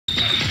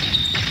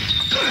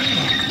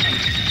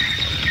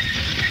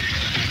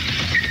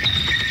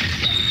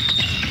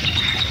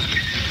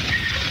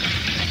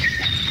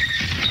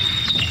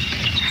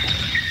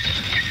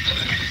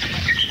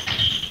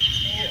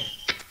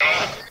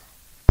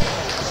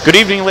Good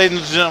evening, ladies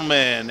and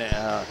gentlemen.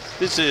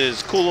 This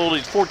is Cool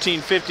Oldies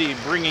 1450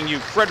 bringing you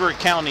Frederick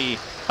County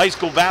High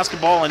School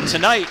basketball. And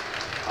tonight,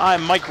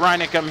 I'm Mike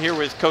Reinick. I'm here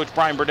with Coach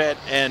Brian Burdett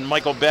and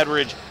Michael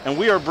Betteridge, and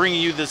we are bringing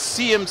you the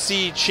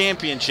CMC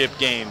Championship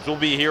games. We'll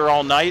be here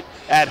all night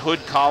at Hood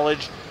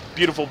College,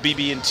 beautiful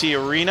BB&T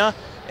Arena.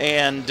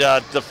 And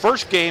the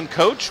first game,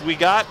 Coach, we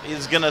got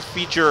is going to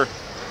feature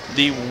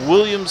the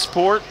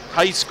Williamsport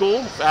High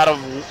School out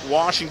of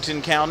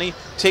Washington County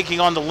taking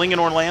on the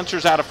Linganore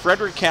Lancers out of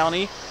Frederick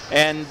County.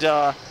 And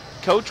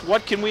Coach,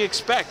 what can we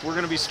expect? We're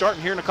going to be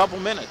starting here in a couple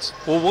minutes.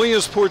 Well,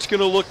 Williamsport's going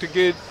to look to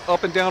get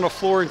up and down the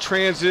floor in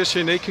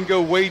transition. They can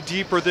go way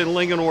deeper than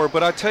Linganore.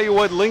 But I tell you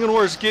what,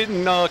 Linganore is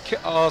getting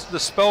the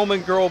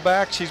Spellman girl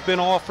back. She's been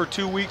off for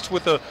 2 weeks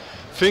with a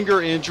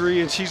finger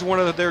injury, and she's one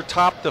of their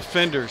top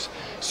defenders.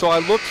 So I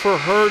look for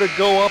her to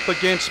go up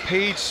against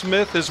Paige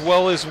Smith as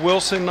well as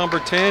Wilson, number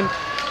 10.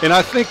 And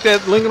I think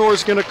that Linganore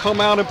is going to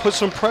come out and put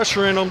some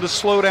pressure in them to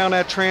slow down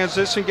that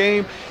transition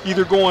game,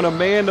 either going a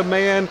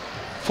man-to-man,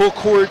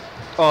 full-court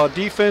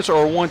defense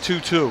or a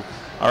 1-2-2.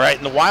 All right,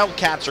 and the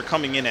Wildcats are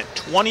coming in at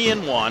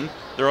 20-1.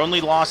 Their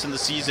only loss in the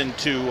season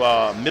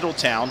to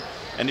Middletown.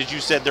 And as you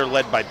said, they're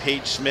led by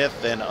Paige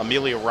Smith and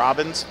Amelia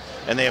Robbins.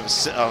 And they have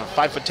a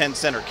 5'10"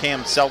 center,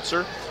 Cam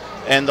Seltzer.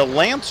 And the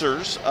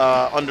Lancers,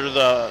 under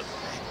the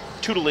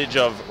tutelage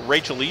of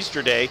Rachel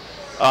Easterday,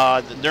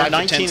 they're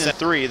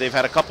 19-3. They've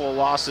had a couple of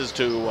losses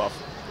to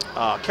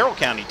Carroll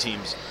County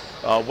teams,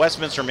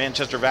 Westminster,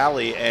 Manchester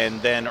Valley,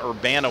 and then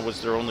Urbana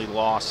was their only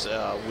loss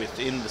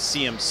within the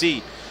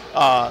CMC.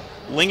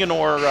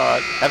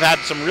 Linganore have had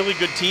some really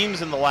good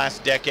teams in the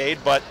last decade,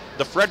 but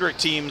the Frederick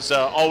teams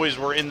always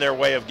were in their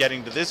way of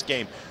getting to this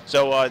game.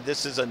 So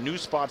this is a new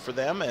spot for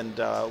them, and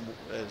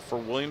for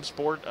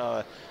Williamsport,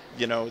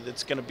 you know,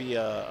 it's going to be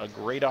a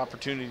great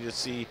opportunity to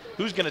see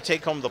who's going to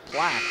take home the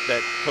plaque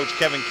that Coach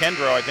Kevin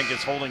Kendrow, I think,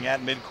 is holding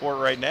at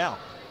midcourt right now.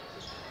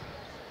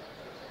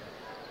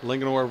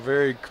 Linganore,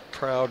 very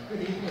proud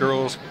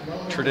girls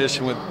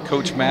tradition with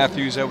Coach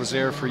Matthews that was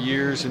there for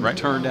years and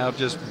turned out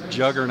just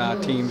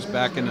juggernaut teams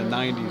back in the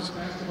 90s.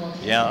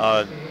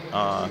 Yeah,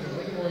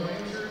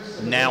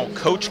 now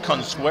Coach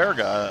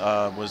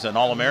Consuerga was an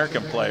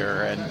All-American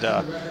player, and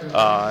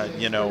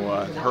you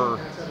know, her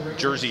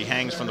jersey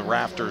hangs from the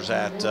rafters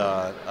at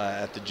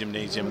the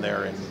gymnasium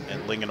there in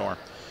Linganore.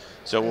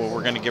 So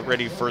we're going to get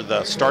ready for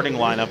the starting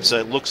lineups.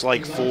 It looks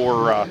like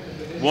for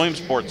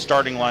Williamsport,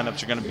 starting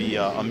lineups are going to be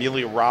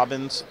Amelia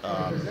Robbins,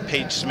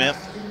 Paige Smith,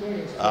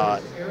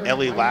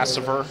 Ellie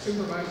Lassiver,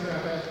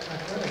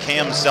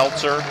 Cam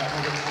Seltzer,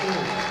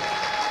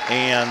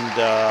 and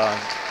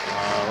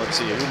let's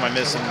see, who am I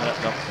missing?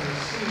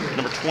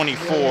 Number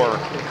 24,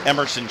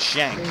 Emerson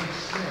Shank.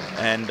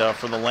 And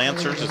for the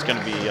Lancers, it's going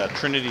to be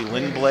Trinity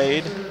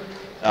Lindblade,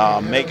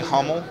 Meg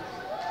Hummel,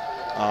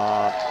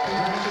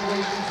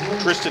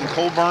 Tristan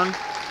Colburn,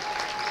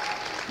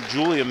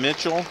 Julia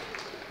Mitchell,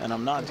 and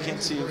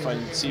can't see if I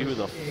can see who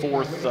the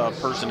fourth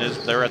person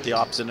is. They're at the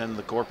opposite end of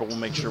the court, but we'll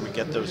make sure we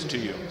get those to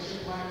you.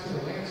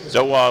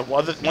 So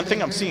one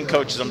thing I'm seeing,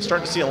 Coach, is I'm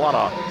starting to see a lot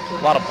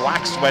of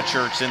black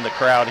sweatshirts in the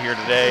crowd here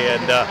today,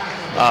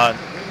 and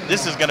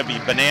this is going to be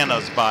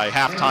bananas by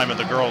halftime of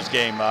the girls'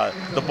 game.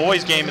 The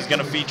boys' game is going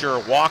to feature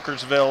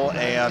Walkersville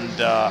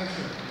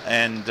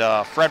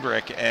and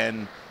Frederick,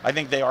 and I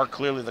think they are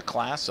clearly the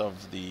class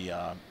of the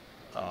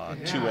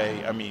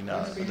 2A. I mean,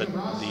 the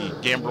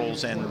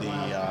Gambrels and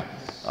the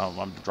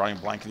I'm drawing a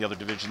blank in the other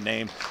division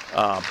name,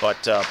 but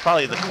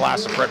probably the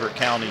class of Frederick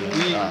County.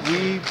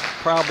 We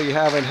probably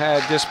haven't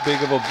had this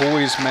big of a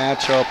boys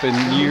matchup in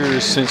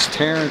years since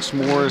Terrence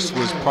Morris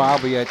was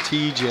probably at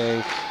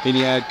TJ, and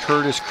you had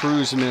Curtis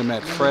Cruz and them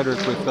at Frederick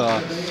with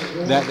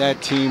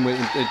that team. With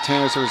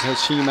Terrence, there was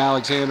Hashim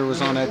Alexander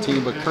was on that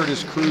team, but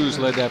Curtis Cruz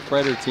led that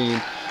Frederick team.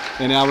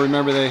 And I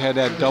remember they had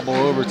that double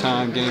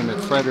overtime game at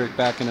Frederick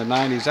back in the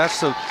 90s.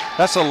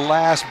 That's the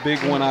last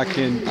big one I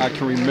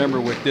can remember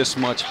with this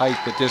much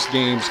hype that this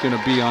game's going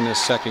to be on this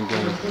second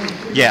game.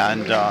 Yeah,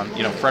 and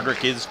you know,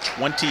 Frederick is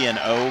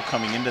 20-0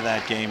 coming into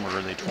that game, or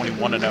are they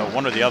 21-0?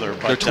 One or the other.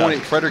 But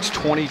Frederick's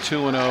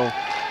 22-0.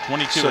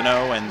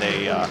 22-0, and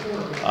they,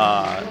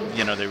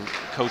 you know,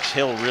 Coach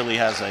Hill really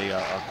has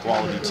a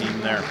quality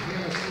team there.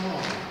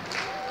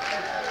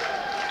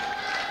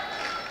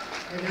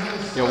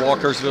 You know,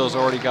 Walkersville's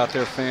already got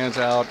their fans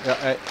out.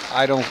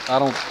 I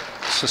don't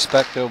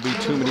suspect there'll be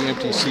too many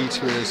empty seats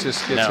here. It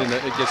just gets into the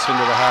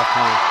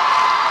halftime.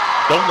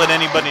 Don't let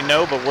anybody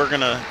know, but we're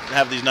gonna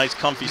have these nice,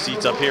 comfy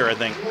seats up here, I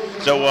think.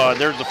 So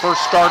there's the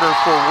first starter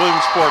for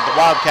Williamsport, the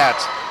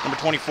Wildcats. Number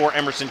 24,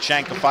 Emerson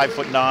Shank, a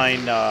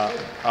 5'9"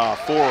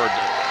 forward.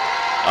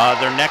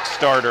 Their next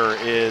starter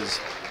is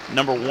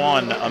number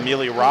 1,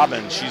 Amelia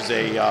Robbins. She's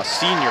a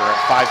senior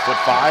at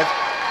 5'5".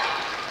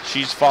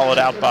 She's followed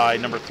out by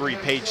number 3,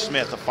 Paige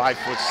Smith, a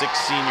 5'6"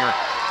 senior.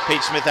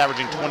 Paige Smith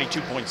averaging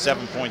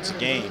 22.7 points a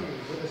game.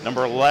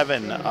 Number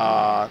 11,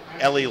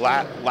 Ellie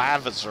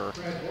Laviser.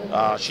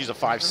 She's a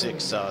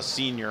 5'6"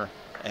 senior.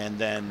 And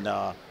then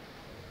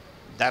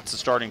that's the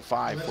starting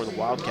 5 for the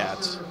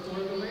Wildcats.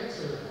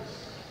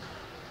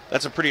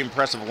 That's a pretty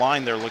impressive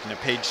line there, looking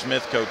at Paige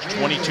Smith, coach,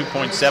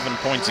 22.7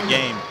 points a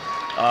game.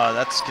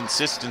 That's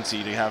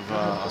consistency to have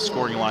a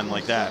scoring line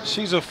like that.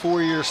 She's a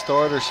 4-year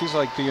starter. She's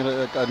like being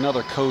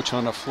another coach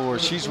on the floor.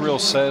 She's real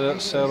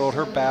settled.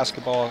 Her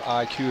basketball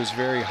IQ is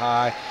very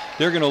high.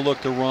 They're going to look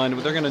to run,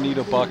 but they're going to need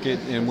a bucket,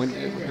 and when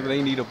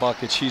they need a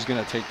bucket, she's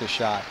going to take the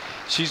shot.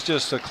 She's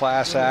just a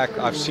class act.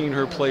 I've seen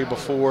her play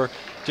before.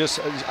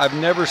 I've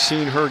never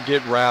seen her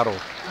get rattled.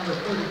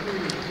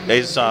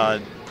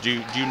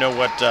 Do you know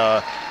what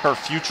her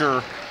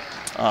future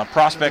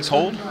prospects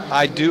hold?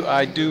 I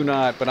do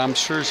not, but I'm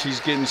sure she's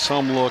getting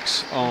some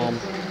looks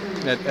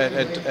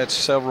at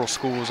several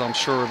schools, I'm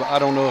sure. I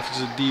don't know if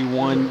it's a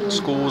D1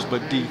 schools,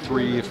 but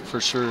D3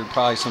 for sure,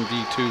 probably some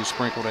D2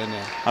 sprinkled in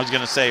there. I was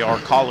going to say our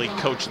colleague,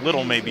 Coach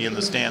Little, may be in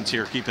the stands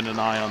here keeping an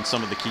eye on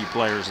some of the key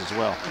players as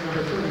well.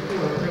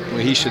 Well,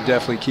 he should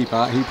definitely he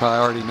probably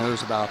already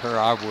knows about her.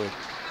 I would.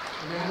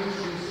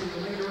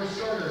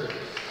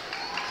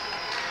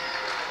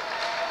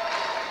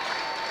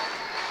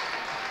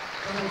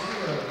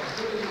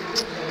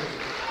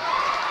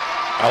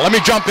 Let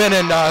me jump in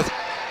and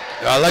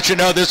let you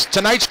know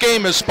tonight's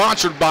game is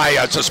sponsored by,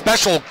 it's a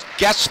special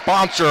guest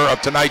sponsor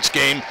of tonight's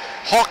game,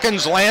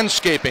 Hawkins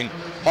Landscaping.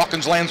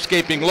 Hawkins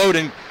Landscaping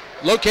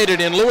located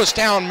in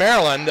Lewistown,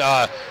 Maryland.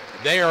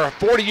 They are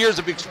 40 years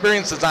of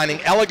experience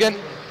designing elegant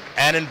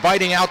and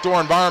inviting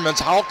outdoor environments.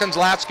 Hawkins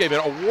Landscaping,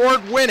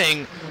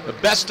 award-winning, the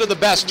best of the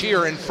best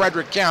here in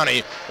Frederick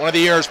County, one of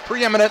the year's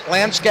preeminent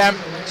landscape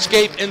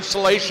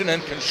installation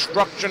and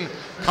construction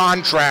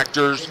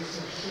contractors.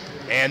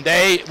 And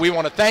we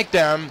want to thank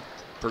them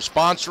for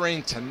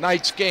sponsoring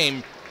tonight's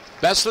game.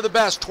 Best of the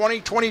best,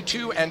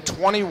 2022 and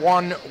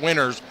 21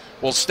 winners.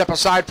 We'll step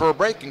aside for a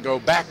break and go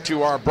back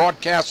to our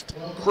broadcast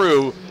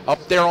crew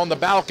up there on the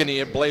balcony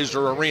at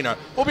Blazer Arena.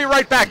 We'll be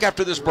right back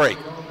after this break.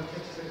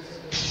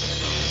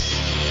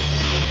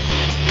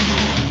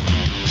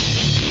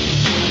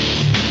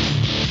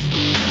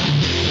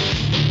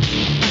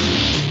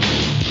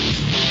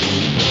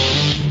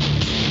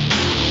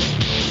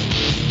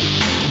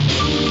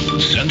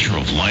 Center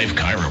of Life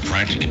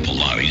Chiropractic and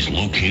Pilates,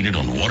 located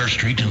on Water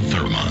Street in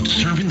Thurmont,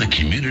 serving the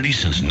community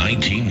since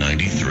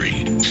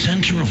 1993.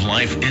 Center of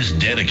Life is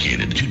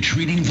dedicated to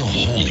treating the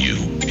whole you,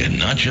 and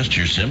not just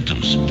your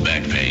symptoms,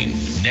 back pain,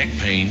 neck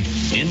pain,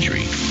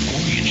 injury,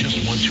 or you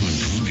just want to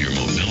improve your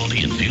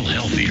mobility and feel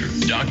healthier.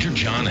 Dr.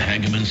 John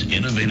Hageman's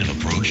innovative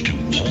approach to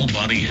whole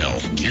body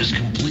health is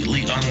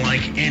completely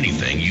unlike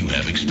anything you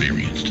have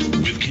experienced.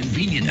 With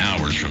convenient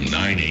hours from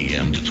 9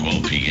 a.m. to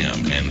 12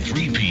 p.m. and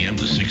 3 p.m.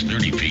 to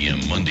 6:30 p.m.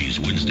 Mondays,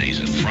 Wednesdays,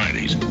 and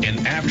Fridays,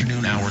 and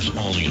afternoon hours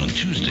only on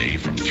Tuesday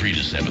from 3 to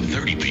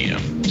 7:30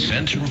 p.m.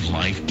 Center of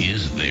Life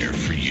is there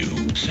for you.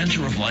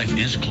 Center of Life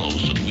is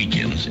closed on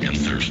weekends and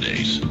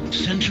Thursdays.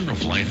 Center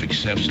of Life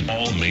accepts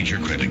all major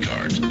credit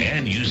cards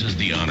and uses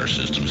the honor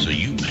system so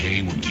you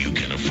pay what you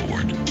can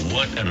afford.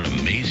 What an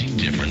amazing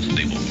difference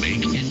they will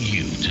make in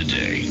you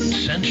today.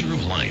 Center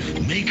of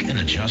Life. Make an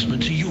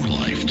adjustment to your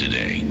life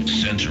today.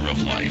 Center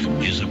of Life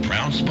is a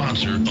proud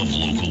sponsor of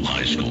local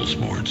high school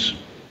sports.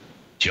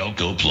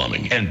 Kelco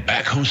Plumbing and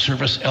Backhoe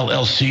Service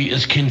LLC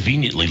is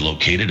conveniently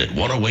located at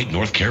 108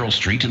 North Carroll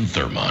Street in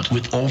Thurmont,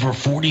 with over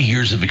 40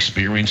 years of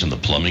experience in the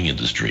plumbing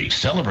industry,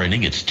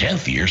 celebrating its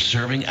 10th year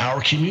serving our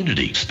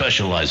community,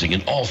 specializing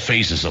in all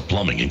phases of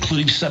plumbing,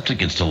 including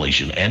septic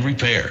installation and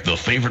repair. The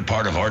favorite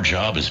part of our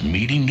job is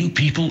meeting new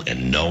people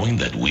and knowing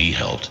that we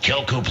helped.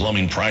 Kelco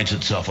Plumbing prides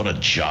itself on a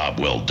job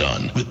well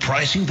done, with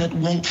pricing that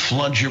won't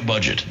flood your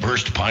budget.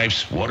 Burst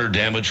pipes, water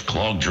damage,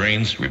 clogged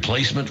drains,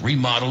 replacement,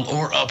 remodel,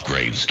 or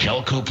upgrades.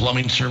 Kelco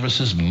Plumbing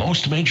services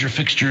most major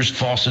fixtures,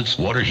 faucets,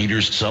 water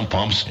heaters, sump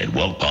pumps, and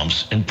well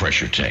pumps and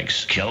pressure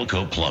tanks.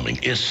 Kelco Plumbing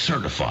is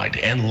certified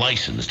and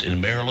licensed in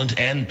Maryland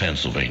and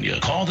Pennsylvania.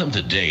 Call them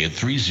today at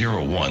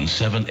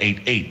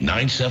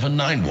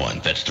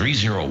 301-788-9791. That's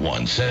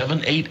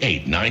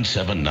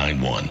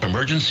 301-788-9791.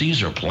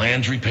 Emergencies or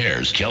planned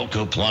repairs,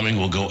 Kelco Plumbing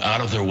will go out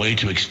of their way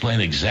to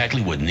explain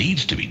exactly what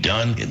needs to be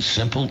done in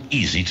simple,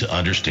 easy to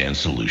understand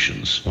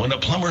solutions. When a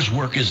plumber's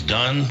work is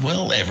done,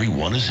 well,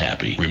 everyone is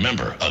happy.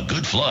 Remember, a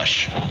good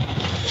flush beats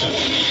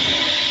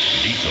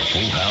a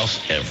full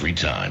house every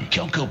time.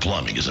 Kelco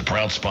Plumbing is a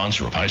proud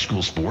sponsor of high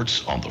school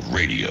sports on the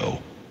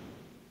radio.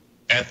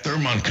 At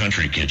Thurmont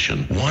Country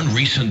Kitchen, one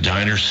recent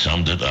diner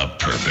summed it up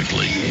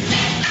perfectly.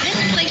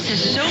 This place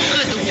is so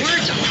good, the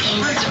words are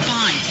hard to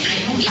find.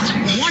 It's a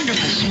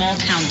wonderful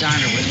small-town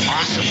diner with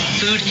awesome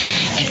food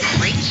and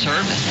great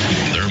service.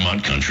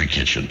 Thurmont Country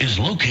Kitchen is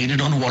located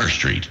on Water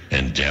Street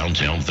in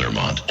downtown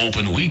Thurmont.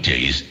 Open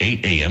weekdays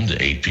 8 a.m.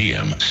 to 8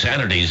 p.m.,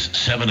 Saturdays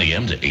 7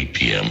 a.m. to 8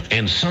 p.m.,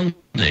 and Sundays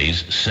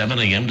Days, 7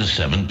 a.m. to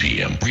 7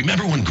 p.m.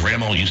 Remember when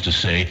Grandma used to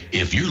say,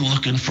 if you're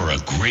looking for a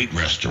great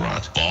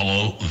restaurant,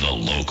 follow the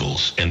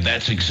locals. And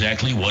that's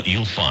exactly what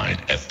you'll find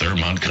at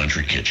Thurmont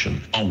Country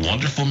Kitchen. A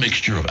wonderful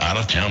mixture of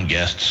out-of-town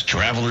guests,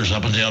 travelers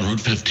up and down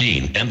Route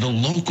 15, and the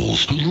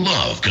locals who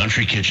love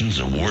Country Kitchen's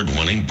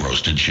award-winning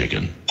roasted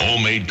chicken.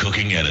 Homemade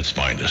cooking at its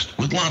finest,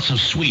 with lots of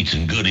sweets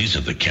and goodies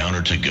at the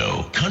counter to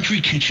go.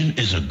 Country Kitchen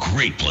is a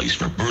great place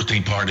for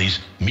birthday parties,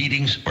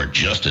 meetings, or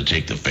just to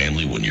take the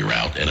family when you're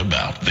out and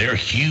about. Their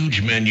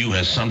huge menu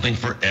has something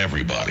for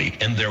everybody,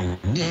 and their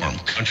warm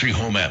country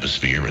home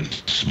atmosphere and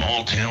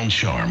small town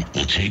charm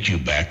will take you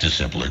back to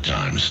simpler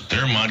times.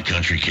 Thurmont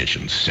Country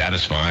Kitchen,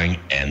 satisfying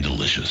and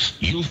delicious.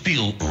 You'll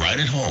feel right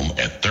at home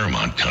at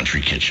Thurmont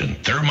Country Kitchen.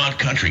 Thurmont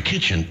Country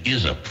Kitchen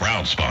is a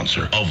proud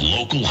sponsor of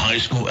local high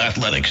school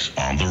athletics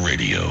on the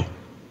radio.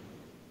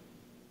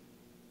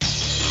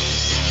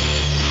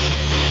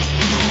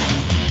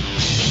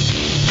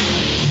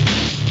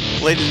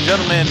 Ladies and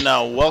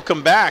gentlemen,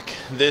 welcome back.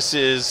 This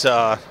is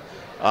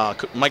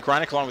Mike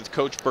Reinick along with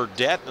Coach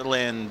Burdett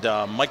and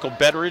Michael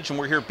Betteridge, and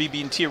we're here at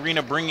BB&T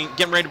Arena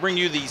getting ready to bring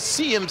you the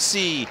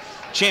CMC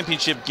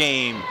Championship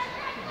game,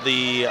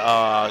 the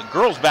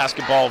girls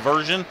basketball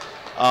version,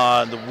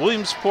 the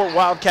Williamsport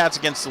Wildcats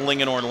against the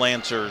Linganore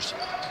Lancers.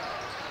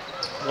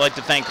 I'd like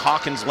to thank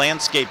Hawkins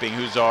Landscaping,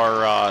 who's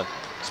our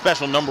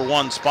special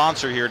 #1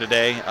 sponsor here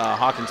today.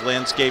 Hawkins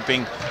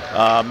Landscaping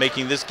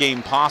making this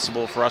game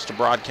possible for us to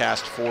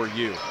broadcast for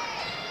you.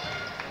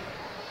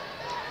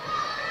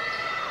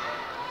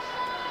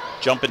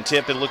 Jump and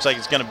tip, it looks like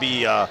it's going to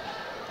be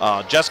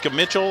Jessica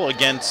Mitchell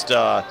against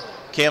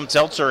Cam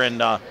Seltzer.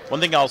 And one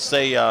thing I'll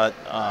say,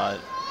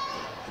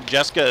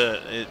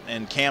 Jessica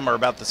and Cam are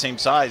about the same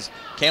size.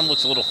 Cam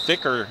looks a little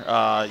thicker,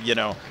 you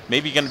know,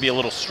 maybe going to be a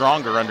little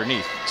stronger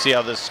underneath. See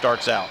how this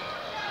starts out.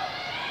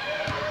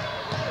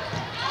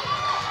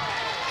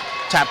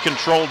 Tap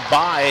controlled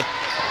by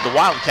the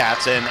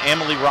Wildcats, and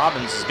Emily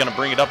Robbins is going to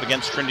bring it up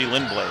against Trinity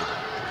Lindblade.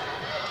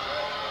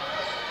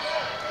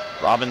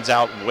 Robbins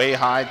out way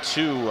high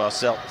to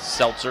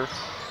Seltzer,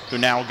 who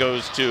now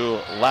goes to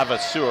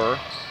Lavasseur.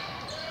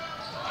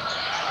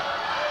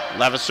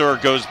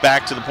 Lavasseur goes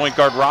back to the point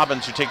guard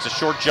Robbins, who takes a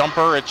short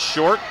jumper. It's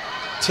short.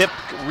 Tip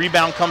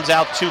rebound comes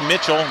out to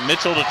Mitchell.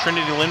 Mitchell to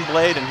Trinity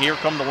Lindblade, and here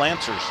come the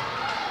Lancers.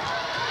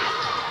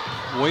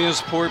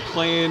 Williamsport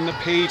playing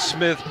Paige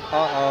Smith,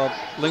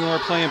 Linganore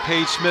playing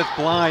Paige Smith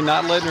blind,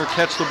 not letting her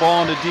catch the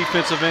ball on the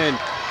defensive end.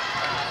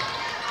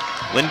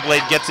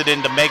 Lindblade gets it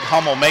into Meg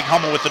Hummel. Meg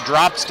Hummel with the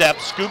drop step,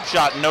 scoop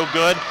shot, no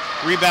good.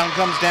 Rebound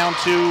comes down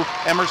to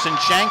Emerson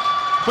Shank.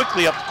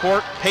 Quickly up the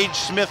court, Paige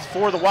Smith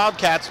for the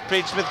Wildcats.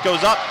 Paige Smith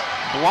goes up,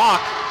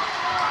 block.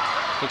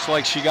 Looks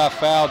like she got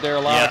fouled there.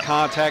 A lot of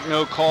contact,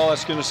 no call.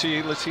 Let's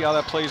see how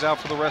that plays out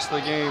for the rest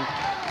of the game.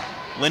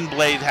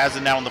 Lindblade has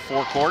it now in the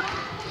forecourt.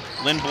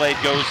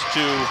 Lindblade goes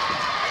to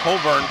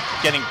Colburn,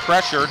 getting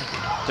pressured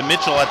to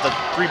Mitchell at the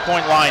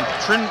three-point line.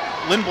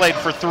 Lindblade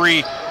for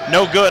three,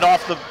 no good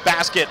off the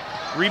basket.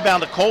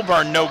 Rebound to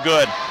Colburn, no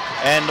good.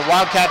 And the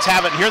Wildcats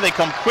have it. Here they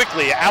come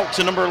quickly out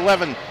to number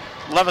 11,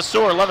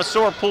 Levasseur.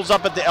 Levasseur pulls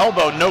up at the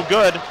elbow, no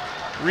good.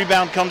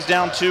 Rebound comes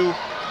down to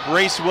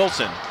Grace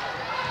Wilson.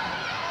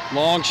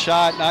 Long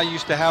shot, not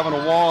used to having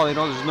a wall.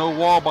 There's no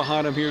wall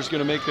behind him here is going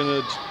to make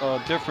a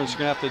difference. You're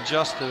going to have to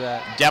adjust to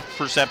that. Depth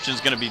perception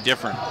is going to be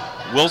different.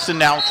 Wilson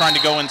now trying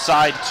to go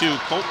inside to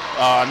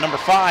number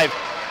 5,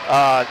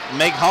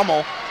 Meg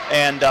Hummel,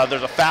 and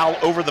there's a foul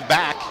over the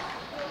back.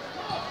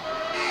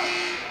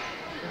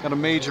 Got a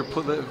major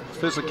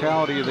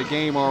physicality of the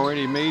game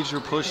already.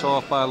 Major push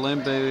off by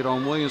Lindblade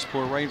on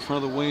Williamsport right in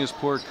front of the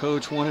Williamsport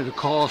coach. Wanted a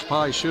call,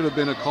 probably should have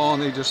been a call,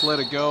 and they just let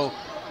it go.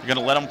 You're going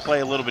to let them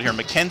play a little bit here.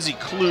 Mackenzie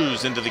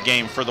Clues into the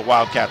game for the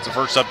Wildcats, the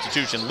first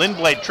substitution.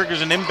 Lindblade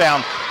triggers an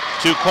inbound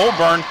to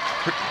Colburn.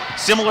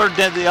 Similar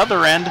to the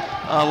other end,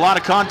 a lot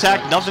of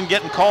contact, nothing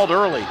getting called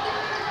early.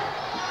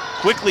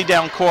 Quickly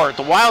down court,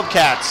 the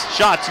Wildcats,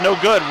 shots no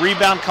good.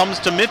 Rebound comes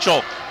to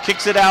Mitchell,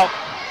 kicks it out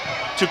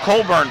to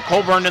Colburn.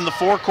 Colburn in the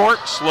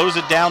forecourt, slows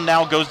it down,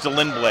 now goes to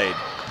Lindblade.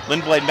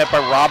 Lindblade met by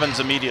Robbins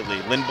immediately.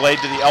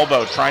 Lindblade to the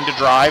elbow, trying to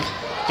drive,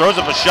 throws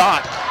up a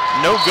shot,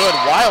 no good,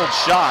 wild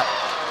shot.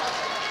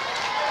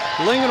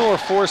 Linganore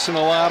forcing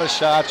a lot of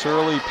shots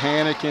early,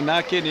 panicking,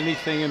 not getting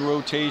anything in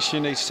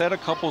rotation. They set a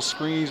couple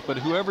screens, but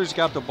whoever's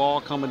got the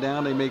ball coming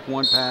down, they make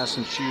one pass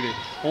and shoot it.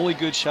 Only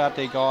good shot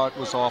they got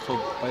was off of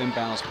an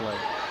inbounds play.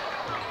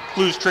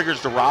 Clues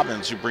triggers to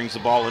Robbins, who brings the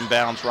ball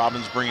inbounds.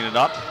 Robbins bringing it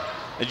up.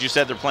 As you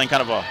said, they're playing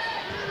kind of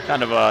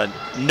a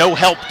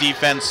no-help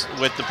defense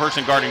with the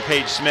person guarding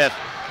Paige Smith.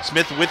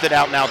 Smith with it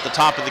out now at the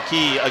top of the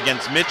key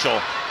against Mitchell.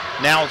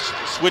 Now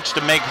switch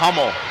to Meg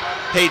Hummel.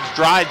 Paige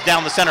drives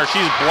down the center.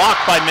 She's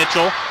blocked by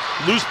Mitchell.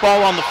 Loose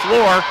ball on the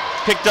floor,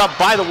 picked up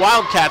by the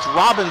Wildcats.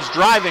 Robbins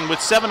driving with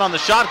 7 on the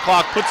shot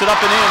clock, puts it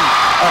up and in.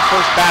 Our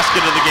first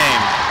basket of the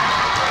game.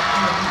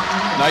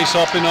 Nice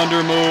up and under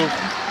move.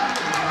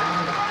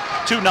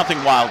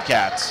 2-0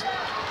 Wildcats.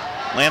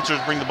 Lancers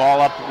bring the ball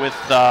up with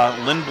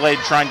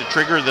Lindblade trying to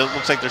trigger. That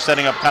looks like they're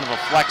setting up kind of a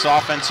flex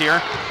offense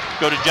here.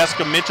 Go to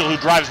Jessica Mitchell, who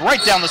drives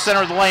right down the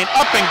center of the lane,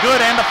 up and good,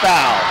 and a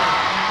foul.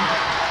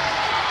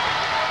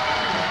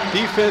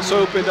 Defense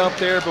opened up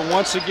there, but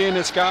once again,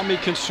 it's got me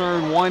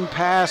concerned. One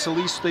pass, at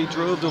least they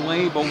drove the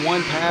lane, but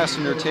one pass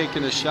and they're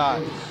taking a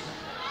shot.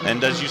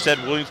 And as you said,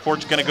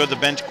 Williamsport's going to go to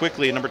the bench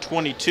quickly. Number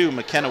 22,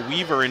 McKenna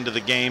Weaver, into the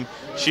game.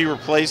 She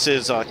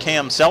replaces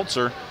Cam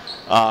Seltzer.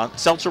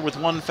 Seltzer with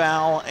one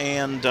foul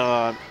and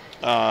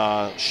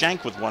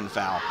Shank with one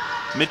foul.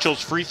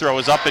 Mitchell's free throw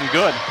is up and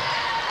good.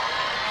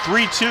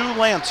 3-2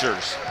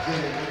 Lancers.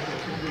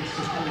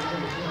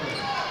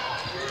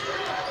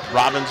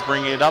 Robbins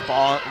bringing it up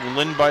on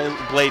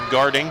Lindblade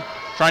guarding,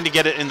 trying to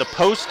get it in the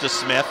post to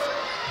Smith.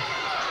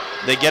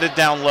 They get it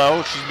down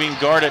low. She's being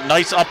guarded.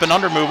 Nice up and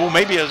under move. Well,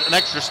 maybe an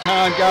extra.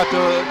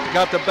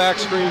 Got the back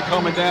screen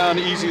coming down.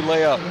 Easy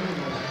layup.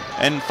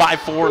 And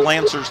 5-4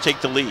 Lancers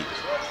take the lead.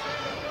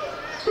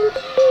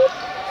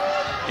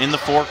 In the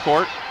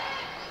forecourt,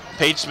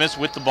 Paige Smith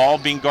with the ball,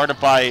 being guarded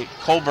by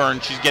Colburn.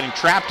 She's getting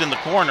trapped in the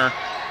corner.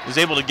 Is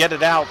able to get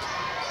it out.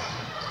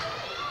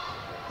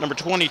 Number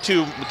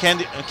 22,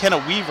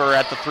 McKenna Weaver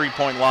at the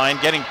three-point line,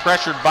 getting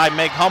pressured by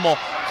Meg Hummel.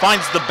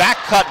 Finds the back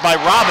cut by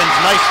Robbins.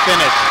 Nice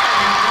finish.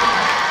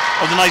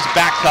 It was a nice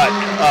back cut.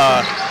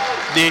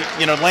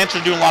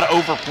 Lancers doing a lot of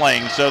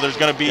overplaying, so there's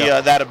going to be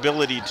that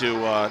ability to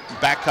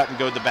back cut and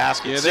go to the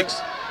basket. Yeah,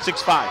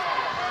 6-5.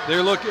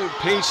 They're looking.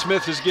 Paige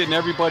Smith is getting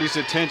everybody's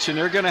attention.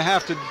 They're going to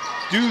have to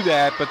do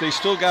that, but they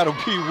still got to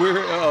be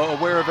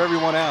aware of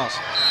everyone else.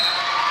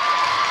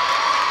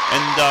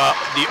 And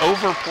the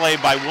overplay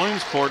by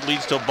Williamsport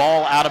leads to a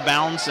ball out of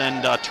bounds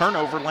and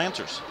turnover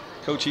Lancers.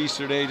 Coach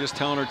Easterday just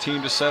telling her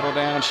team to settle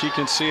down. She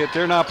can see it.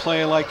 They're not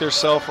playing like their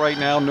self right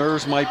now.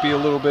 Nerves might be a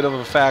little bit of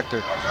a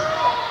factor.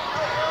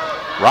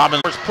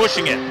 Robbins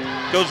pushing it.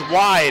 Goes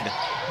wide.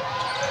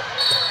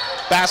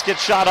 Basket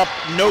shot up.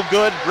 No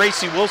good.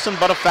 Gracie Wilson,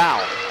 but a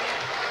foul.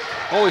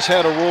 Always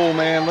had a rule,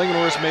 man.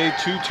 Linganor's made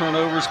 2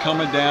 turnovers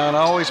coming down. I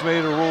always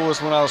made a rule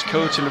as when I was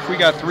coaching. If we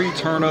got 3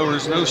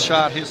 turnovers, no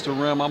shot hits the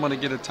rim, I'm going to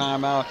get a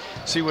timeout,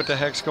 see what the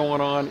heck's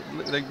going on.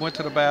 They went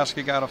to the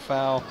basket, got a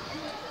foul.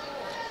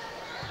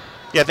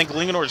 Yeah, I think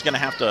Linganore is going to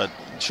have to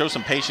show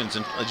some patience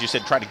and, as you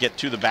said, try to get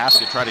to the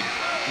basket, try to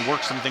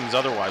work some things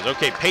otherwise.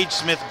 Okay, Paige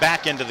Smith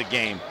back into the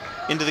game.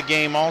 Into the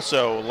game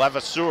also,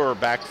 Levasseur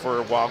back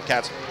for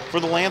Wildcats. For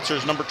the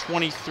Lancers, number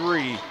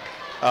 23,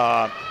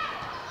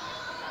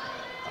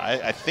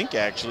 I think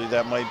actually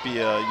that might be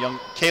a young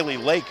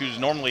Kaylee Lake, who's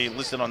normally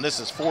listed on this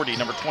as 40.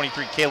 Number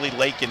 23, Kaylee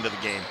Lake into the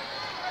game.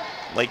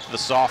 Lake, the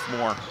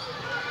sophomore.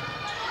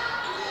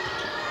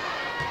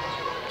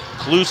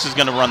 Kluse is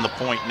going to run the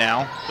point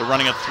now. They're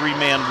running a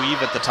 3-man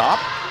weave at the top.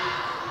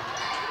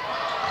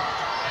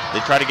 They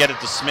try to get it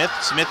to Smith.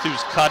 Smith,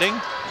 who's cutting,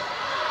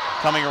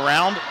 coming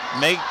around.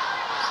 Meg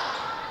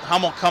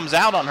Hummel comes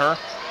out on her,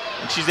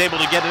 and she's able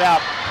to get it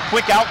out.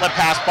 Quick outlet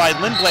pass by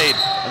Lindblade,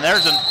 and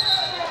there's an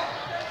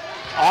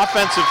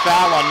offensive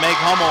foul on Meg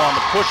Hummel on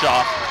the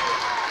push-off.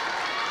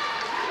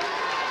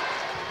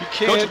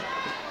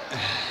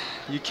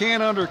 You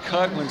can't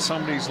undercut when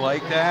somebody's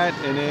like that,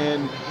 and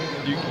then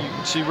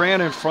she ran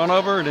in front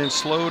of her and then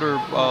slowed her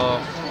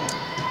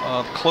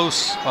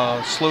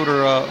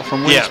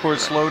from Williamsport,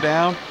 slow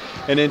down,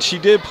 and then she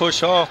did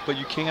push off, but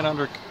you can't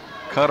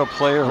undercut a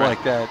player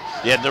like that.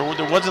 Yeah, there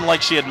wasn't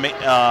like she had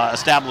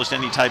established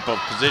any type of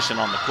position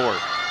on the court.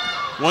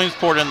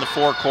 Williamsport in the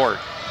forecourt.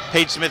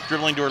 Paige Smith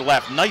dribbling to her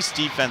left. Nice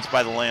defense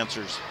by the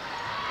Lancers.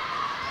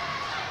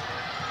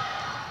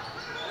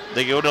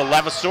 They go to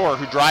Levasseur,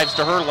 who drives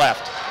to her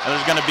left. And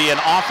there's going to be an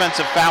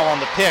offensive foul on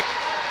the pick.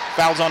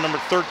 Foul's on number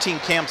 13,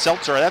 Cam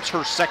Seltzer. That's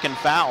her second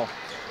foul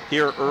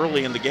here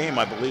early in the game,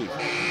 I believe.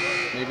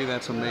 Maybe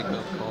that's a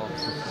makeup call.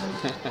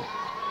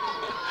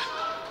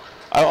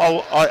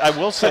 I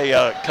will say,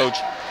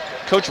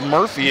 Coach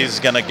Murphy is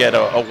going to get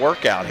a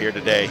workout here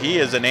today. He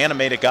is an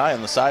animated guy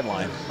on the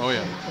sideline. Oh,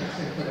 yeah.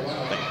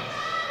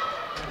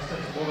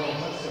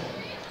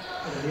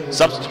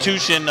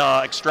 Substitution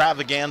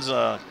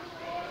extravaganza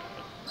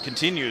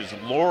continues.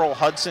 Laurel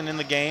Hudson in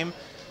the game.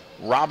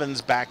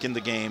 Robbins back in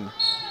the game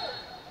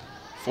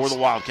for the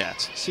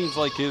Wildcats. Seems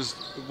like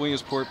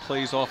Williamsport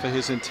plays off of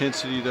his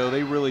intensity, though.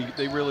 They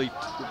really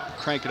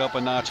crank it up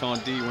a notch on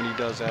D when he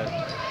does that.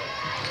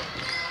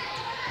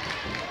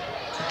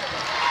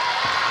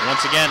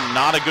 Once again,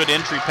 not a good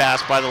entry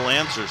pass by the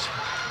Lancers.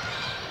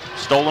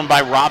 Stolen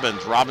by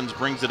Robbins. Robbins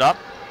brings it up,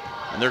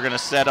 and they're going to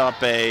set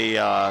up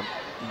a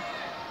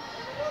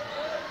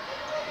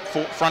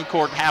front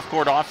court, half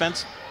court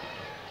offense.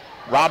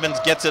 Robbins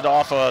gets it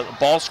off a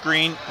ball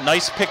screen.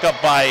 Nice pickup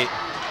by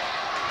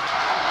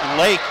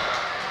Lake.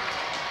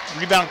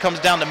 Rebound comes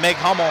down to Meg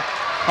Hummel.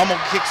 Hummel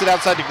kicks it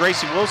outside to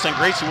Gracie Wilson.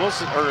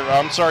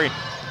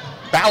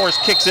 Bowers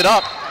kicks it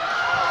up.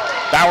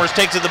 Bowers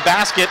takes it to the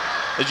basket.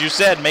 As you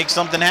said, makes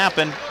something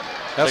happen.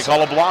 They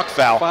call a block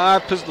foul.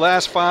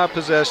 Last 5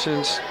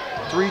 possessions,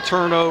 3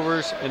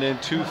 turnovers, and then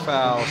 2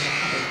 fouls.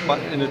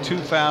 And the 2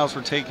 fouls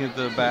were taken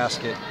to the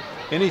basket.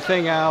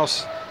 Anything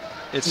else,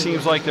 it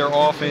seems like their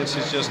offense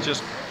is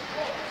just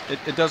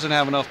it doesn't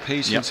have enough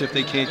patience if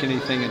they can't get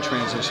anything in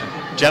transition.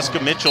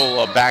 Jessica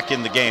Mitchell back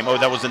in the game. Oh,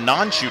 that was a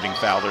non-shooting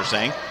foul, they're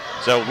saying.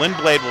 So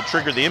Lindblade will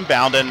trigger the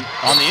inbound, and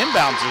on the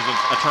inbounds there's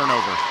a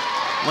turnover.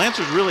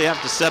 Lancers really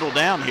have to settle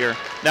down here.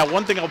 Now,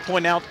 one thing I'll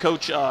point out,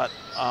 Coach,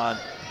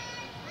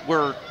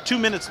 we're 2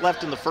 minutes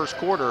left in the first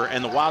quarter,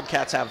 and the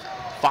Wildcats have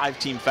 5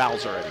 team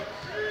fouls already.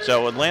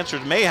 So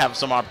Lancers may have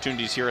some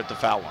opportunities here at the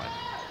foul line.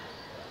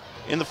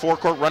 In the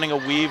forecourt, running a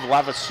weave,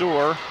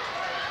 Levasseur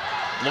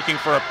looking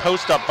for a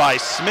post up by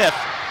Smith,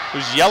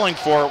 who's yelling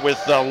for it with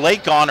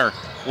Lake on her.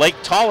 Lake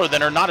taller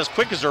than her, not as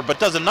quick as her, but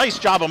does a nice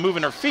job of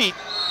moving her feet.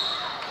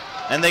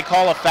 And they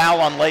call a foul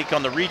on Lake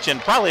on the reach-in.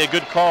 Probably a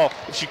good call.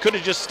 If she could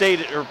have just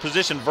stayed at her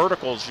position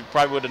vertical, she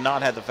probably would have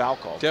not had the foul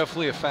call.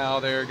 Definitely a foul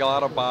there. Got a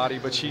lot of body,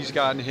 but she's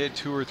gotten hit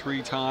 2 or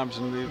 3 times,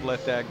 and they've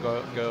let that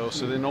go.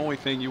 So then the only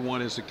thing you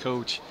want as a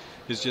coach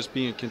is just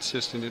being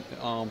consistent,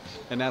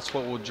 and that's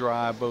what will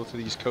drive both of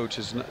these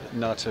coaches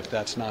nuts if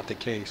that's not the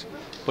case.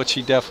 But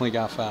she definitely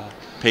got fouled.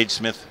 Paige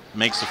Smith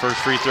makes the first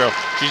free throw.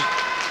 She's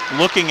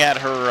looking at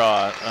her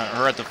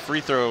at the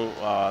free throw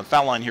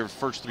foul line here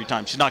first 3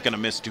 times. She's not going to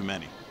miss too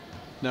many.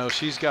 No,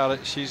 she's got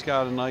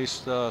a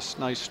nice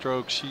nice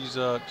stroke.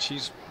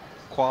 She's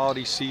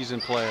quality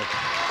seasoned player.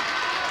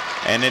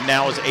 And it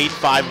now is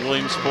 8-5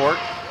 Williamsport.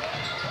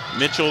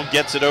 Mitchell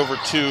gets it over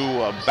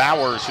to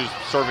Bowers, who's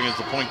serving as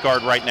the point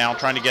guard right now,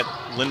 trying to get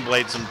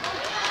Lindblade some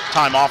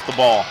time off the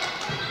ball.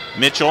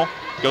 Mitchell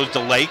goes to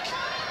Lake.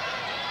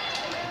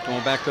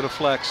 Going back to the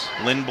flex.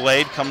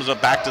 Lindblade comes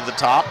up back to the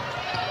top.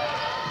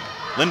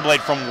 Lindblade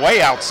from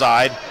way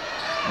outside.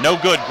 No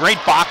good.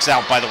 Great box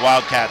out by the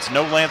Wildcats.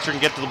 No Lancer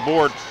can get to the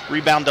board.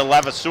 Rebound to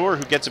Levasseur,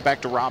 who gets it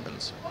back to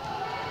Robbins.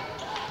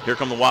 Here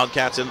come the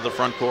Wildcats into the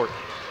front court.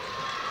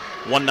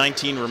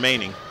 1:19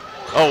 remaining.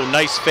 Oh,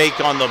 nice fake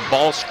on the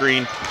ball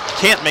screen.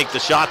 Can't make the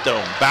shot,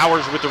 though.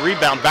 Bowers with the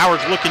rebound.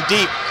 Bowers looking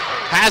deep.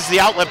 Has the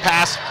outlet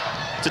pass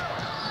to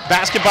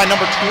basket by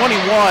number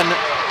 21,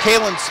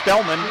 Kaylin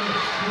Spellman.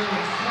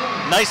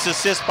 Nice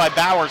assist by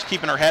Bowers,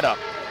 keeping her head up.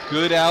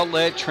 Good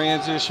outlet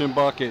transition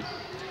bucket.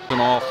 An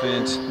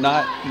offense,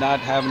 not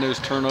having those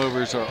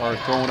turnovers or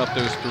throwing up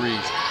those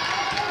threes.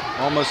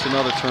 Almost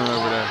another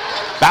turnover there.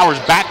 Bowers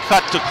back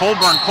cut to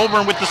Colburn.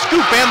 Colburn with the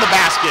scoop and the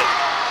basket.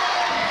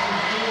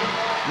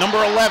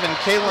 Number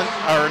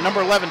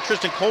 11,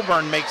 Tristan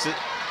Colburn makes it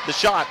the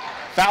shot.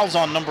 Fouls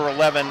on number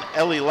 11,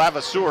 Ellie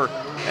Levasseur.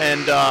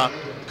 And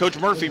Coach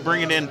Murphy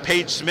bringing in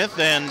Paige Smith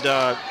and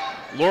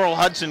Laurel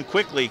Hudson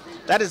quickly.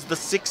 That is the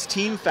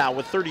 16th foul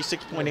with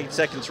 36.8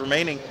 seconds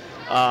remaining.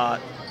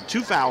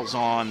 2 fouls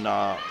on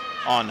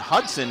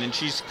Hudson, and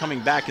she's coming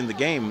back in the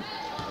game.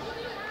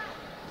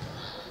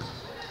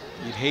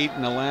 You'd hate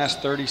in the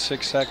last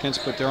 36 seconds,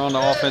 but they're on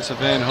the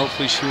offensive end.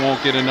 Hopefully she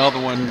won't get another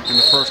one in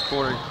the first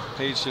quarter.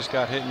 Paige just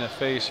got hit in the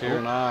face here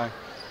in the eye.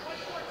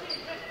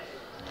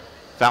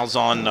 Fouls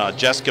on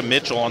Jessica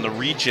Mitchell on the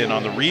reach-in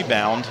on the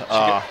rebound.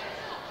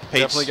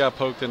 Definitely got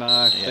poked in the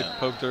eye. Yeah. They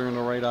poked her in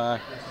the right eye.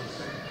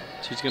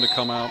 She's going to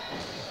come out.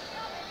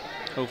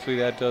 Hopefully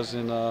that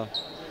doesn't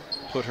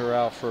put her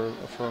out for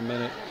a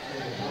minute.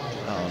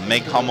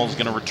 Meg Hummel's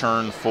going to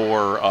return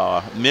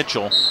for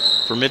Mitchell.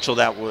 For Mitchell,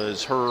 that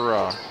was her,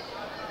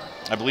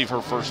 I believe,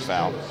 her first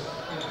foul.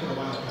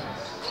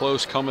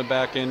 Close coming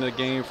back into the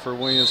game for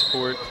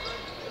Williamsport.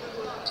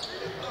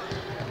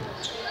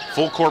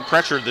 Full court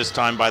pressure this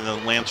time by the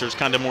Lancers,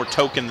 kind of more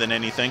token than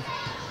anything.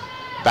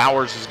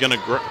 Bowers is going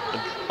to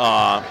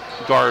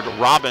guard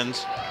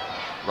Robbins.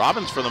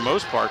 Robbins, for the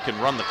most part, can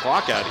run the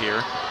clock out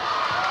here.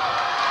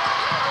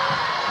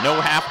 No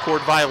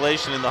half-court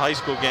violation in the high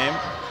school game.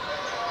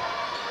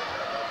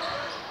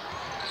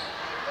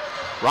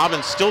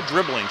 Robbins still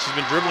dribbling. She's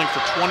been dribbling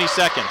for 20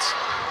 seconds.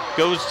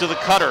 Goes to the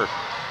cutter.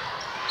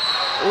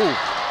 Ooh.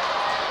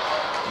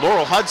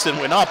 Laurel Hudson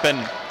went up, and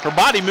her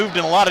body moved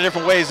in a lot of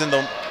different ways, and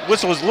the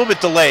whistle was a little bit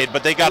delayed,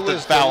 but they got the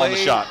foul on the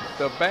shot.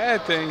 The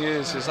bad thing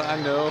is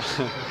I know,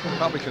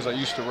 probably because I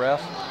used to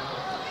ref,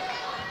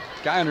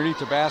 guy underneath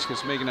the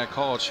basket's making that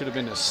call. It should have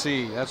been a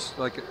C. That's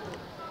like the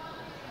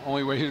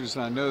only way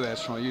I know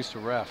that's from I used to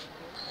ref.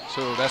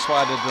 So that's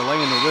why the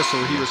delay in the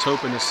whistle, he was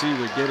hoping the C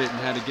would get it and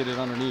had to get it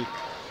underneath.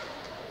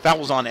 Foul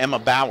was on Emma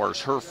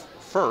Bowers, her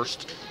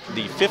first,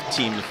 the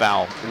 15th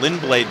foul.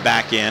 Lindblade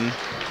back in,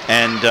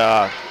 and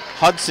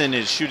Hudson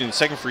is shooting the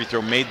second free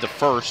throw, made the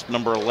first.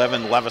 Number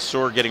 11,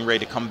 Levasseur, getting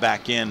ready to come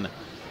back in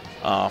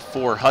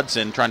for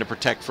Hudson, trying to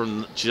protect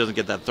from, she doesn't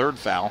get that third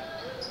foul.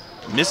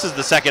 Misses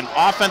the second.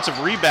 Offensive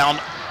rebound,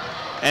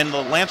 and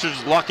the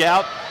Lancers luck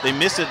out. They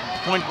miss it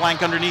point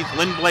blank underneath.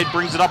 Lindblade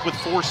brings it up with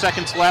 4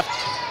 seconds left.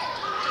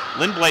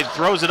 Lindblade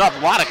throws it up, a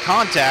lot of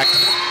contact.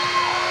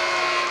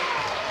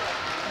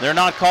 They're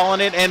not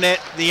calling it, and at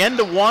the end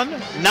of one,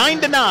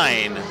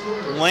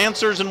 9-9.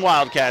 Lancers and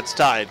Wildcats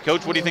tied.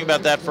 Coach, what do you think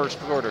about that first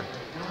quarter?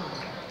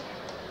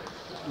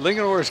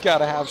 Linganor's got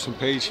to have some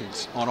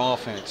patience on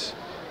offense.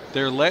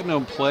 They're letting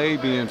them play,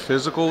 being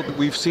physical.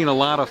 We've seen a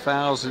lot of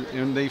fouls,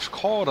 and they've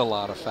called a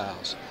lot of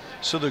fouls.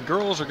 So the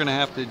girls are going to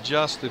have to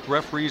adjust. The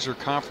referees are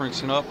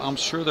conferencing up. I'm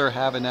sure they're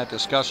having that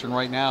discussion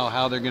right now,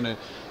 how they're going to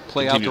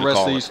play out the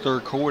rest of these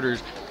third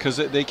quarters, because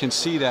they can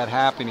see that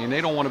happening.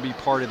 They don't want to be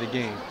part of the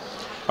game.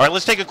 All right,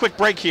 let's take a quick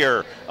break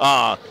here.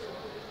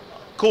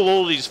 Cool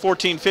Oldies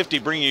 1450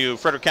 bringing you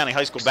Frederick County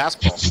High School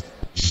basketball.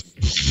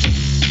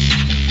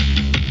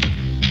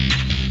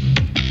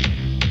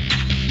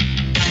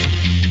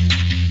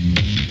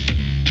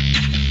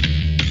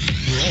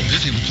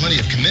 Busy with plenty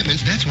of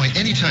commitments, that's why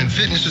Anytime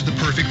Fitness is the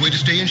perfect way to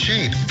stay in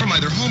shape. From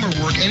either home or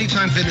work,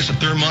 Anytime Fitness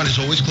at Thurmont is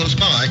always close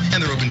by,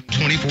 and they're open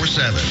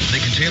 24/7. They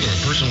can tailor a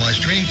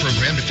personalized training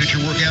program to fit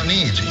your workout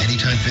needs.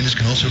 Anytime Fitness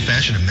can also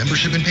fashion a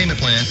membership and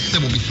payment plan that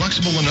will be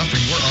flexible enough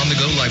for your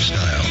on-the-go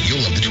lifestyle.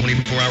 You'll love the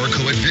 24-hour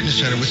co-ed fitness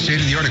center with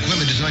state-of-the-art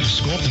equipment designed to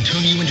sculpt and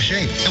tune you into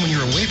shape. And when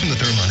you're away from the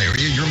Thurmont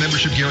area, your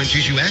membership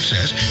guarantees you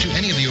access to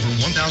any of the over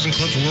 1,000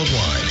 clubs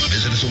worldwide.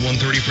 Visit us at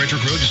 130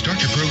 Frederick Road to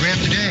start your program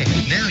today.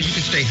 Now you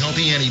can stay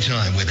healthy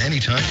anytime with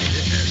Anytime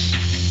Fitness.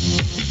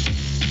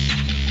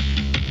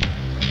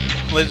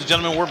 Ladies and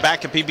gentlemen, we're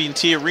back at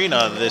PB&T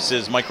Arena. This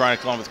is Mike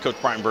Reinick along with Coach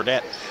Brian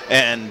Burdett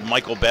and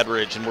Michael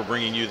Betteridge, and we're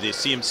bringing you the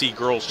CMC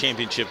Girls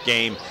Championship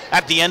game.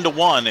 At the end of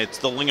one, it's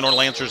the Linganore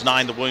Lancers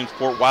 9, the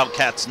Williamsport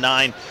Wildcats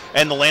 9,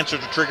 and the Lancers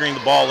are triggering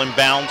the ball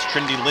inbounds.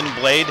 Trinity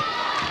Lindblade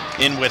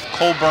in with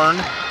Colburn,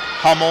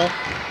 Hummel,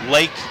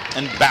 Lake,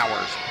 and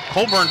Bowers.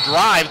 Colburn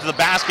drives to the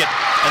basket,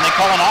 and they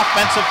call an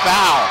offensive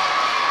foul.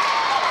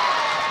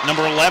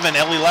 Number 11,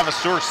 Ellie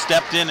Levasseur,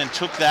 stepped in and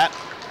took that.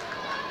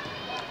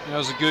 That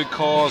was a good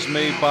cause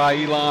made by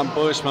Elon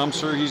Bush. I'm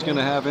sure he's going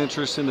to have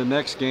interest in the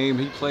next game.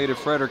 He played at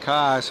Frederick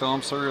High, so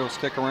I'm sure he'll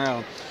stick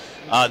around.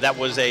 That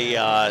was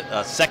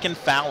a second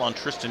foul on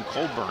Tristan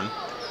Colburn.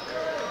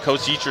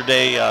 Coach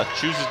Eacherday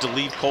chooses to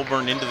leave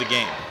Colburn into the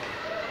game.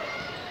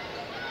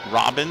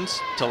 Robbins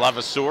to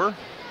Levasseur.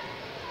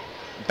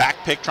 Back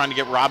pick trying to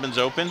get Robbins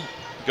open.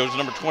 Goes to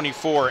number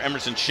 24,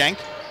 Emerson Schenk.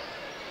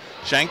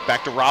 Schenk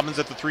back to Robbins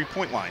at the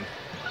three-point line.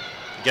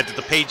 Gets it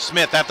to Paige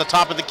Smith at the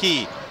top of the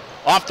key.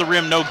 Off the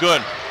rim, no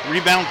good.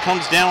 Rebound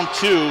comes down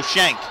to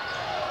Schenk.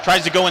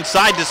 Tries to go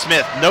inside to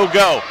Smith, no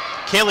go.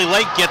 Kaylee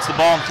Lake gets the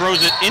ball and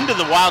throws it into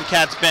the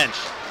Wildcats bench.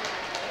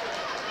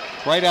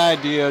 Right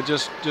idea,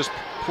 just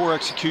poor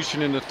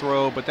execution in the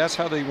throw, but that's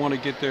how they want to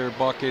get their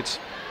buckets.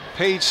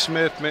 Paige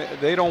Smith,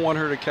 they don't want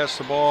her to catch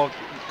the ball.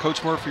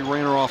 Coach Murphy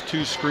ran her off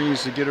 2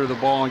 screens to get her the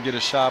ball and get a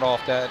shot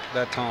off that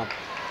time.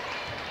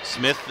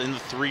 Smith in the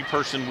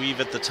three-person weave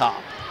at the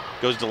top.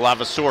 Goes to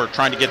Levasseur,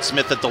 trying to get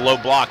Smith at the low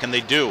block, and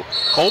they do.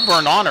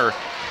 Colburn on her.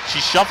 She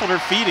shuffled her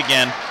feet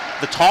again.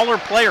 The taller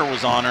player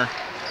was on her,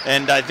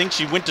 and I think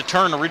she went to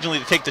turn originally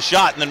to take the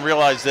shot and then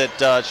realized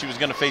that she was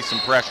going to face some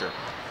pressure.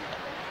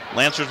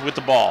 Lancers with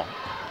the ball.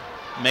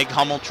 Meg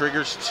Hummel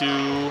triggers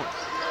to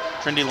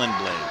Trinity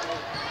Lindblade.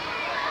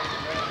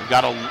 We've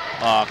got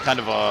a kind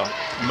of a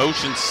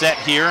motion set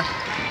here.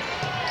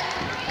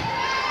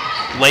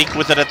 Lake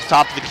with it at the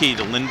top of the key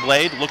to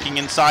Lindblade, looking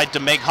inside to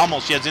Meg Hummel.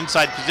 She has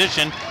inside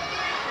position,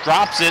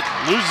 drops it,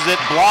 loses it,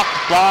 blocked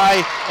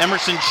by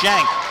Emerson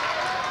Schenk.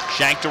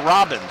 Schenk to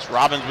Robbins.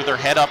 Robbins with her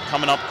head up,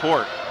 coming up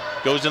court.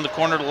 Goes in the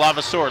corner to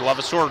Levasseur.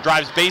 Levasseur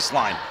drives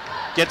baseline,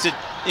 gets it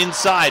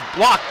inside,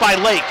 blocked by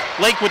Lake.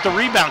 Lake with the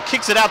rebound,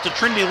 kicks it out to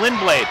Trinity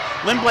Lindblade.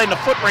 Lindblade in a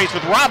foot race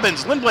with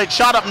Robbins. Lindblade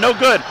shot up, no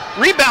good.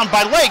 Rebound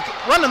by Lake,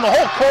 running the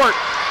whole court,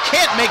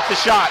 can't make the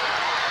shot.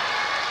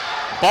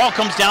 Ball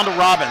comes down to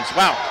Robbins.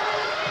 Wow.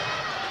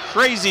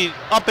 Crazy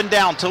up and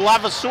down to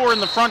Levasseur in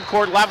the front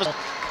court.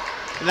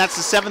 And that's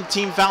the 7th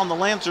team foul in the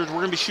Lancers. We're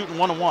going to be shooting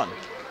 1-on-1.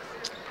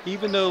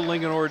 Even though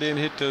Linganore didn't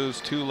hit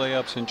those 2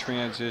 layups in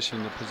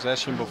transition, the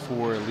possession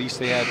before, at least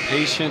they had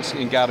patience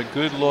and got a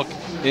good look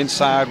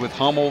inside with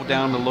Hummel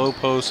down the low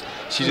post.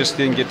 She just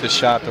didn't get the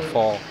shot to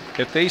fall.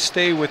 If they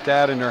stay with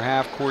that in their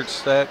half-court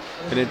set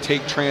and then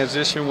take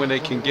transition when they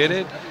can get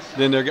it,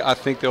 then I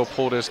think they'll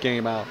pull this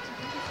game out.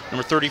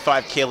 Number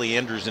 35, Kaylee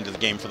Andrews, into the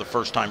game for the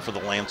first time for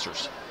the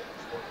Lancers.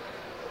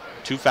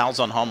 2 fouls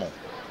on Hummel.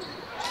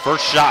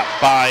 First shot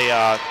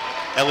by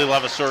Ellie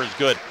Levasseur is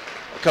good.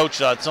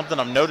 Coach, something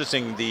I'm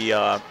noticing,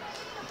 the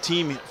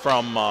team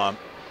from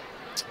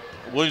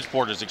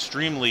Williamsport is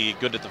extremely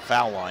good at the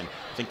foul line.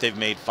 I think they've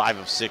made 5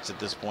 of 6 at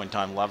this point in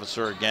time.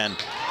 Levasseur again,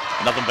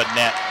 nothing but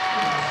net.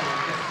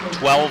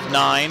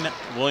 12-9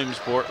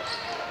 Williamsport.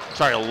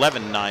 Sorry,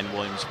 11-9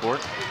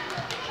 Williamsport.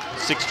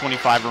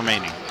 6:25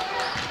 remaining.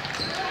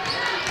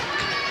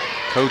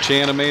 Coach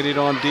animated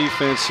on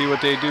defense. See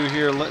what they do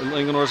here.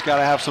 Linganore's got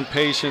to have some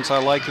patience. I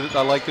like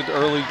the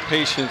early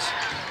patience.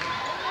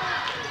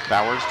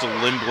 Bowers to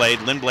Lindblade.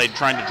 Lindblade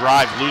trying to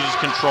drive, loses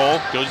control,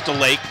 goes to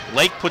Lake.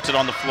 Lake puts it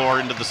on the floor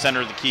into the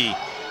center of the key.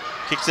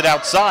 Kicks it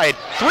outside.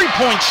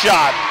 3-point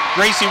shot.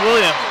 Gracie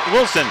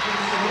Wilson.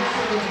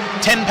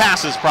 10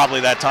 passes probably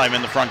that time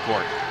in the front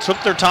court.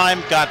 Took their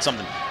time, got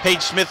something.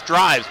 Paige Smith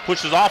drives,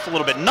 pushes off a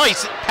little bit.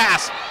 Nice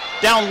pass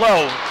down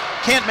low.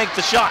 Can't make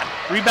the shot.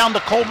 Rebound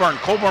to Colburn.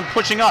 Colburn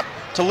pushing up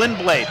to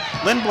Lindblade.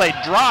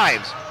 Lindblade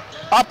drives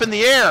up in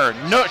the air.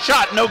 No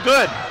shot, no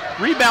good.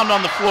 Rebound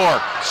on the floor.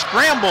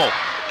 Scramble.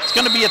 It's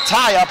going to be a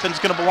tie-up, and it's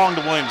going to belong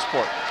to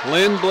Williamsport.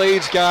 Lynn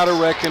Blade's got to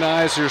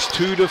recognize there's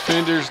 2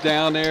 defenders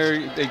down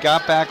there. They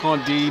got back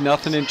on D,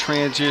 nothing in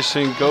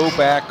transition. Go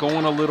back, go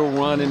on a little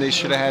run, and they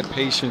should have had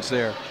patience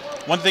there.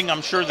 One thing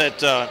I'm sure that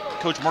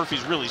Coach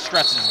Murphy's really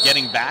stressed is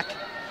getting back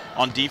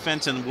on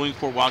defense, and the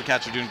Williamsport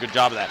Wildcats are doing a good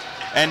job of that.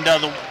 And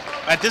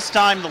at this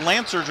time, the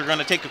Lancers are going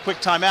to take a quick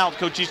timeout.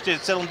 Coach Easton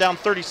settled them down,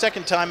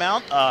 30-second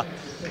timeout.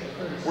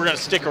 We're going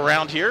to stick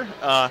around here.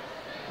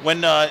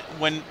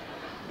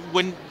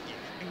 When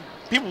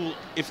people,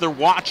 if they're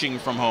watching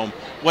from home,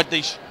 what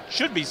they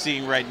should be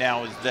seeing right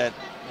now is that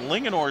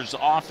Linganor's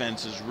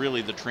offense is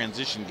really the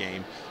transition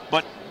game.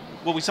 But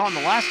what we saw in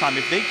the last time,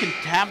 if they can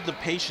have the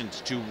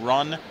patience to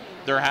run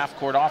their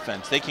half-court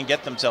offense, they can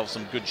get themselves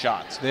some good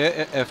shots.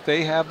 If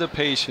they have the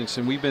patience,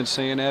 and we've been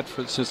saying that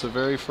since the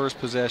very first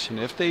possession,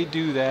 if they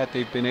do that,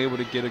 they've been able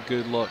to get a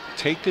good look.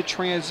 Take the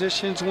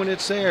transitions when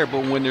it's there,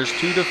 but when there's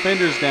 2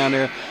 defenders down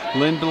there,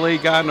 Lynn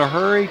Blade got in a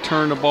hurry,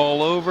 turned the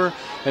ball over,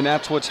 and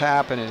that's what's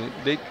happening.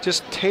 They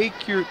just take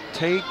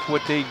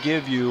what they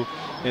give you,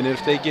 and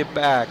if they get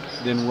back,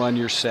 then run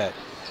your set.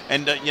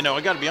 And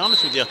I got to be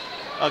honest with you,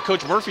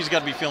 Coach Murphy's got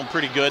to be feeling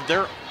pretty good.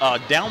 They're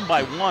down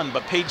by 1,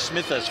 but Paige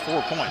Smith has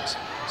 4 points.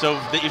 So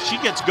if she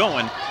gets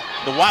going,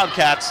 the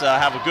Wildcats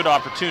have a good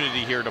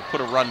opportunity here to put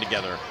a run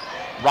together.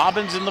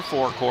 Robbins in the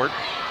forecourt,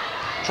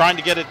 trying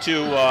to get it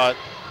to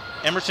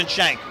Emerson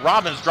Shank.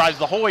 Robbins drives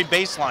the whole way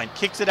baseline,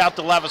 kicks it out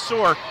to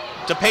Lavasseur,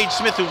 to Paige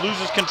Smith, who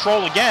loses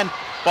control again.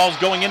 Ball's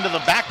going into the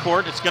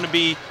backcourt. It's going to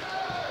be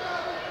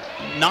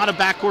not a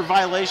backcourt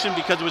violation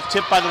because it was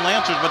tipped by the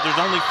Lancers, but there's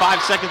only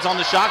 5 seconds on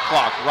the shot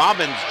clock.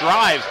 Robbins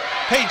drives.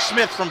 Paige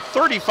Smith from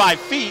 35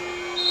 feet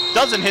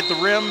doesn't hit the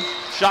rim.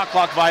 Shot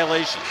clock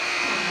violation.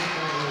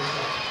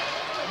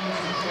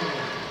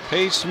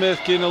 Paige Smith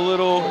getting a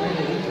little,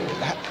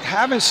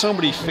 having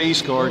somebody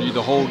face guard you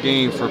the whole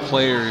game for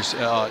players,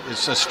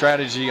 it's a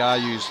strategy I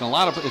use. And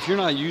if you're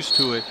not used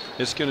to it,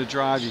 it's going to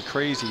drive you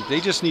crazy. They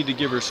just need to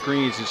give her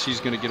screens and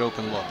she's going to get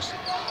open looks.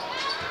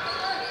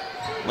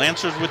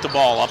 Lancers with the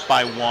ball, up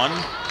by 1.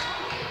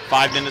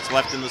 5 minutes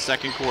left in the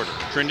second quarter.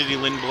 Trinity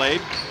Lynn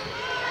Blade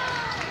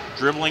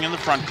dribbling in the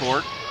front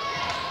court,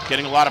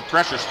 getting a lot of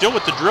pressure, still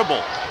with the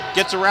dribble,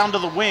 gets around to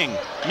the wing,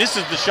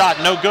 misses the shot,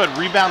 no good.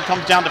 Rebound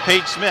comes down to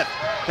Paige Smith.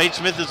 Paige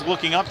Smith is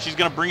looking up, she's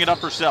going to bring it up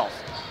herself.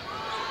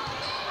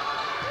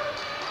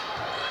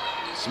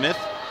 Smith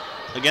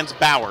against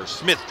Bowers.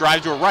 Smith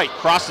drives to her right,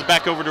 crosses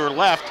back over to her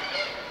left,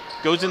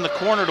 goes in the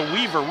corner to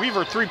Weaver.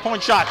 Weaver,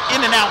 3-point shot,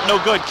 in and out,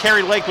 no good.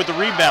 Carrie Lake with the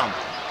rebound.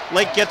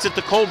 Lake gets it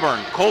to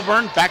Colburn.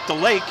 Colburn back to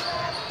Lake.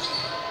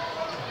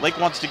 Lake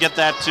wants to get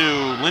that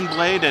to Lynn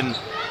Blade, and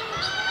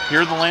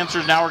here the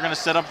Lancers now are going to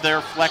set up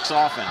their flex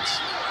offense.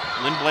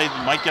 Lynn Blade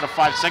might get a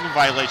 5-second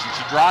violation.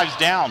 She drives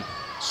down.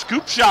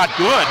 Scoop shot,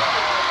 good.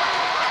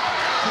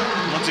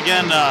 Once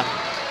again, I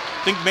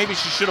think maybe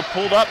she should have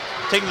pulled up,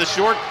 taken the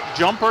short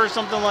jumper or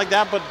something like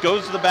that, but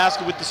goes to the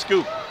basket with the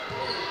scoop.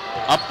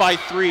 Up by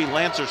 3,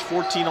 Lancers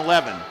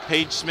 14-11.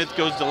 Paige Smith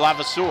goes to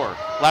Lavasseur.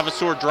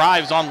 Lavasseur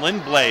drives on Lynn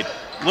Blade.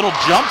 Little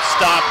jump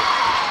stop,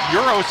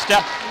 Euro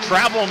step,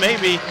 travel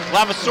maybe.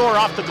 Lavasseur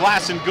off the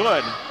glass and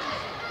good.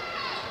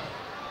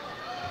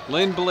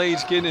 Lynn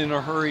Blade's getting in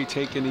a hurry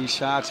taking these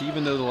shots,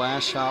 even though the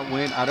last shot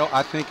went.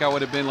 I think I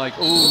would have been like,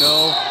 oh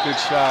no, good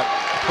shot.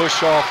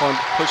 Push off on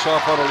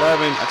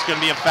 11. That's going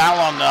to be a foul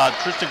on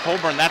Tristan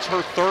Colburn. That's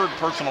her 3rd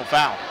personal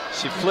foul.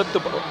 She flipped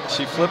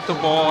the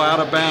ball out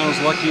of bounds.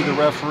 Lucky the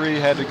referee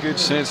had the good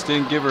sense,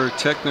 didn't give her a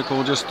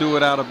technical, just threw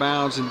it out of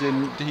bounds, and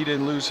he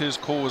didn't lose his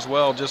cool as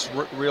well, just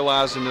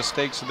realizing the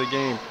stakes of the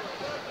game.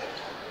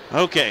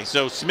 Okay,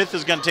 so Smith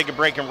is going to take a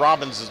break, and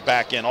Robbins is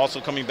back in.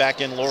 Also coming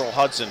back in, Laurel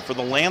Hudson. For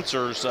the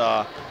Lancers,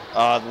 the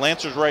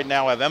Lancers right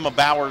now have Emma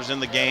Bowers in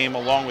the game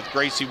along with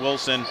Gracie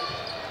Wilson.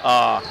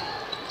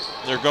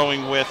 They're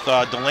going with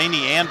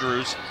Delaney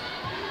Andrews,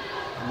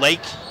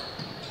 Lake,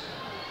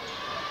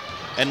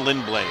 and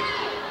Lynn Blade.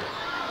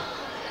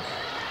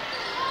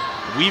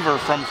 Weaver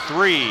from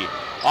 3,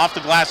 off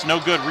the glass,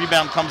 no good.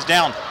 Rebound comes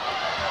down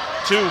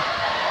to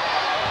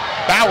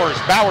Bowers.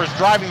 Bowers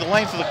driving the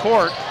length of the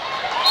court.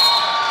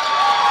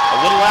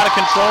 A little out of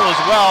control as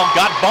well.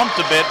 Got bumped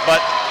a bit, but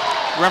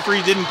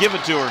referee didn't give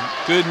it to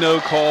her. Good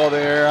no call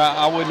there.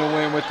 I wouldn't have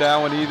went with that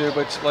one either,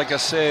 but like I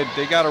said,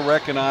 they got to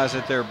recognize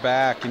that they're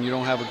back and you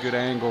don't have a good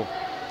angle.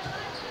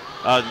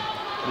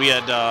 We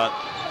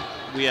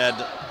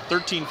had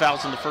 13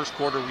 fouls in the first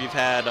quarter. We've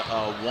had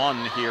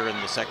 1 here in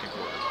the second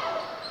quarter.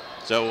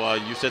 So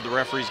you said the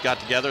referees got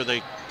together.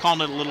 They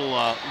called it a little,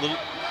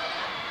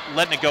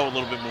 letting it go a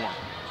little bit more.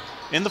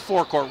 In the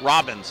forecourt,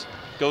 Robbins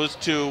goes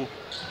to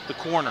the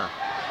corner.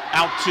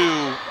 Out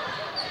to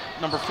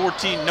number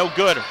 14, no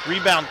good.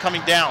 Rebound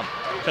coming down,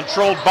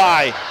 controlled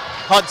by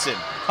Hudson.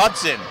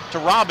 Hudson to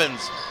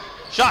Robbins.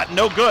 Shot,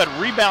 no good.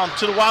 Rebound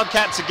to the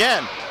Wildcats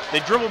again.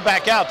 They dribble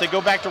back out. They go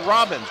back to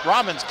Robbins.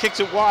 Robbins kicks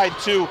it wide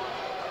to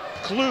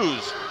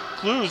Clues.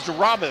 Clues to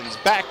Robbins.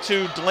 Back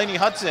to Delaney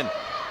Hudson.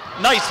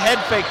 Nice head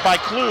fake by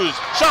Clues.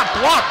 Shot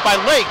blocked by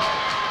Lake.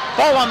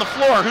 Ball on the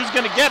floor. Who's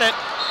going to get it?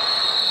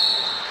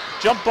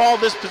 Jump ball.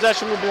 This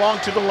possession will belong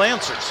to the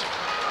Lancers.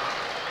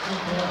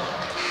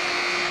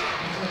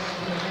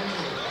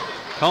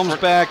 Comes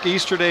back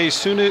Easterday.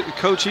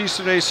 Coach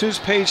Easterday, as soon as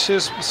Paige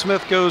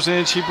Smith goes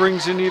in, she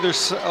brings in either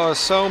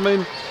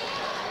Spellman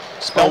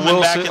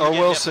or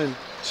Wilson,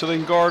 so they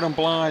can guard them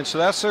blind. So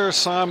that's their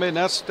assignment.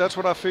 And that's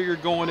what I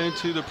figured going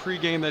into the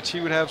pregame, that she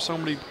would have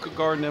somebody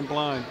guarding them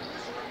blind.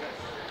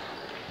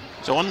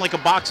 So unlike a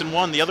box and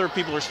one, the other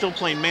people are still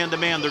playing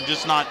man-to-man. They're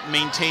just not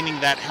maintaining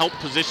that help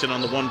position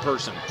on the one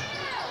person.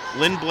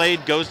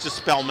 Lindblade goes to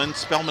Spellman.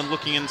 Spellman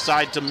looking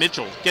inside to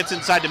Mitchell. Gets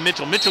inside to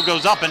Mitchell. Mitchell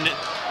goes up and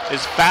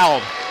is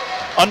fouled.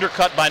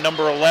 Undercut by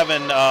number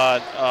 11,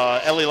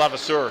 Ellie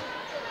Lavasseur.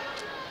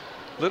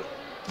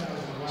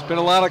 It's been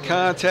a lot of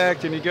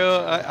contact, and you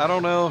go, I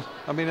don't know.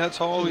 I mean,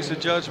 that's always a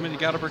judgment. You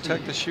got to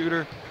protect the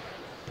shooter.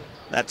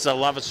 That's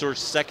Lavasseur's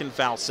second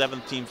foul,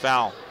 7th team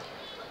foul.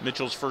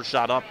 Mitchell's first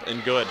shot up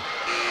and good.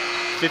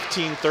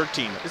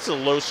 15-13. This is a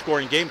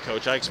low-scoring game,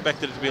 Coach. I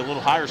expected it to be a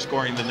little higher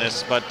scoring than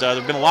this, but there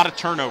have been a lot of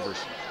turnovers.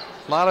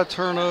 A lot of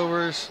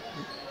turnovers.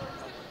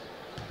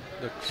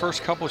 The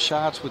first couple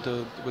shots with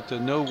the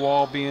no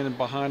wall being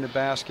behind the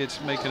baskets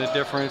making a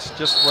difference.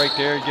 Just right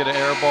there, get an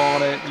air ball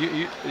on it.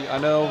 I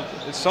know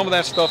some of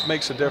that stuff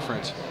makes a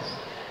difference.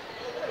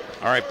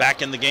 All right,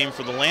 back in the game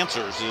for the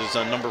Lancers is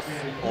in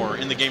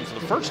the game for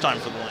the first time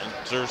for the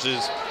Lancers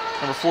is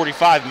number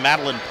 45,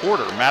 Madeline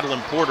Porter.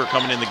 Madeline Porter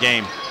coming in the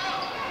game.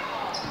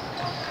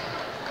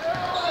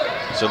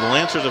 So the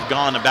Lancers have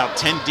gone about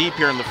 10 deep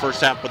here in the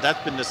first half, but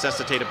that's been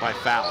necessitated by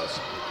fouls.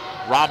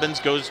 Robbins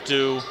goes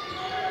to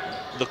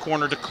the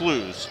corner to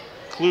Clues.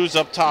 Clues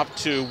up top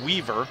to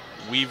Weaver.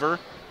 Weaver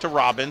to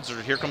Robbins.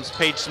 Here comes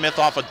Paige Smith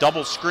off a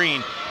double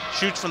screen.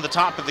 Shoots from the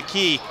top of the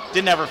key.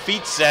 Didn't have her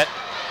feet set.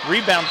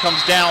 Rebound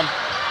comes down.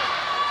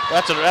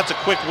 That's a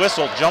quick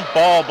whistle. Jump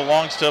ball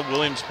belongs to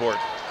Williamsport.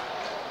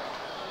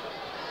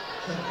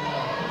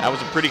 That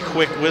was a pretty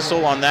quick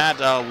whistle on that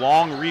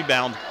long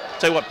rebound.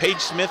 Tell you what, Paige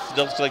Smith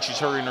looks like she's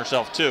hurrying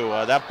herself too.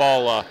 That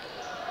ball,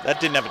 that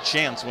didn't have a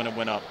chance when it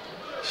went up.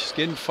 She's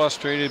getting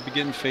frustrated,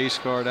 getting face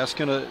guard. She's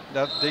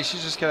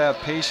just gotta have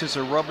patience.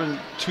 They're rubbing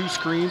 2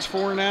 screens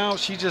for her now.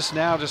 She just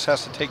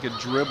has to take a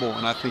dribble,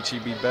 and I think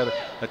she'd be better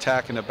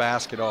attacking the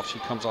basket she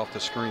comes off the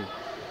screen.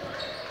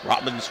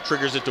 Robbins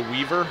triggers it to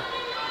Weaver.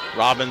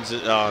 Robbins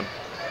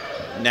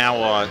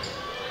now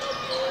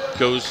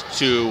goes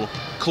to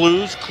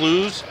Clues.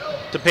 Clues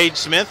to Paige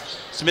Smith.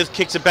 Smith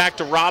kicks it back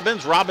to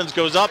Robbins. Robbins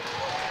goes up,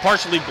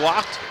 partially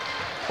blocked.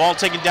 Ball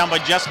taken down by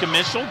Jessica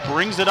Mitchell.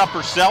 Brings it up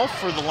herself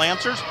for the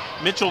Lancers.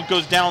 Mitchell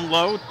goes down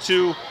low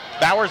to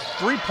Bowers.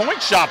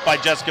 3-point shot by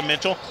Jessica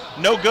Mitchell.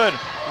 No good.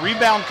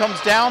 Rebound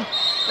comes down.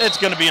 It's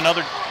going to be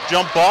another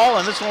jump ball,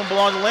 and this one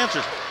belongs to the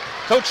Lancers.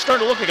 Coach,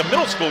 starting to look like a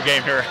middle school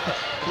game here.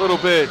 A little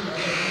bit.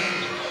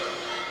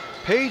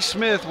 Paige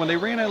Smith, when they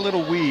ran that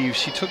little weave,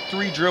 she took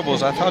 3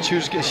 dribbles. I thought she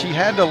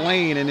had the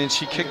lane, and then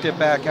she kicked it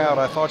back out.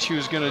 I thought she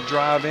was going to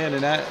drive in,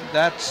 and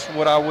that's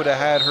what I would have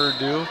had her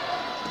do.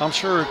 I'm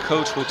sure her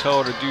coach will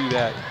tell her to do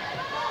that.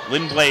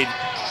 Lindblade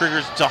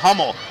triggers to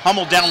Hummel.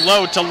 Hummel down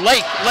low to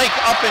Lake. Lake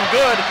up and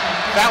good.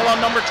 Foul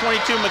on number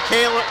 22,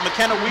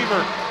 McKenna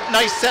Weaver.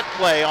 Nice set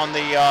play on the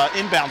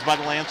inbounds by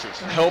the Lancers.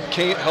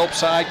 Help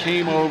side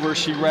came over.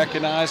 She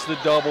recognized the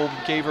double,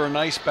 gave her a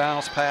nice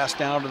bounce pass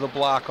down to the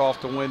block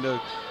off the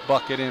window,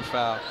 bucket and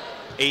foul.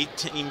 8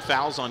 team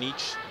fouls on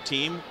each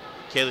team.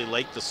 Kaylee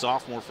Lake, the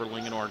sophomore for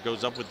Linganore,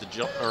 goes up with the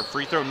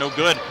free throw. No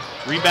good.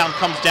 Rebound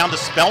comes down to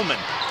Spellman.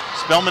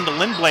 Spellman to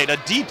Lindblade, a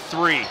deep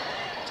 3.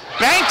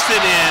 Banks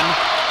it in.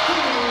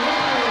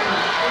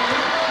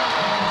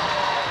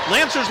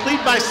 Lancers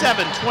lead by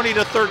 7,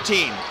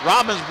 20-13.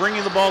 Robbins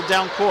bringing the ball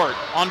down court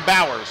on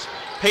Bowers.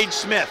 Paige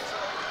Smith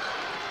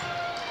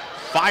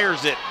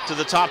fires it to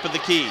the top of the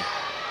key.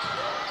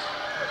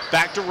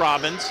 Back to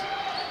Robbins.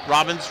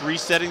 Robbins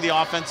resetting the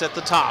offense at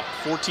the top.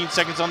 14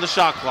 seconds on the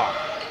shot clock.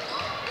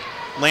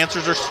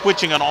 Lancers are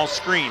switching on all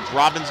screens.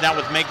 Robbins now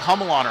with Meg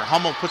Hummel on her.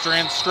 Hummel puts her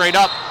hands straight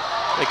up.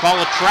 They call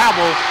a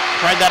travel.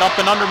 Tried that up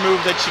and under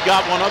move that she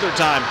got one other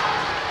time.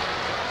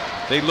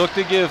 They look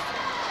to give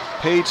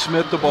Paige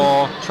Smith the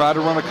ball, try to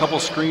run a couple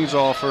screens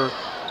off her.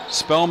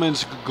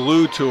 Spellman's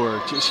glued to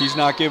her. She's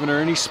not giving her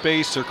any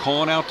space. They're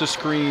calling out the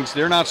screens.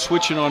 They're not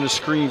switching on the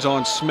screens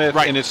on Smith,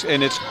 right. and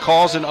it's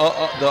causing the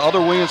other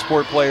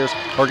Williamsport players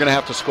are going to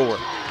have to score.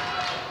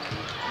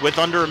 With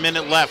under a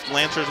minute left,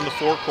 Lancers in the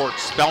forecourt.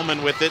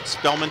 Spellman with it.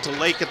 Spellman to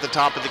Lake at the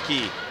top of the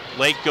key.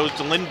 Lake goes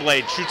to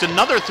Lindblade, shoots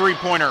another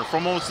 3-pointer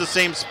from almost the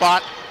same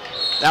spot.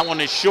 That one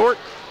is short.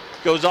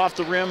 Goes off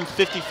the rim,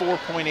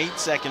 54.8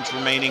 seconds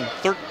remaining,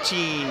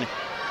 20-13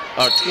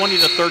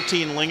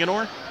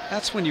 Linganore.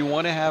 That's when you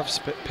want to have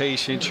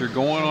patience. You're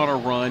going on a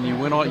run. You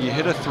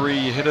hit a 3.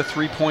 You hit a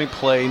 3-point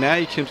play. Now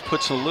you can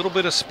put a little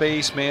bit of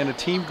space, man. A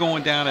team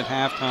going down at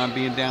halftime,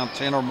 being down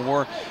 10 or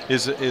more,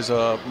 is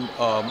a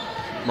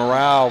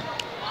morale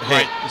hit.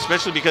 Right,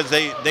 especially because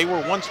they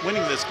were once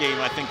winning this game,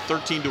 I think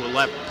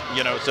 13-11.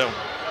 So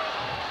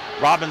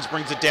Robbins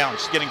brings it down.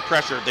 She's getting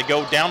pressure. They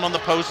go down on the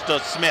post to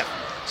Smith.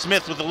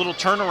 Smith with a little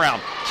turnaround.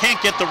 Can't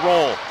get the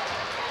roll.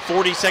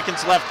 40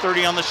 seconds left,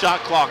 30 on the shot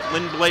clock.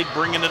 Lindblade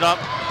bringing it up.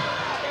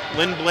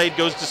 Lindblade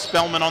goes to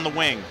Spellman on the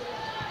wing.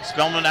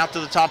 Spellman out to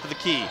the top of the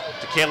key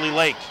to Kaylee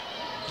Lake.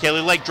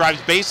 Kaylee Lake drives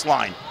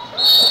baseline.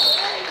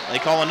 They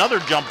call another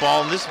jump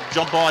ball, and this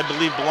jump ball, I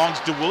believe, belongs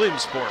to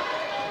Williamsport.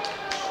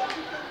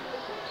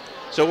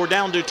 So we're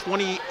down to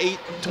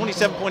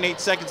 27.8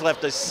 seconds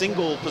left, a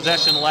single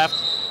possession left.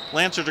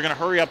 Lancers are going to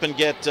hurry up and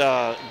get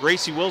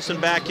Gracie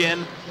Wilson back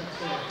in.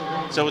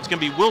 So it's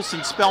going to be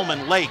Wilson,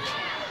 Spellman, Lake.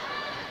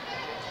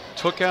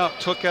 Took out,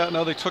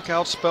 no, they took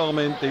out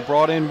Spellman. They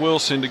brought in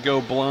Wilson to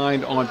go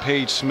blind on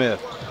Paige Smith.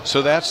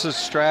 So that's the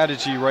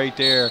strategy right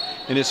there.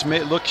 And it's,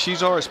 look,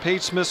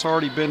 Paige Smith's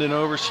already bending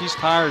over. She's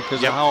tired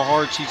because of how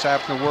hard she's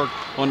having to work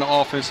on the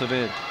offensive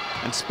end.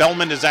 And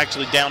Spellman is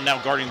actually down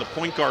now guarding the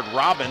point guard,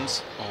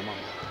 Robbins. Oh,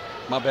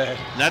 my bad.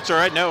 That's all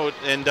right, no.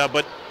 And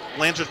but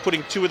Lancers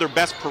putting two of their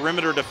best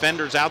perimeter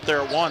defenders out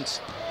there at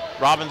once.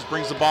 Robbins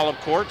brings the ball up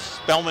court.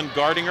 Spellman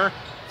guarding her,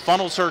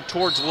 funnels her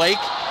towards Lake.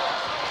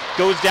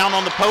 Goes down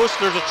on the post.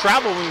 There's a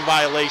traveling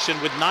violation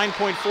with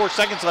 9.4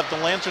 seconds left. The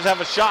Lancers have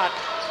a shot.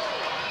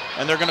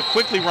 And they're going to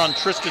quickly run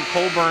Tristan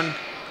Colburn,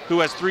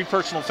 who has 3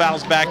 personal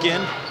fouls, back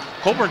in.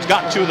 Colburn's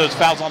gotten 2 of those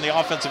fouls on the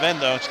offensive end,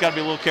 though. She's got to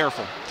be a little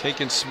careful.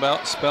 Taking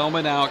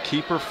Spellman out,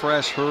 keep her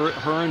fresh. Her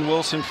and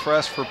Wilson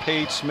fresh for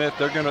Paige Smith.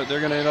 They're gonna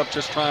end up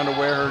just trying to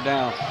wear her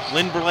down.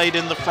 Lindblade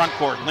in the front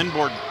court.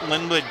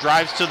 Lindblade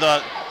drives to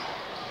the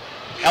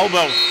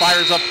elbow,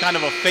 fires up kind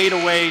of a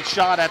fadeaway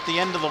shot at the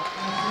end of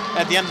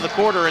the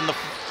quarter, and the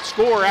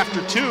score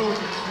after 2,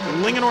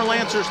 Linganore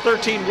Lancers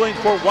 13,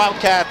 Williamsport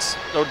Wildcats,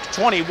 or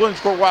 20,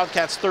 Williamsport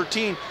Wildcats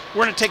 13.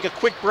 We're going to take a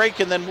quick break,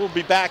 and then we'll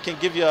be back and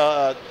give you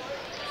a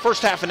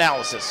first half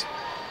analysis.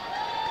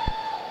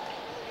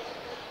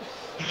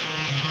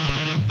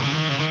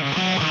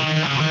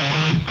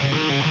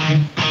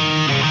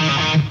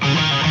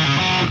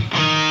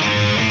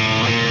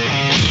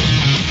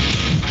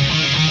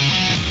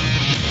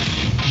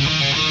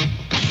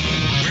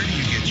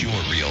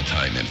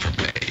 Real-time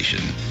information,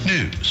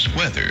 news,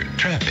 weather,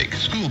 traffic,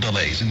 school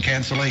delays, and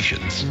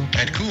cancellations.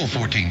 At Cool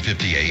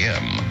 1450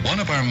 AM, one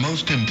of our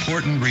most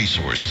important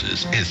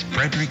resources is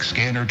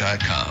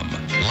FrederickScanner.com.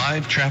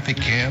 Live traffic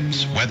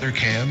cams, weather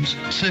cams,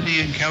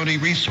 city and county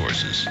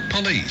resources,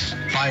 police,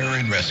 fire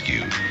and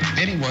rescue.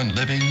 Anyone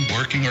living,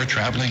 working, or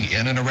traveling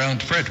in and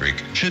around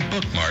Frederick should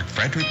bookmark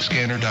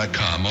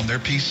FrederickScanner.com on their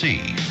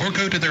PC or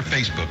go to their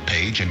Facebook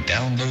page and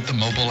download the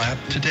mobile app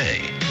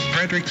today.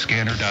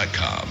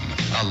 FrederickScanner.com,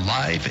 a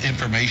live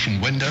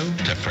information window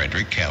to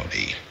Frederick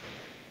County.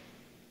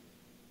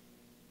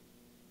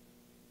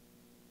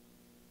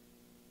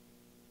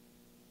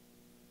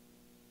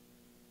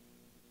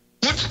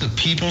 What's the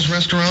People's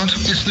Restaurant?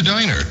 It's the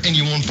diner, and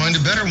you won't find a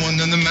better one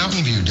than the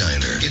Mountain View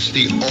Diner. It's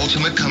the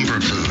ultimate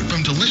comfort food.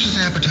 From delicious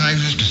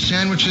appetizers to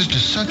sandwiches to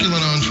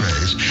succulent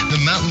entrees, the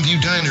Mountain View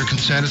Diner can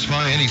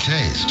satisfy any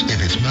taste.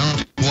 If it's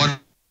mouth-watering,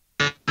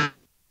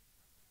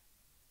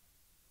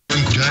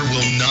 Diner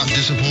will not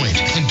disappoint.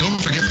 And don't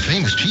forget the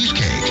famous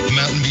cheesecake.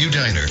 Mountain View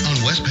Diner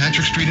on West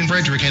Patrick Street in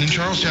Frederick and in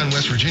Charlestown,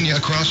 West Virginia,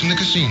 across from the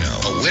casino.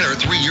 A winner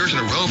 3 years in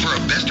a row for a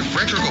Best of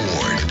Frederick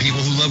Award.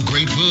 People who love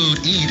great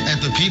food eat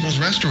at the People's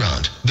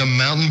Restaurant, the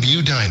Mountain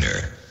View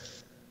Diner.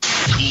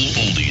 Cool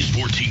Oldies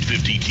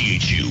 1450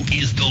 THU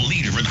is the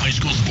leader in high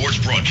school sports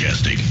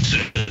broadcasting.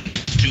 Since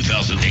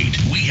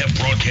 2008, we have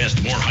broadcast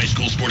more high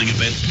school sporting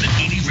events than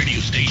any radio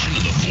station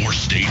in the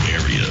 4-state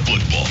area.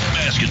 Football,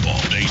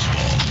 basketball,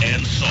 baseball,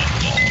 and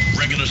softball.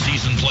 Regular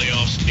season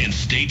playoffs and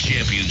state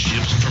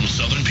championships from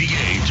Southern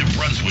PA to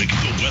Brunswick,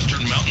 the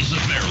Western Mountains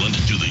of Maryland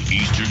to the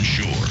Eastern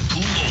Shore.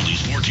 Cool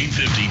Oldies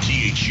 1450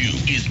 THU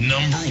is #1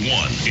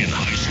 in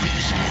high school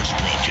sports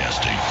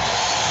broadcasting.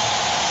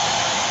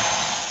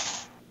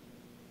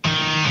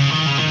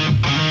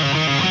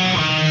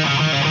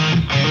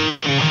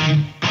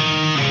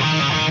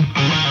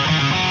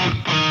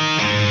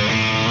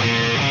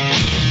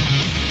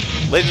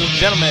 Ladies and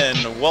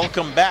gentlemen,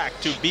 welcome back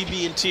to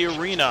BB&T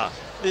Arena.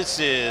 This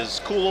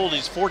is Cool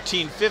Oldies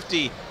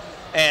 1450,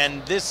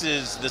 and this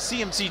is the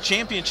CMC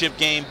Championship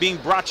game being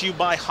brought to you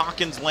by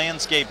Hawkins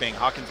Landscaping.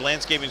 Hawkins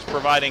Landscaping is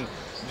providing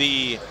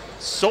the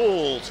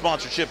sole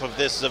sponsorship of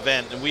this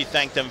event, and we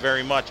thank them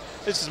very much.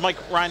 This is Mike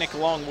Reinick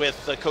along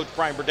with Coach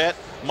Brian Burdett.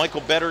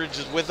 Michael Betteridge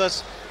is with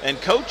us.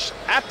 And Coach,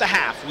 at the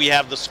half, we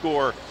have the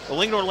score. The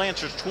Linganore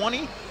Lancers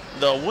 20,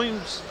 the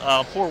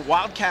Williamsport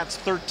Wildcats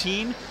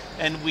 13,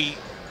 and we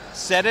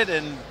said it,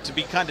 and to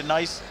be kind of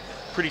nice,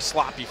 pretty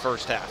sloppy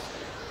first half.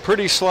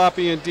 Pretty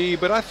sloppy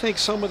indeed, but I think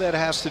some of that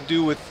has to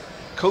do with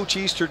Coach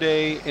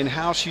Easterday and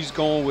how she's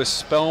going with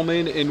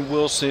Spellman and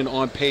Wilson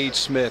on Paige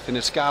Smith, and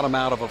it's got them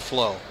out of a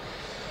flow.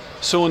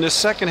 So in the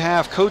second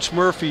half, Coach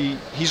Murphy,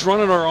 he's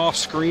running her off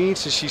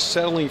screens and she's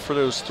settling for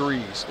those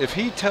threes. If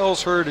he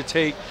tells her to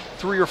take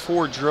 3 or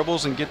 4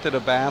 dribbles and get to the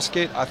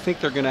basket, I think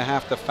they're going to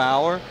have to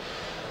foul her.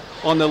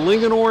 On the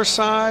Linganore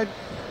side,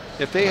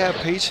 if they have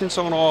patience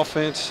on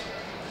offense,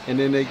 and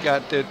then they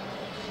got that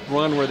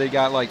run where they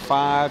got like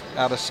 5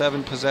 out of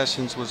 7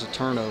 possessions was a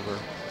turnover.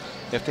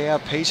 If they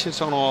have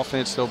patience on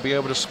offense, they'll be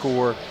able to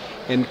score.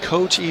 And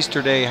Coach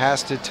Easterday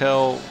has to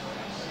tell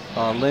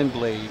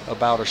Lindblade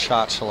about a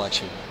shot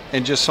selection.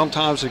 And just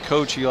sometimes the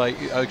coach,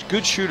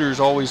 good shooters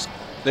always,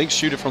 they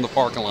shoot it from the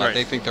parking lot. Right.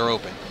 They think they're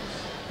open.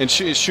 And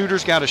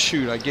shooters got to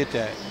shoot, I get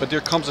that. But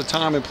there comes a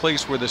time and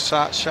place where the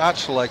shot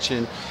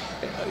selection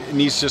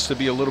needs just to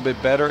be a little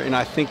bit better. And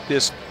I think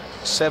this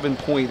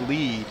 7-point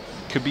lead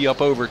could be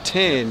up over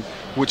 10,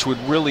 which would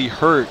really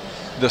hurt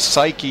the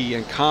psyche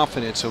and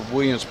confidence of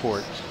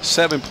Williamsport.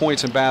 7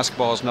 points in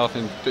basketball is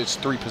nothing. It's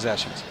 3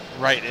 possessions.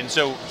 Right, and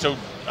so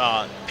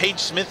Paige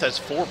Smith has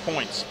 4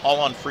 points,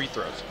 all on free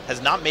throws,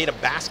 has not made a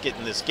basket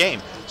in this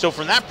game. So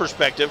from that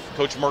perspective,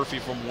 Coach Murphy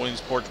from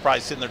Williamsport's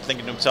probably sitting there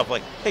thinking to himself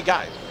like, hey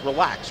guys,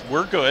 relax,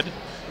 we're good.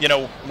 You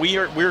know,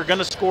 we're going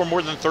to score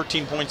more than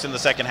 13 points in the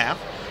second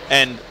half,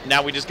 and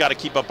now we just got to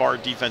keep up our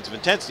defensive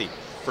intensity.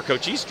 For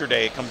Coach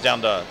Easterday, it comes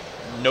down to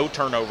no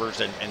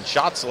turnovers and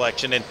shot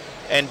selection,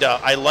 and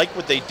I like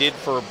what they did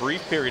for a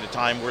brief period of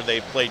time where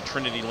they played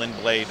Trinity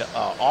Lindblade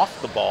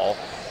off the ball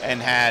and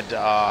had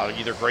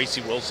either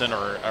Gracie Wilson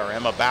or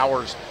Emma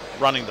Bowers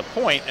running the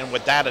point, and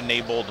what that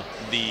enabled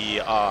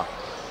the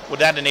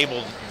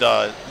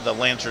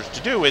Lancers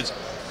to do is,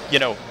 you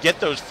know, get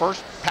those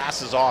first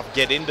passes off,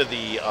 get into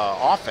the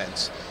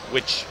offense,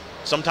 which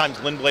sometimes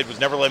Lindblade was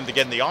never letting them to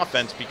get in the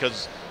offense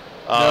because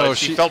if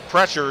she felt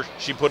pressure,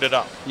 she put it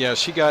up. Yeah,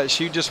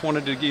 she just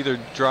wanted to either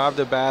drive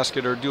the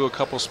basket or do a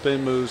couple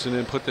spin moves and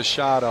then put the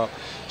shot up.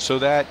 So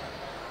that,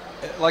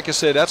 like I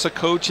said, that's a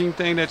coaching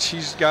thing that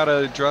she's got to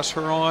address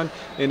her on.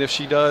 And if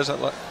she does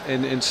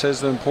and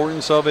says the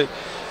importance of it,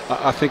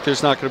 I think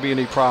there's not going to be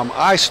any problem.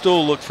 I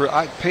still look for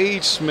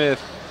Paige Smith,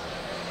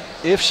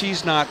 if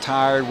she's not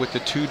tired with the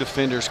 2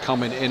 defenders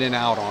coming in and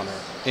out on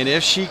her, and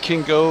if she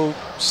can go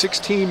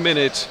 16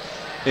 minutes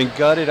and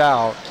gut it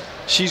out,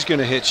 she's going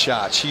to hit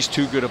shots. She's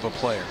too good of a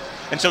player.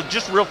 And so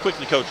just real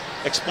quickly, Coach,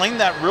 explain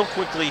that real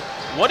quickly.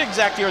 What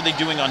exactly are they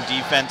doing on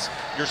defense?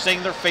 You're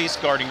saying they're face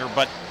guarding her,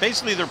 but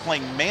basically they're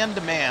playing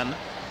man-to-man,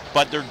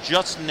 but they're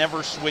just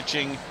never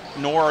switching,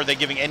 nor are they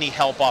giving any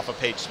help off of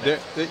Paige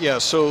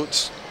Smith. So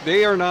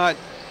they are not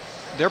 –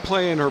 they're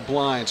playing her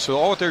blind. So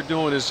all they're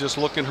doing is just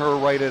looking her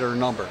right at her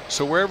number.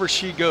 So wherever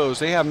she goes,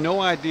 they have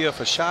no idea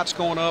if a shot's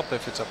going up,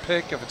 if it's a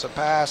pick, if it's a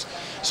pass.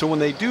 So when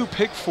they do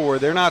pick 4,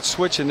 they're not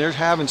switching. They're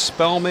having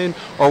Spellman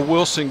or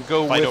Wilson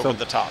go fight with over them.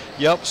 The top.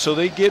 Yep. So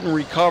they get and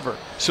recover.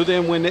 So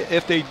then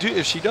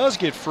if she does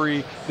get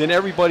free, then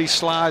everybody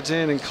slides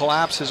in and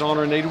collapses on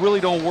her, and they really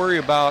don't worry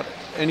about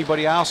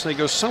anybody else. And they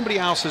go, somebody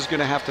else is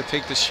going to have to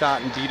take the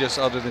shot and beat us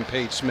other than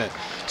Paige Smith.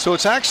 So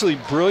it's actually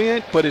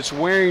brilliant, but it's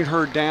wearing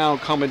her down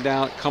coming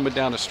down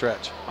the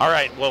stretch. All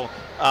right, well,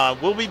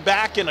 we'll be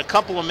back in a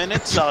couple of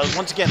minutes.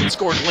 Once again, the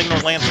score is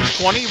Lincoln Lancers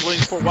 20,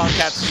 Williamsport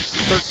Wildcats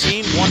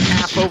 13,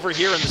 1/2 over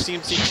here in the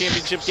CMC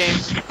Championship game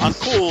on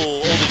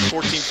Cool Oldies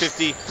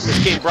 1450. This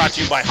game brought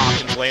to you by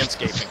Hawkins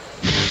Landscaping.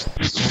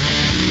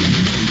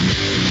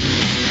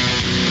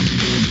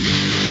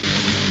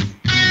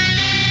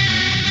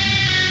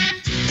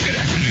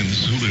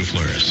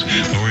 Flores.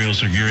 The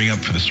Orioles are gearing up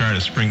for the start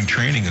of spring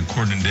training.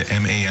 According to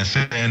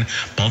MASN,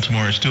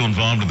 Baltimore is still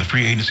involved in the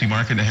free agency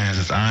market and has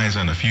its eyes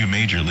on a few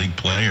major league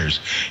players.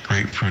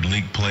 Grapefruit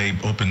League play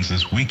opens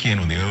this weekend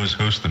when the O's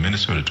host the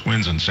Minnesota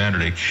Twins on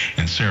Saturday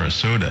in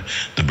Sarasota.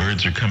 The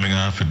Birds are coming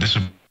off a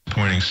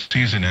disappointing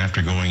season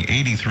after going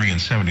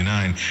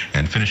 83-79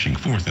 and finishing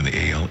 4th in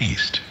the AL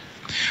East.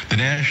 The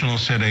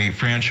Nationals set a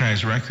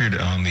franchise record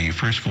on the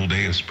first full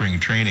day of spring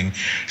training.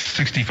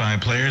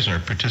 65 players are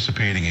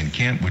participating in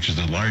camp, which is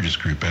the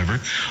largest group ever.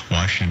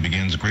 Washington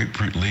begins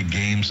Grapefruit League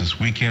games this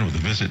weekend with a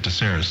visit to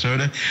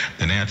Sarasota.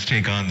 The Nats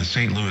take on the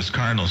St. Louis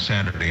Cardinals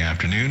Saturday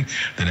afternoon.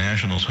 The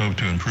Nationals hope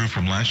to improve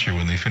from last year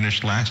when they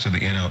finished last in the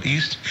NL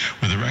East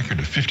with a record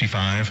of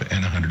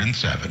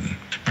 55-107.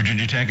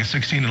 Virginia Tech is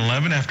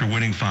 16-11 after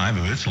winning 5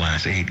 of its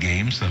last 8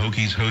 games. The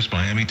Hokies host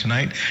Miami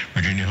tonight.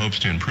 Virginia hopes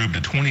to improve to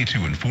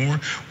 22-4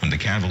 when the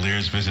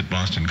Cavaliers visit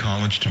Boston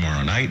College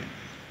tomorrow night.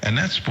 And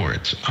that's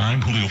sports.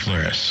 I'm Julio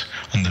Flores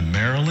on the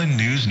Maryland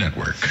News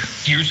Network.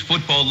 Here's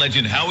football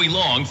legend Howie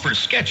Long for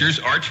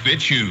Skechers Arch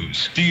Fit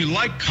shoes. Do you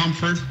like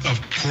comfort?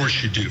 Of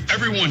course you do.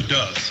 Everyone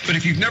does. But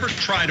if you've never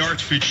tried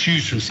Arch Fit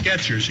shoes from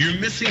Skechers, you're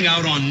missing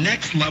out on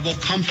next level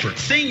comfort.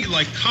 Saying you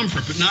like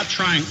comfort but not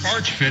trying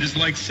Arch Fit is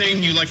like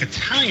saying you like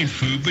Italian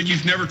food but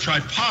you've never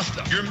tried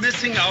pasta. You're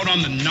missing out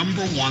on the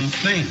number one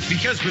thing.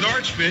 Because with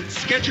Arch Fit,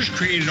 Skechers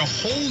created a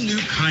whole new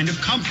kind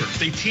of comfort.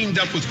 They teamed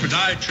up with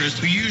podiatrists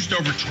who used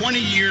over 20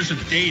 years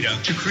of data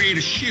to create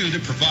a shoe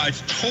that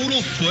provides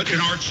total foot and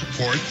arch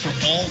support for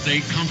all-day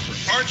comfort.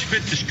 Arch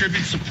Fit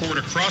distributes support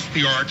across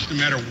the arch no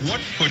matter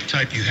what foot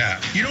type you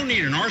have. You don't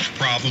need an arch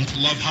problem to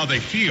love how they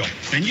feel.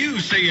 And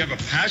you say you have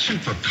a passion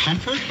for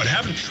comfort but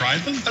haven't tried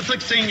them? That's like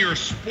saying you're a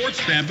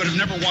sports fan but have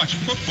never watched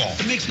football.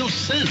 It makes no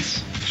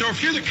sense. So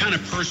if you're the kind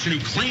of person who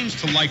claims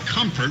to like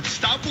comfort,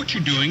 stop what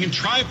you're doing and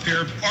try a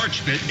pair of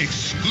Arch Fit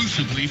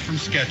exclusively from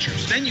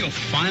Skechers. Then you'll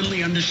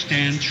finally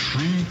understand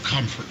true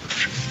comfort.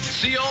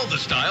 See all the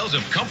styles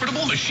of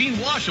comfortable,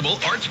 machine-washable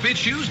Arch Fit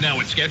shoes now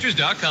at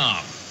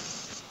Skechers.com.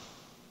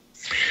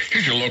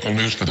 Here's your local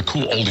news for the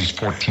Cool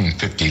Oldies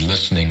 1450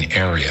 listening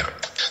area.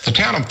 The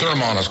town of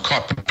Thurmont is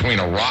caught between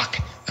a rock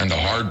and a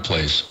hard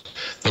place.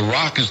 The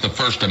rock is the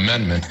First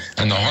Amendment,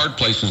 and the hard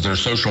place is their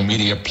social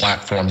media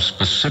platform,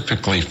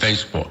 specifically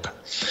Facebook.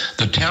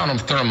 The town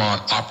of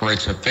Thurmont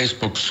operates a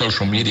Facebook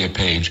social media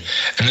page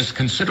and is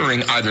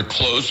considering either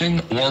closing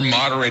or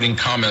moderating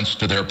comments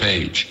to their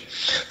page.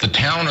 The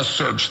town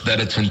asserts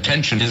that its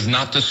intention is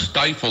not to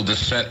stifle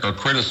dissent or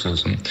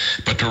criticism,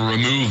 but to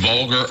remove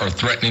vulgar or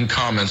threatening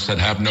comments that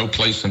have no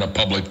place in a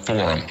public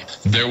forum.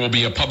 There will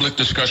be a public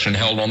discussion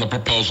held on the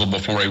proposal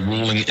before a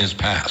ruling is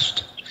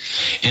passed.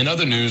 In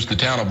other news, the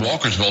town of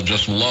Walkersville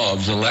just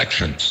loves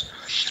elections.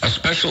 A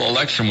special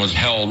election was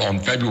held on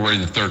February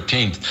the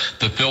 13th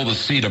to fill the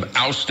seat of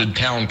ousted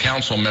town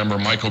council member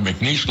Michael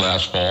McNeish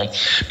last fall.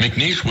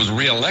 McNeish was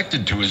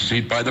reelected to his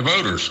seat by the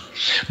voters.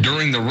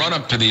 During the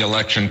run-up to the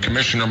election,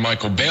 Commissioner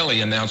Michael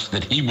Bailey announced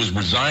that he was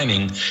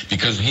resigning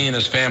because he and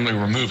his family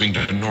were moving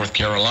to North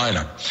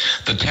Carolina.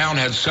 The town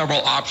had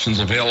several options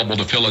available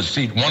to fill his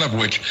seat, one of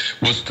which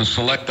was to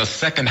select the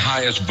second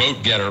highest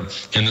vote getter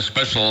in the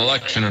special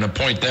election and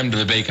appoint them to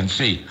the vacant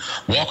seat.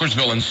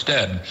 Walkersville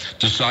instead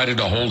decided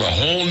to hold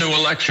a whole new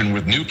election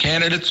with new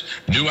candidates,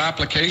 new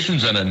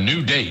applications, and a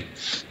new date.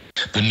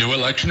 The new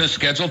election is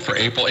scheduled for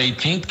April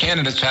 18th.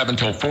 Candidates have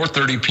until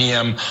 4:30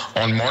 p.m.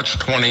 on March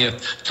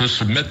 20th to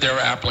submit their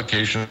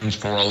applications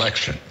for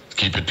election.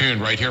 Keep it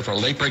tuned right here for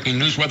late-breaking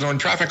news, weather, and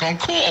traffic on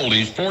Cool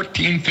Oldies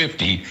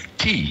 1450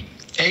 THU.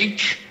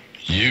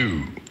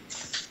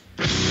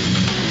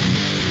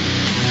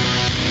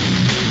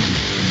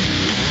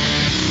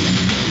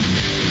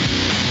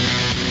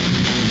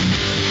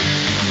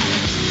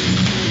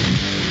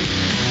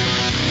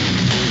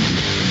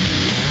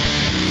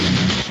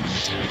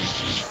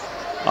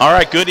 All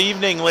right, good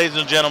evening, ladies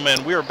and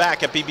gentlemen. We are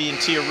back at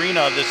BB&T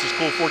Arena. This is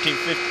Cool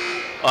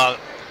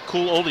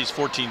Oldies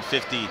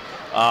 1450.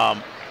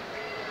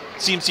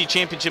 CMC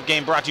Championship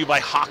game brought to you by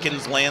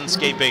Hawkins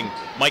Landscaping.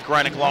 Mike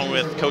Reinick along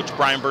with Coach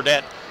Brian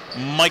Burdett,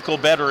 Michael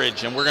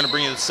Betteridge, and we're going to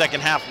bring you the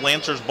second half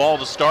Lancers ball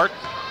to start.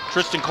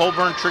 Tristan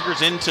Colburn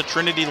triggers into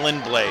Trinity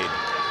Lindblade.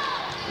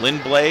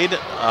 Lindblade,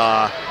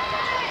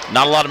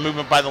 not a lot of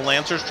movement by the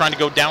Lancers, trying to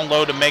go down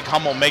low to Meg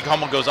Hummel. Meg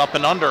Hummel goes up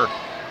and under.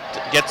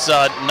 Gets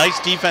nice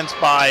defense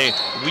by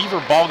Weaver.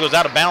 Ball goes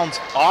out of bounds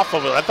off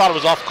of it. I thought it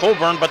was off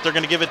Colburn, but they're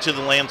going to give it to the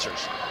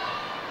Lancers.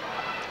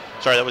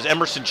 Sorry, that was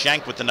Emerson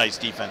Shank with the nice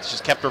defense.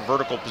 Just kept her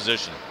vertical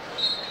position.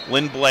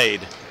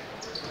 Lindblade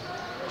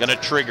going to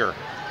trigger.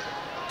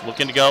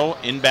 Looking to go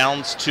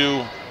inbounds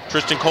to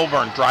Tristan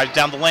Colburn. Drives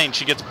down the lane.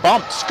 She gets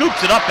bumped.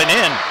 Scoops it up and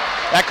in.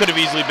 That could have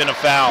easily been a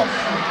foul.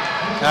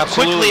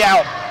 Absolutely. Quickly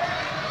out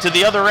to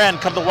the other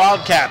end come the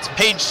Wildcats.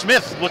 Paige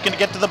Smith looking to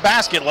get to the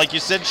basket like you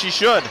said she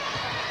should.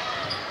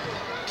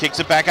 Kicks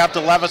it back out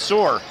to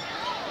Levasseur.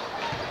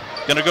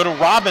 Gonna go to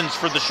Robbins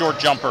for the short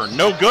jumper.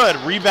 No good.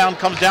 Rebound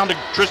comes down to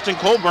Tristan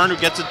Colburn, who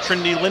gets it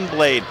Trinity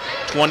Lindblade.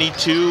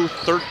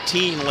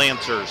 22-13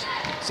 Lancers.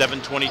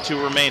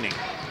 7:22 remaining.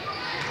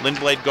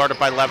 Lindblade guarded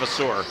by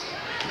Levasseur.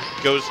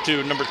 Goes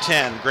to number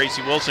 10,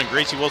 Gracie Wilson.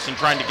 Gracie Wilson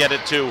trying to get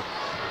it to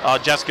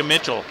Jessica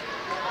Mitchell.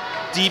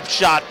 Deep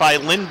shot by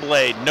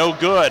Lindblade. No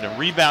good.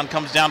 Rebound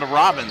comes down to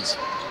Robbins.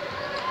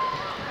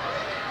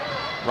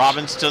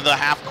 Robbins to the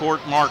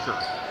half-court marker.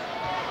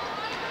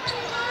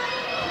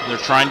 They're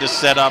trying to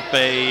set up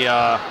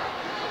a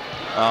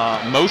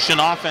motion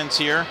offense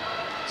here,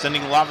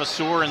 sending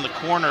Levasseur in the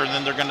corner, and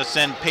then they're going to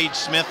send Paige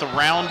Smith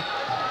around,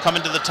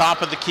 coming to the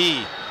top of the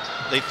key.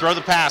 They throw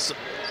the pass,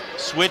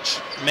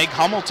 switch, Meg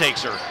Hummel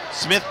takes her.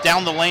 Smith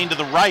down the lane to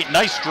the right,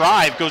 nice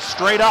drive, goes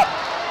straight up,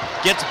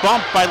 gets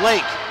bumped by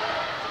Lake.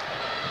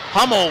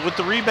 Hummel with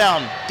the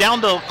rebound, down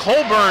to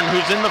Colburn,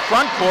 who's in the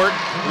front court.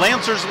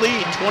 Lancers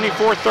lead,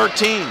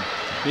 24-13.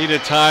 Need a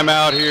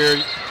timeout here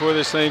before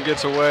this thing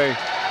gets away.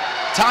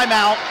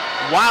 Timeout,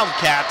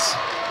 Wildcats.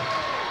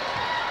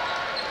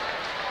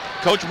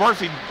 Coach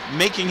Murphy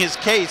making his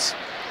case.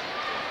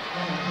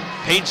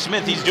 Paige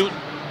Smith, he's doing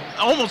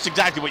almost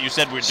exactly what you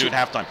said we'd do at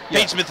halftime.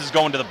 Paige Smith is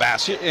going to the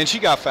basket. And she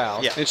got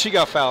fouled. Yeah. And she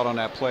got fouled on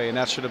that play, and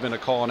that should have been a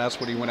call, and that's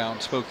what he went out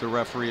and spoke to the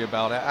referee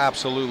about.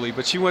 Absolutely.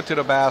 But she went to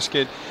the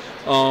basket.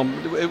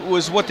 It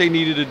was what they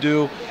needed to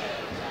do.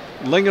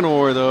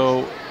 Linganore,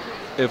 though,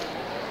 if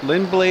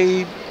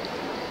Lindblade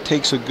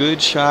takes a good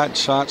shot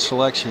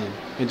selection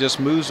and just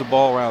moves the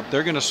ball around,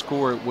 they're going to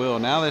score at will.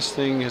 Now this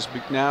thing has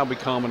now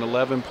become an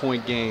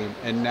 11-point game,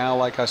 and now,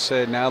 like I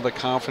said, now the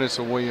confidence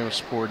of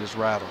Williamsport is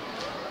rattled.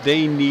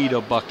 They need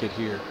a bucket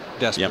here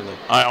desperately.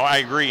 Yep. I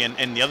agree,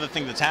 and the other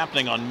thing that's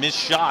happening on missed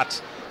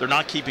shots, they're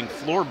not keeping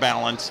floor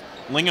balance.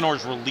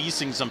 Linganore's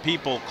releasing some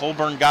people.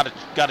 Colburn got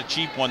a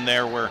cheap one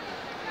there where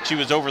she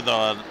was over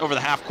the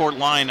half-court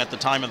line at the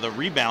time of the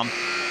rebound,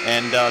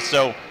 and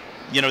so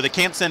you know, they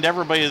can't send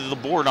everybody to the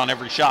board on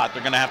every shot.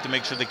 They're going to have to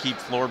make sure they keep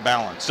floor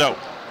balance. So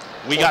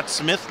we got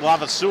Smith,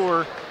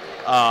 Levasseur,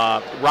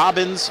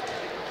 Robbins,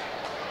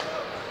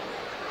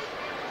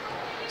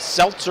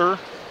 Seltzer,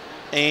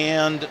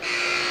 and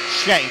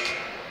Shank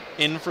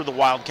in for the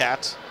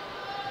Wildcats.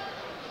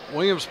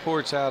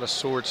 Williamsport's out of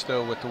sorts,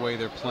 though, with the way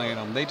they're playing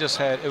them. They just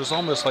had, it was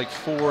almost like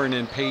 4, and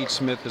then Paige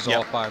Smith is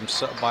off by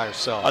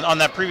herself. On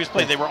that previous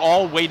play, they were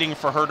all waiting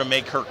for her to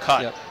make her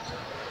cut. Yep.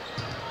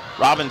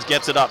 Robbins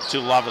gets it up to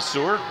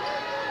Lavasseur.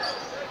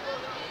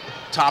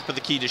 Top of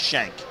the key to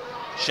Shank.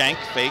 Shank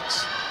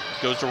fakes,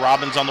 goes to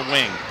Robbins on the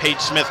wing. Paige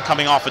Smith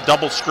coming off a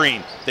double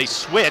screen. They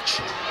switch.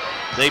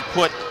 They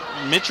put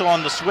Mitchell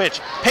on the switch.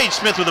 Paige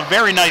Smith with a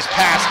very nice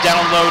pass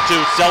down low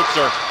to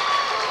Seltzer.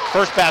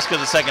 First basket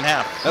of the second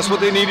half. That's what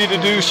they needed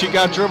to do. She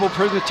got dribble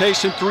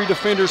presentation. 3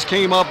 defenders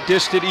came up,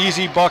 dished it,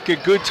 easy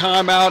bucket. Good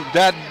timeout.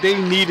 That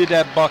they needed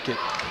that bucket.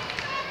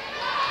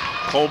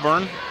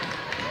 Colburn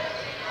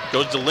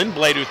goes to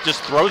Lindblade, who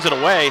just throws it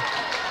away.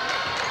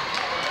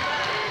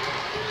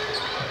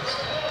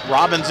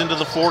 Robbins into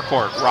the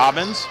forecourt.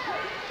 Robbins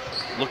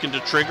looking to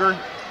trigger.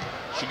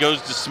 She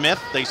goes to Smith.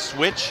 They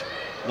switch.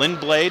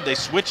 Lindblade, they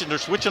switch, and they're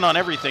switching on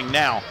everything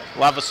now.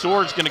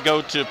 Lavasseur is going to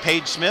go to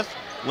Paige Smith.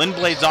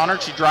 Lindblade's on her.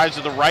 She drives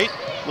to the right.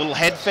 Little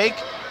head fake.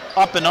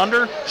 Up and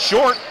under.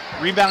 Short.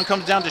 Rebound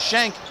comes down to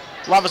Shank.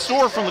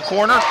 Lavasseur from the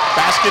corner.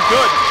 Basket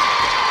good.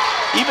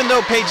 Even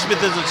though Paige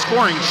Smith isn't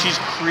scoring, she's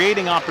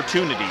creating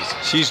opportunities.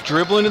 She's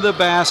dribbling to the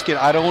basket.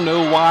 I don't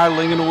know why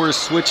Linganore is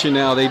switching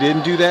now. They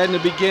didn't do that in the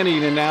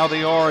beginning, and now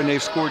they are, and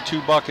they've scored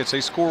 2 buckets.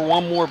 They score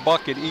 1 more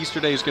bucket.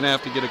 Easterday is going to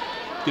have to get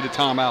a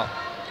timeout.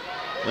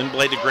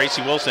 Lindblade to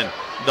Gracie Wilson.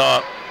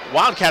 The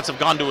Wildcats have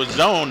gone to a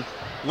zone.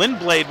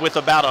 Lindblade with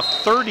about a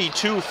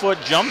 32-foot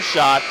jump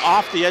shot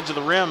off the edge of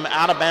the rim,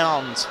 out of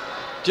bounds.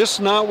 Just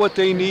not what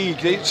they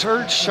need. It's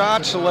her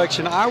shot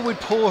selection. I would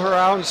pull her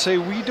out and say,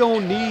 we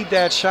don't need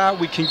that shot.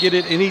 We can get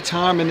it any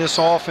time in this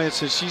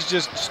offense, and she's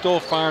just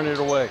still firing it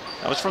away.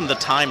 That was from the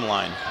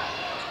timeline.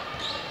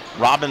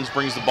 Robbins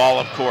brings the ball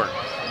up court.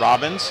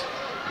 Robbins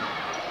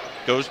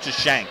goes to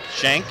Shank.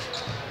 Shank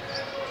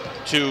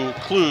to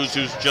Clues,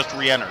 who's just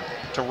re-entered.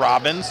 To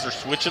Robbins. They're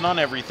switching on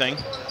everything.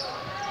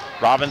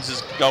 Robbins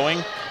is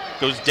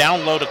goes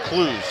down low to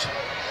Clues.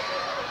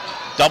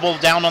 Double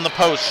down on the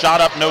post,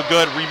 shot up, no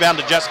good. Rebound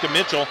to Jessica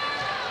Mitchell.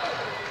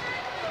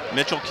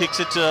 Mitchell kicks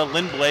it to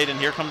Lindblade, and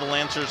here come the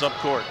Lancers up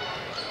court.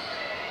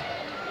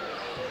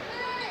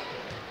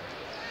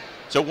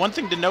 So one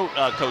thing to note,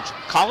 Coach,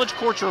 college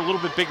courts are a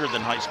little bit bigger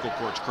than high school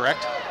courts,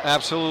 correct?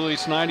 Absolutely,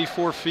 it's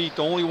 94 feet.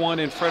 The only one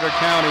in Frederick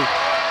County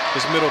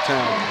is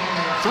Middletown.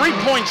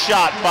 3-point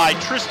shot by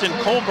Tristan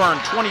Colburn,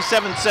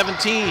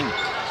 27-17.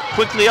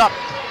 Quickly up,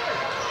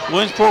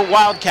 Williamsport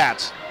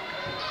Wildcats.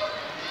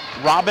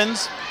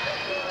 Robbins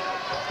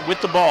with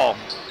the ball.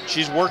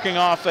 She's working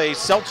off a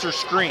Seltzer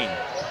screen.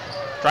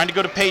 Trying to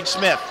go to Paige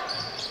Smith.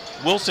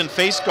 Wilson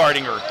face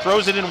guarding her.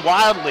 Throws it in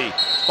wildly.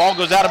 Ball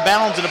goes out of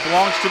bounds and it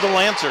belongs to the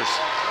Lancers.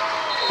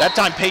 That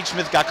time Paige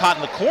Smith got caught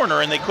in the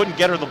corner and they couldn't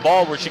get her the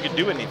ball where she could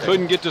do anything.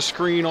 Couldn't get the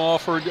screen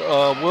offered.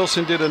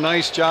 Wilson did a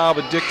nice job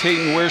of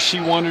dictating where she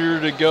wanted her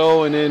to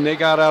go, and then they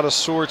got out of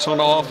sorts on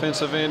the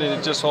offensive end and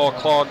it just all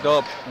clogged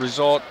up.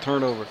 Result,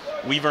 turnover.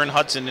 Weaver and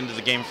Hudson into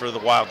the game for the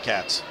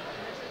Wildcats.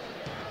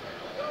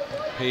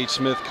 Paige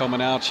Smith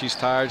coming out. She's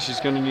tired. She's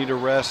going to need a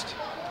rest.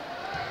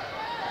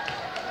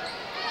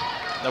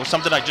 That was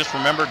something I just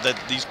remembered,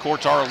 that these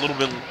courts are a little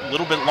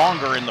bit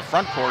longer in the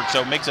front court,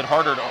 so it makes it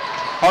harder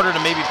to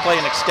maybe play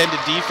an extended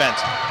defense.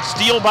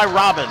 Steal by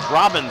Robbins.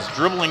 Robbins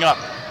dribbling up.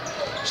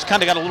 She's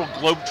kind of got a little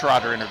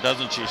globetrotter in her,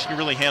 doesn't she? She can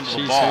really handle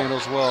the ball. She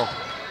handles well.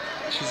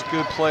 She's a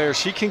good player.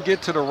 She can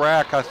get to the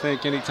rack, I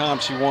think, anytime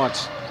she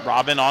wants.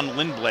 Robin on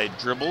Lindblade,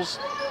 dribbles,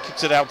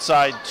 kicks it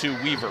outside to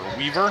Weaver.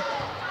 Weaver,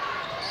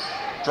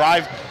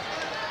 drive,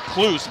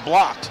 Clues,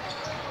 blocked.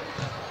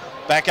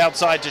 Back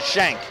outside to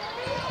Shank.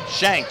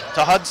 Shank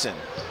to Hudson.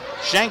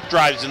 Shank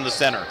drives in the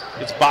center.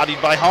 It's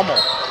bodied by Hummel.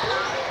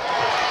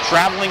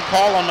 Traveling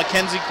call on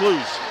Mackenzie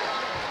Clues.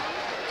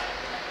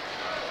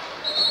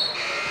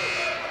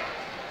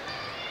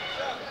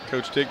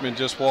 Coach Dickman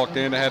just walked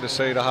in. I had to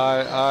say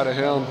hi to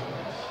him.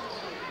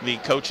 The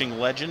coaching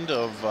legend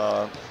of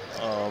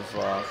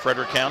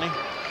Frederick County.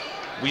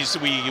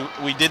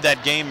 We did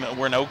that game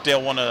when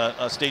Oakdale won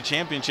a state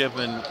championship,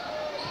 and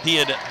he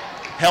had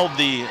held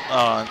the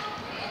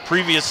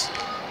previous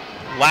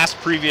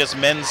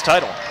men's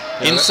title.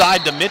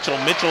 Inside to Mitchell.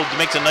 Mitchell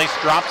makes a nice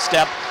drop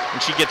step,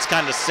 and she gets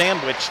kind of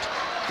sandwiched.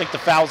 I think the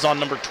foul's on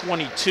number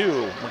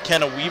 22,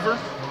 McKenna Weaver.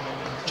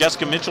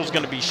 Jessica Mitchell's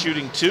going to be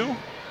shooting 2.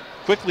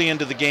 Quickly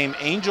into the game,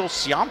 Angel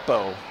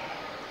Ciampo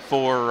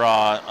for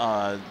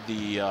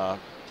the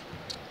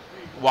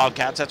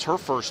Wildcats. That's her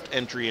first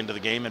entry into the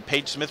game, and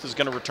Paige Smith is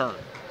going to return.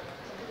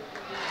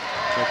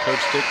 So Coach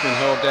Dickman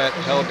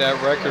held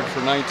that record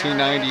for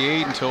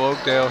 1998 until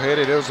Oakdale hit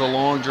it. It was a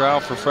long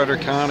drought for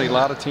Frederick County. A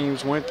lot of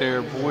teams went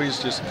there.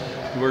 Boys just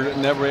were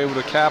never able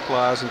to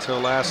capitalize until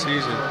last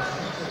season.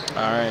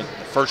 All right,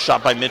 first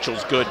shot by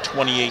Mitchell's good,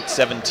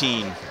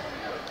 28-17.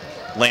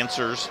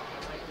 Lancers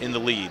in the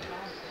lead.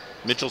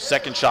 Mitchell's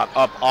second shot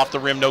up, off the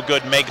rim, no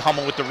good. Meg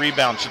Hummel with the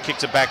rebound. She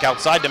kicks it back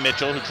outside to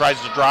Mitchell, who tries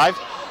to drive.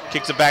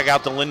 Kicks it back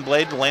out to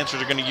Lindblade. The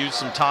Lancers are going to use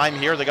some time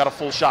here. They got a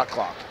full shot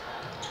clock.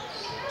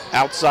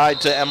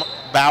 Outside to Emma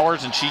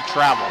Bowers, and she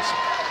travels.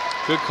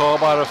 Good call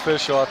by the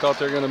official. I thought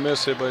they were going to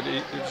miss it, but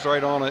he was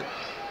right on it.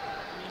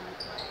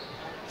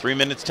 3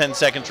 minutes, 10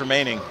 seconds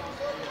remaining.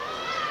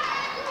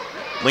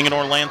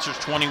 Linganore Lancers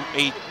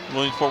 28,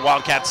 Williamsport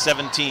Wildcats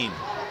 17.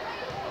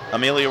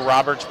 Amelia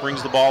Roberts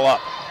brings the ball up.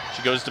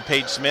 She goes to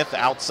Paige Smith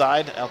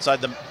outside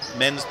the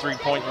men's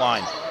three-point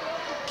line.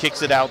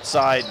 Kicks it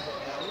outside.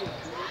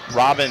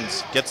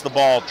 Robbins gets the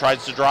ball,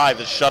 tries to drive,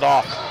 is shut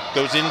off.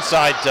 Goes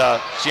inside to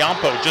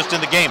Ciampo, just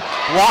in the game.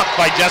 Blocked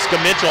by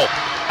Jessica Mitchell.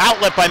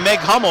 Outlet by Meg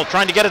Hummel,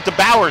 trying to get it to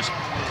Bowers.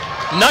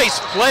 Nice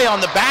play on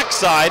the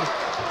backside.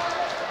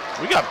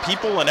 We got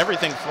people and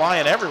everything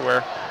flying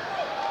everywhere.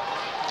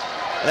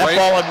 That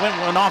ball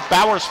went off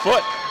Bowers'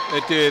 foot.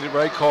 It did,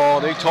 right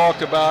call. They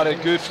talked about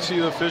it. Good to see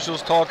the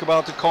officials talk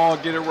about the call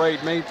and get it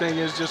right. Main thing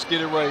is just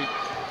get it right.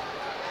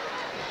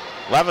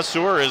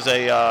 Levasseur is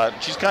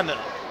she's kind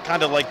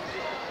of like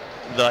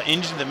the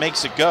engine that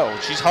makes it go.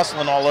 She's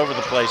hustling all over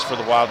the place for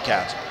the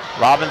Wildcats.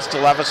 Robbins to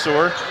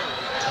Levasseur,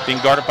 being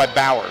guarded by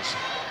Bowers.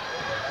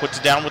 Puts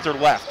it down with her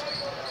left.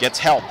 Gets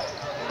help.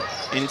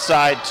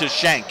 Inside to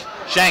Shank.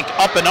 Shank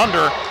up and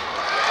under.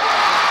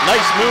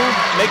 Nice move,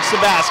 makes the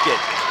basket.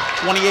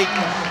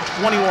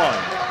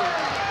 28-21.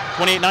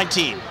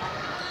 28-19.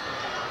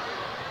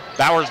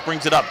 Bowers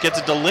brings it up, gets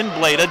it to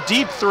Lindblade, a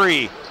deep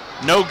three.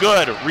 No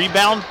good.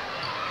 Rebound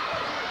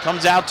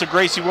comes out to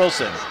Gracie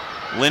Wilson.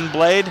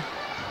 Lindblade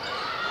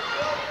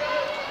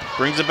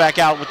brings it back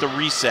out with the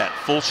reset.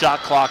 Full shot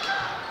clock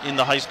in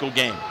the high school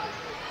game.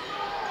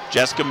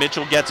 Jessica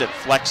Mitchell gets it.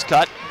 Flex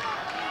cut.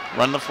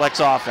 Run the flex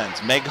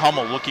offense. Meg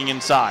Hummel looking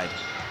inside.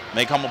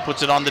 Meg Hummel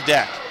puts it on the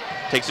deck.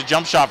 Takes a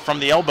jump shot from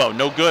the elbow.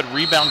 No good.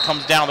 Rebound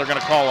comes down. They're going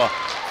to call a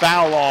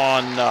foul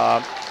on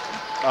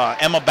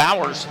Emma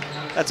Bowers.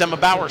 That's Emma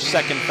Bowers'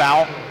 second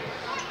foul.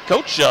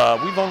 Coach,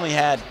 we've only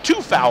had 2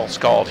 fouls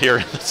called here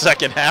in the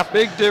second half.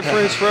 Big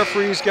difference.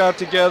 Referees got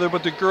together,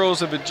 but the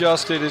girls have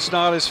adjusted. It's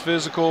not as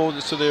physical,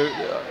 so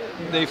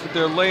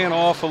they're laying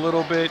off a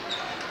little bit.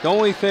 The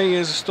only thing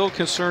is still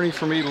concerning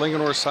for me,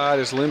 Linganore side,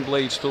 is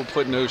Lindblade still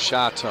putting those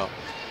shots up.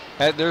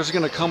 There's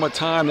going to come a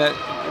time that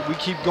if we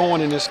keep going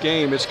in this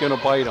game, it's going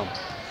to bite them.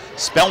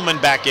 Spellman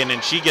back in,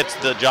 and she gets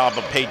the job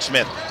of Paige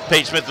Smith.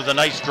 Paige Smith with a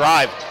nice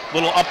drive,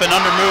 little up and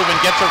under move,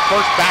 and gets her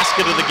first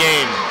basket of the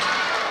game.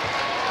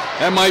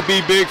 That might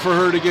be big for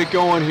her to get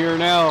going here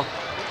now.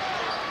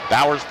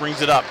 Bowers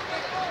brings it up.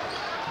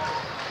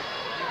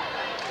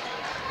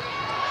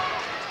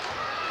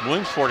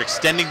 Williamsport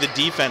extending the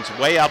defense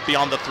way out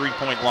beyond the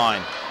three-point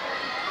line.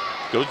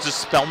 Goes to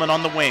Spellman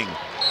on the wing.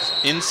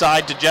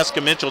 Inside to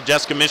Jessica Mitchell.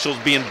 Jessica Mitchell's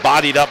being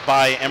bodied up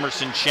by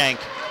Emerson Shank.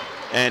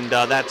 And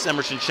that's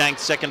Emerson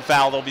Shank's second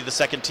foul. That'll be the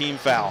second team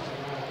foul.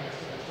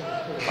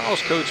 If I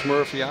was Coach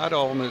Murphy, I'd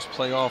almost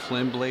play off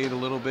Lindblade a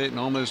little bit and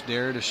almost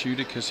dare to shoot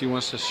it because he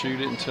wants to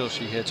shoot it until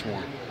she hits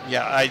one.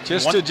 Yeah,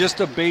 just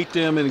to bait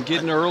them and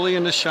getting early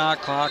in the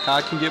shot clock.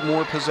 I can get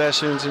more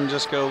possessions and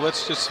just go,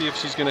 let's just see if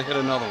she's going to hit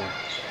another one.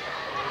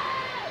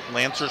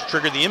 Lancers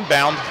trigger the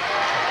inbound.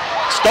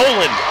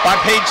 Stolen by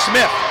Paige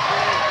Smith.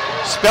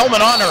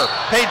 Spellman on her.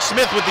 Paige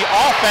Smith with the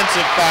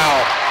offensive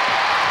foul.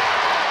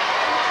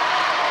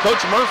 Coach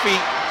Murphy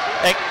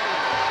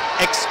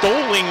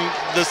extolling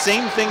the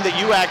same thing that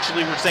you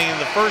actually were saying in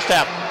the first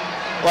half.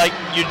 Like,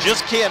 you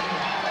just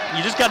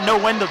got to know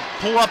when to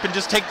pull up and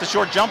just take the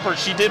short jumper.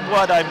 She did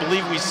what I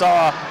believe we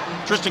saw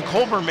Tristan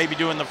Colburn maybe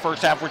do in the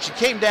first half, where she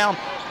came down,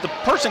 the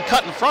person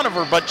cut in front of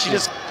her, but she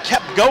just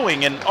kept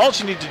going, and all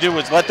she needed to do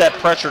was let that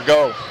pressure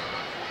go.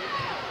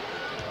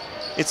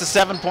 It's a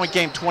 7-point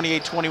game,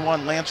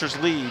 28-21, Lancers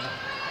lead.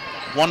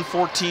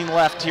 1:14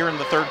 left here in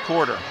the third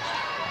quarter.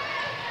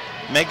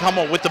 Meg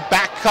Hummel with the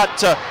back cut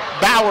to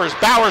Bowers.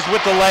 Bowers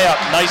with the layup.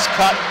 Nice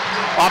cut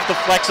off the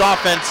flex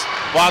offense.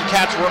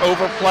 Wildcats were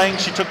overplaying.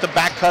 She took the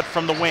back cut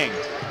from the wing.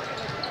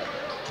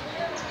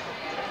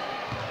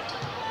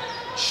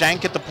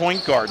 Shank at the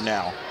point guard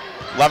now.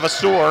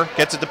 Levasseur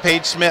gets it to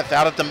Paige Smith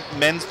out at the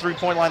men's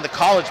three-point line, the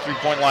college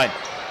three-point line.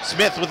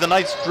 Smith with a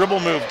nice dribble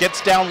move,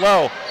 gets down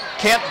low.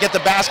 Can't get the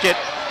basket,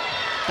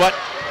 but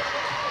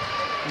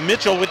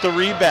Mitchell with the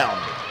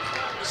rebound.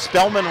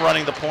 Spellman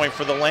running the point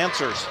for the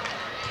Lancers.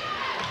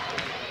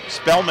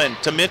 Spellman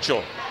to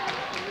Mitchell.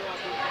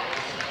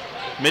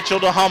 Mitchell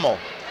to Hummel.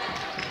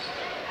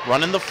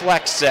 Running the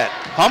flex set.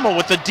 Hummel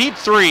with the deep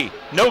three.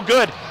 No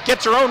good.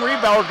 Gets her own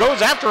rebound, or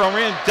goes after her own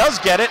rebound. Does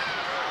get it.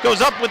 Goes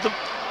up with the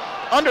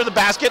under the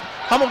basket.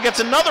 Hummel gets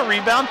another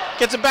rebound.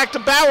 Gets it back to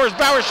Bowers.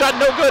 Bowers shot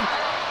no good.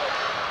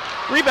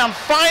 Rebound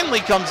finally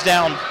comes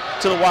down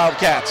to the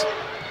Wildcats.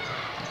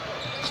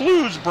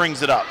 Clues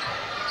brings it up.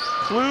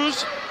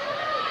 Clues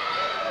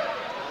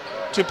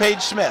to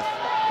Paige Smith.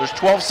 There's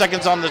 12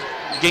 seconds on the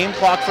game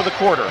clock for the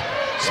quarter.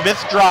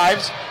 Smith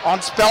drives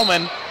on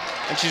Spellman,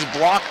 and she's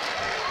blocked.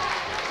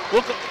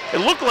 It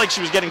looked like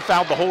she was getting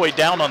fouled the whole way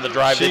down on the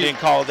drive. They didn't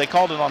call it. They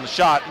called it on the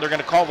shot. They're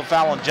going to call the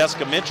foul on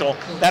Jessica Mitchell.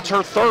 That's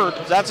her third.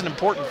 That's an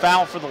important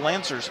foul for the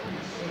Lancers.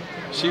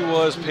 She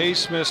was. Paige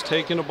Smith's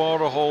taking the ball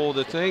to hold.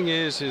 The thing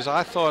is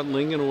I thought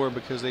Linganore,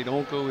 because they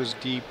don't go as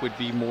deep, would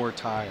be more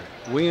tired.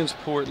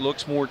 Williamsport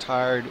looks more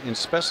tired, and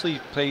especially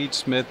Paige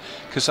Smith,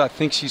 because I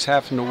think she's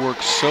having to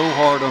work so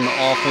hard on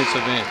the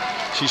offensive end.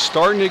 She's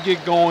starting to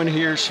get going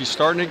here. She's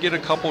starting to get a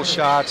couple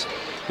shots.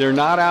 They're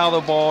not out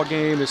of the ball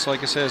game. It's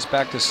like I said, it's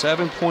back to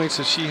 7 points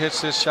if she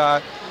hits this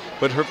shot.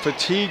 But her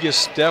fatigue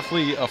is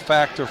definitely a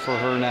factor for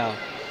her now.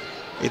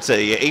 It's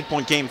a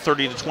 8-point game,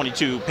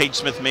 30-22. Paige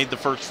Smith made the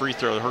first free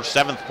throw, her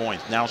 7th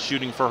point. Now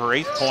shooting for her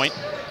 8th point.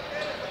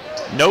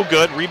 No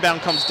good.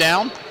 Rebound comes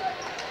down.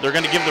 They're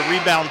going to give the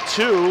rebound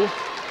to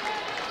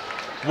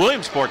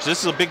Williamsport. This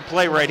is a big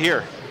play right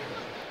here.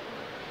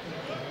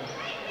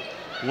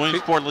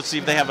 Williamsport, let's see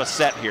if they have a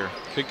set here.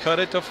 Could cut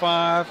it to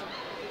 5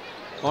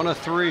 on a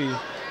 3.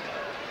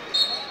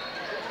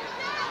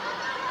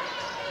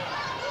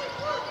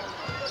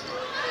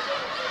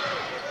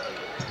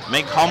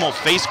 Meg Hummel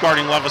face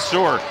guarding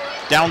Levasseur.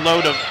 Down low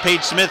to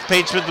Paige Smith.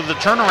 Paige Smith with the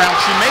turnaround.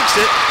 She makes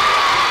it.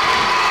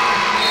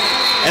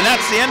 And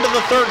that's the end of the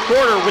third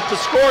quarter with the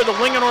score, the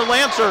Linganore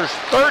Lancers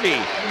 30,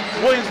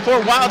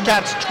 Williamsport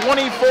Wildcats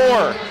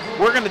 24.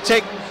 We're going to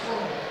take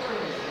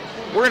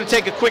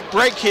a quick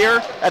break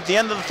here at the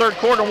end of the third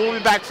quarter. We'll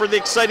be back for the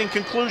exciting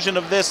conclusion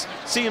of this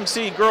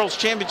CMC Girls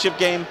Championship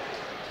game.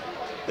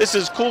 This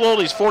is Cool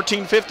Oldies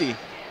 1450.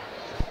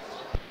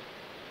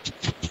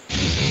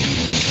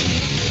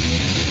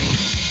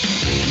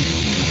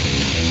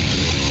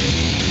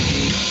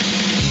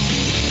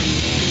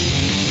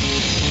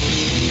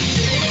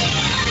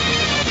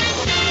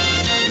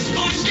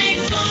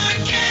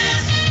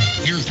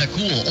 The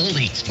Cool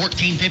Oldies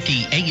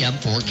 1450 AM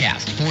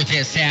forecast. For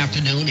this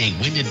afternoon, a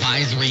wind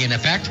advisory in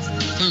effect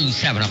through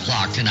 7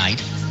 o'clock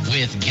tonight,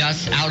 with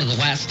gusts out of the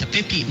west to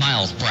 50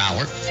 miles per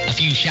hour. A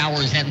few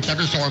showers and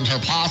thunderstorms are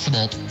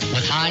possible,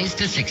 with highs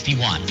to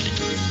 61.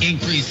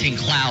 Increasing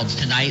clouds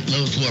tonight,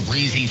 low to a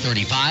breezy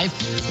 35,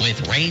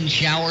 with rain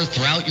showers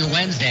throughout your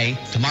Wednesday.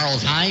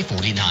 Tomorrow's high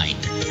 49.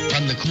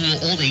 From the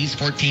Cool Oldies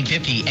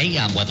 1450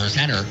 AM Weather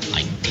Center,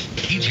 I'm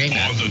DJ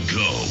Matt. On the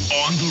go,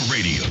 on the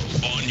radio,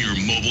 on your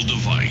mobile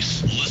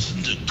device.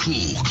 Listen to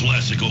cool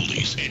classic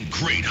oldies and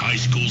great high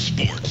school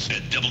sports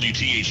at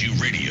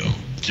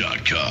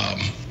WTHUradio.com.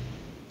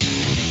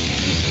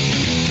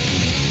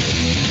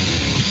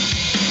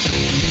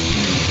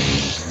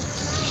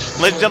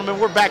 Ladies and gentlemen,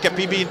 we're back at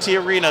BB&T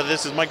Arena.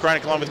 This is Mike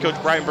Reinick along with Coach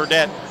Brian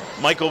Burdett,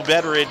 Michael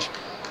Betteridge,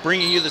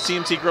 bringing you the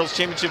CMC Girls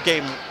Championship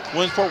game.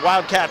 Williamsport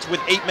Wildcats with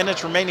 8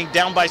 minutes remaining,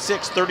 down by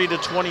 6,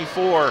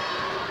 30-24.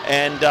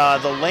 And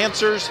the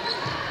Lancers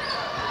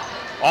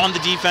on the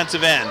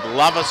defensive end.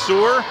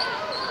 Levasseur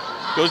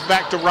goes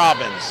back to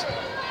Robbins.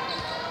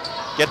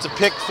 Gets a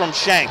pick from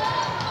Shank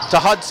to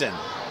Hudson.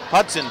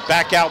 Hudson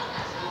back out.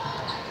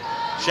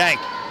 Shank.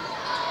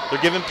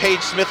 They're giving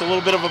Paige Smith a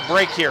little bit of a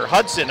break here.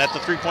 Hudson at the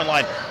three-point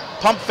line.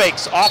 Pump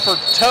fakes off her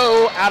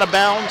toe, out of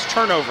bounds,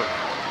 turnover.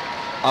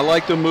 I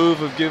like the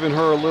move of giving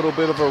her a little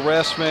bit of a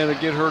rest, man, to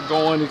get her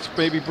going.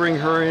 Maybe bring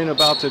her in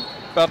about the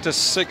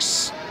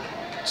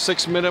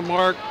 6-minute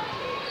mark.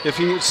 If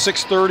he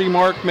 6:30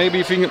 mark, maybe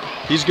if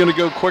he's going to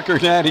go quicker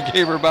than that. He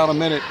gave her about a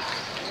minute.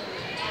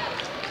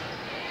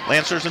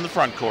 Lancers in the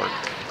front court.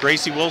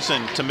 Gracie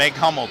Wilson to Meg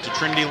Hummel to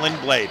Trinity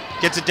Lindblade.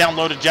 Gets it down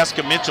low to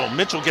Jessica Mitchell.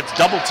 Mitchell gets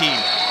double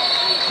teamed.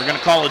 They're going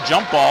to call a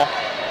jump ball.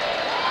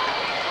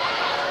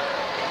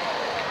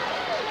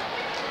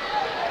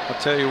 I'll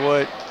tell you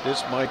what,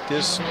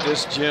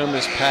 this gym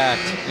is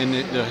packed, and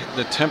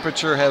the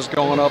temperature has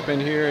gone up in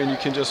here, and you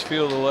can just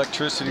feel the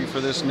electricity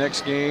for this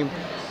next game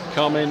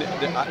coming.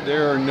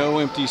 There are no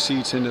empty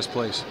seats in this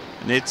place.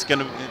 And it's going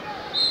to,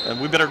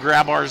 we better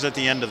grab ours at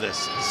the end of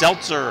this.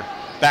 Zeltzer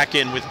back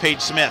in with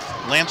Paige Smith.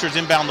 Lancers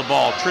inbound the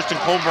ball. Tristan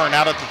Colburn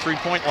out at the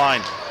three-point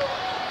line.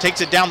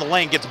 Takes it down the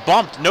lane, gets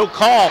bumped, no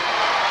call.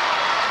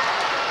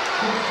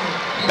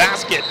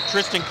 Basket,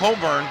 Tristan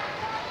Colburn.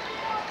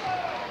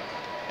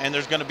 And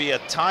there's going to be a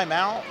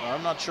timeout.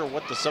 I'm not sure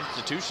what the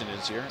substitution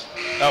is here.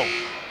 Oh.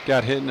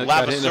 Got hit in the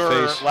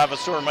face.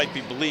 Levasseur might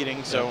be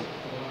bleeding, so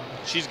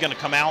she's going to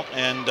come out,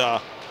 and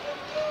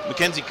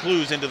Mackenzie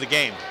Clues into the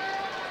game.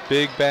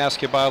 Big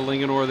basket by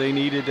Linganore. They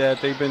needed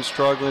that. They've been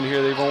struggling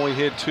here. They've only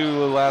hit 2 of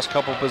the last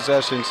couple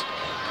possessions.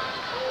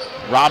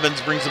 Robbins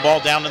brings the ball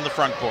down in the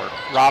front court.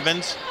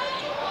 Robbins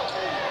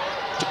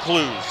to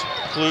Clues.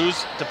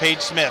 Clues to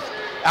Paige Smith.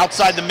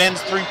 Outside the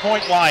men's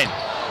three-point line.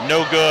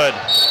 No good.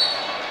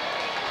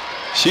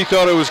 She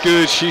thought it was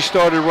good. She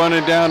started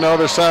running down the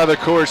other side of the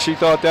court. She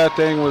thought that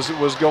thing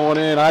was going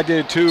in. I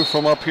did too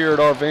from up here at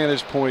our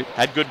vantage point.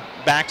 Had good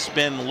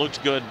backspin,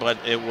 looked good, but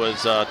it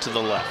was to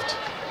the left.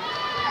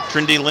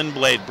 Trinity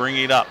Lindblade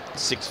bringing it up.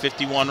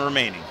 6:51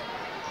 remaining.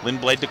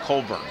 Lindblade to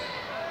Colburn.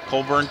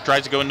 Colburn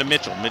tries to go into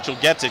Mitchell. Mitchell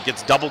gets it,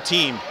 gets double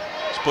teamed.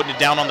 He's putting it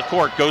down on the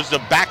court. Goes to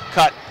back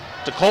cut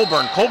to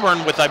Colburn.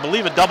 Colburn with, I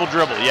believe, a double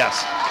dribble.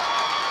 Yes.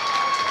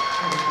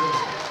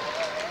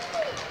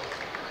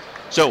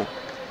 So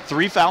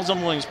 3 fouls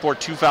on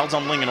Williamsport, 2 fouls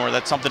on Linganore.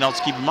 That's something else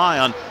to keep an eye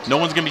on. No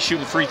one's going to be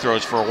shooting free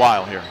throws for a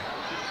while here.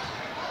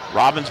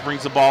 Robbins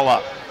brings the ball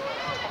up.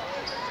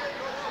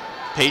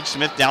 Paige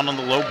Smith down on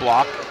the low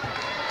block.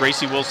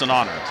 Gracie Wilson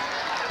on her.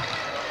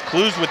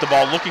 Clues with the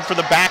ball, looking for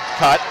the back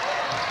cut.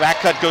 Back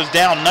cut goes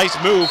down, nice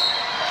move.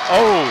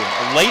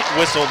 Oh, a late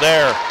whistle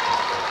there.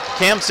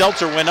 Cam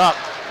Seltzer went up.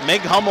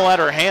 Meg Hummel had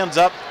her hands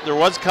up. There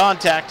was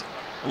contact.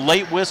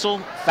 Late whistle,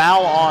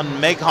 foul on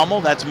Meg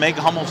Hummel. That's Meg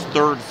Hummel's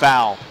third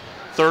foul.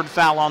 Third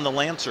foul on the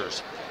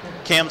Lancers.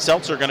 Cam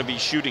Seltzer going to be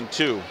shooting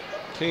 2.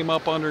 Came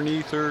up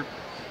underneath her.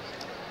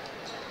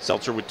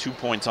 Seltzer with 2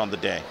 points on the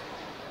day.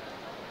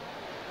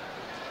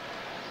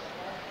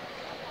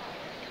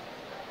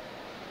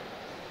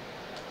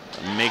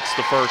 Makes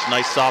the first,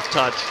 nice soft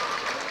touch.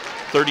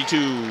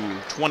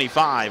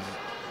 32-25,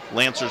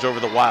 Lancers over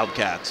the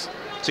Wildcats.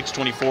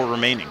 6:24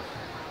 remaining.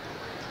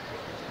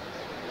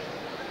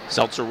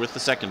 Seltzer with the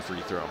second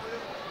free throw.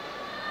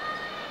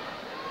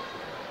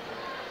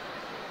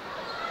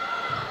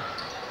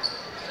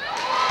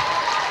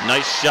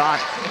 Nice shot,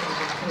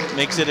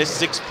 makes it a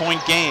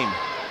 6-point game.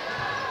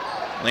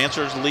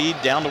 Lancers lead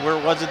down to where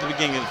it was at the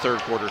beginning of the third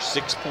quarter,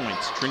 6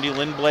 points. Trinity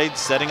Lindblade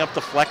setting up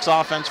the flex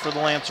offense for the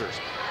Lancers.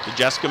 To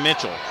Jessica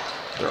Mitchell.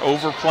 They're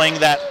overplaying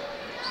that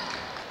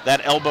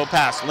elbow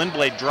pass.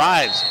 Lindblade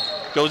drives,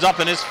 goes up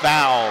and is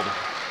fouled.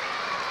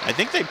 I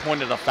think they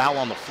pointed a foul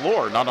on the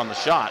floor, not on the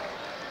shot.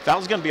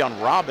 Foul's going to be on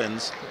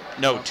Robbins.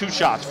 No, 2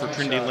 shots for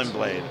Trinity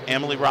Lindblade.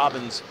 Emily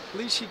Robbins. At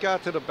least she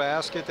got to the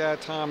basket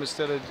that time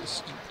instead of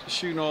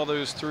shooting all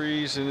those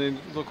threes, and then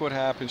look what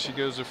happens. She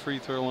goes to free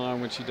throw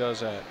line when she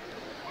does that.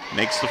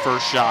 Makes the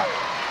first shot.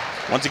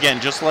 Once again,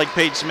 just like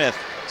Paige Smith,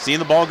 seeing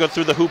the ball go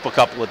through the hoop a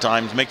couple of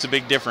times makes a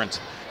big difference.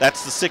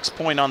 That's the 6th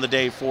point on the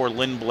day for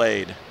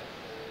Lindblade.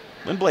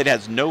 Lindblade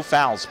has no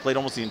fouls, played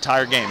almost the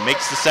entire game.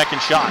 Makes the second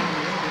shot.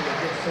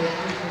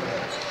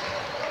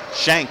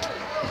 Shank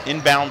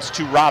inbounds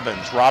to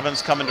Robbins.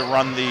 Robbins coming to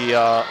run the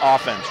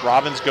offense.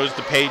 Robbins goes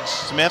to Paige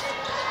Smith.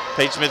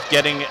 Paige Smith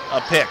getting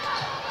a pick.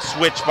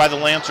 Switch by the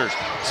Lancers.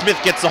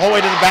 Smith gets the whole way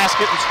to the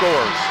basket and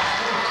scores.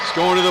 It's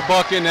going to the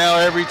bucket now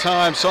every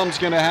time. Something's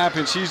going to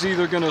happen. She's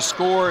either going to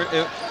score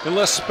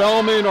unless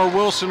Spellman or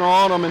Wilson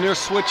are on them, and they're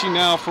switching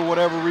now for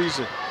whatever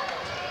reason.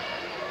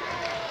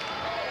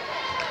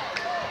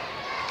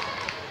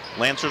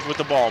 Lancers with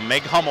the ball.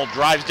 Meg Hummel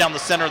drives down the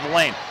center of the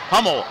lane.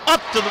 Hummel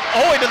up to the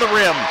all the way to the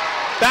rim.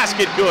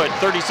 Basket good,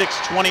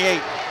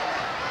 36-28.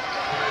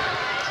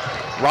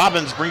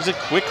 Robbins brings it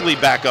quickly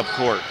back up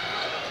court.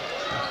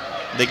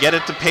 They get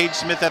it to Paige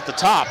Smith at the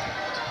top.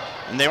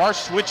 And they are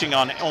switching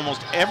on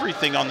almost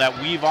everything on that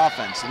weave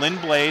offense.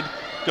 Lindblade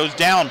goes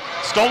down,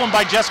 stolen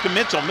by Jessica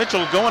Mitchell.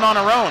 Mitchell going on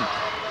her own.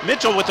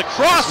 Mitchell with a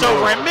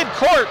crossover at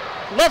midcourt.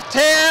 Left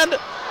hand,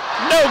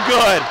 no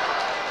good.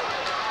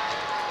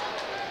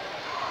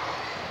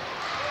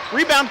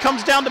 Rebound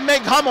comes down to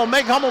Meg Hummel.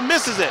 Meg Hummel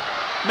misses it.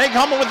 Meg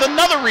Hummel with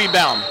another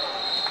rebound.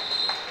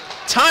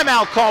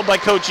 Timeout called by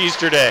Coach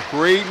Easterday.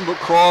 Great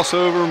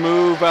crossover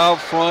move out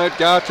front.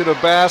 Got to the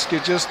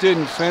basket, just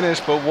didn't finish,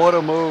 but what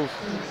a move.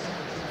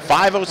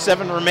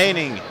 5:07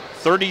 remaining,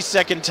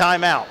 30-second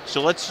timeout.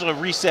 So let's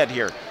reset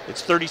here.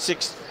 It's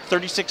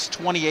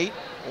 36-28.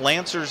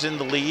 Lancers in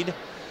the lead.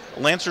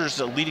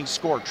 Lancers leading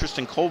scorer,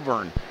 Tristan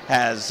Colburn,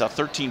 has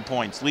 13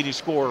 points. Leading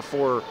scorer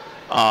for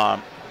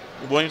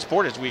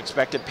Williamsport, as we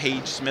expected,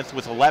 Paige Smith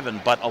with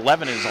 11, but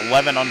 11 is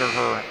 11 under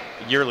her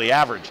yearly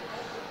average.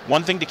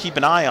 One thing to keep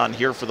an eye on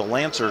here for the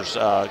Lancers,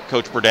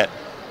 Coach Burdett.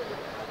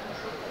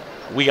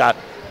 We got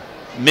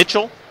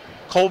Mitchell,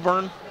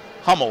 Colburn,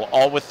 Hummel,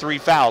 all with 3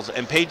 fouls,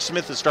 and Paige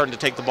Smith is starting to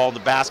take the ball in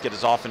the basket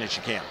as often as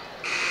she can.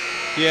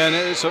 Yeah,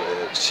 and so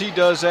she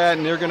does that,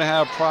 and they're going to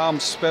have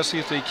problems, especially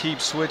if they keep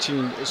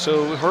switching.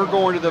 So her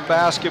going to the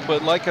basket,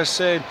 but like I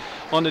said,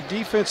 on the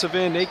defensive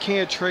end, they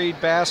can't trade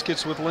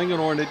baskets with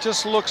Linganore, and it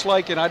just looks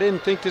like, and I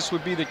didn't think this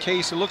would be the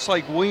case, it looks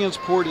like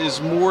Williamsport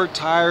is more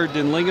tired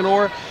than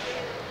Linganore,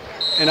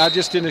 and I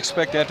just didn't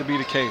expect that to be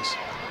the case.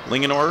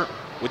 Linganore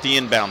with the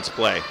inbounds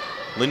play.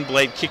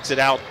 Lindblade kicks it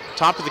out,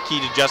 top of the key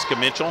to Jessica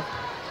Mitchell.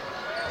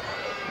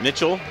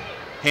 Mitchell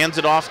hands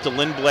it off to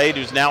Lindblade,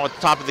 who's now at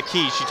the top of the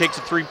key. She takes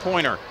a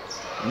 3-pointer.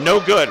 No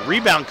good.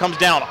 Rebound comes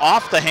down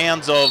off the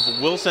hands of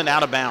Wilson,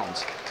 out of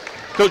bounds.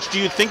 Coach, do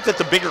you think that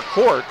the bigger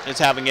court is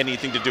having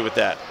anything to do with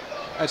that?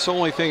 That's the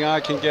only thing I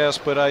can guess,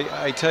 but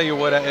I tell you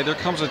what, there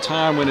comes a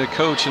time when a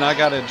coach, and I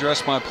got to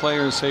address my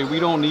player and say, we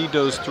don't need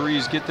those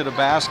threes. Get to the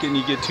basket and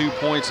you get 2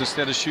 points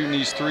instead of shooting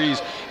these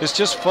threes. It's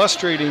just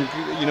frustrating,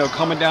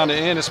 coming down the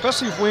end,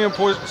 especially if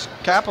Williamsport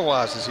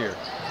capitalizes here.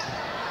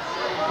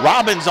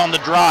 Robbins on the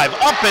drive,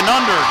 up and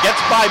under,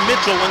 gets by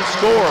Mitchell and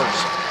scores.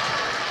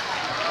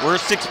 We're a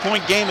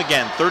 6-point game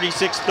again,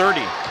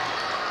 36-30.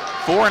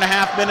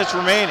 4.5 minutes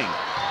remaining.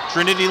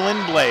 Trinity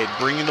Lindblade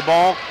bringing the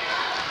ball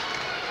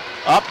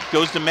up,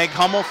 goes to Meg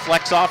Hummel,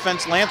 flex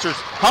offense, Lancers.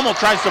 Hummel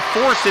tries to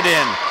force it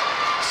in.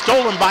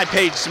 Stolen by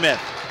Paige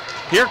Smith.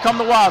 Here come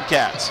the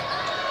Wildcats.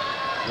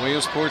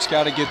 Williamsport's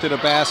got to get to the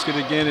basket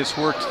again. It's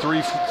worked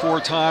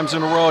 3-4 times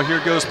in a row. Here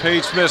goes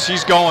Paige Smith,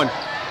 she's going.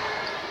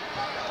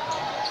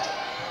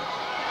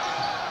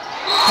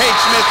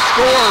 Paige Smith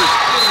scores.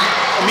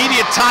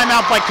 Immediate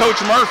timeout by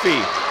Coach Murphy.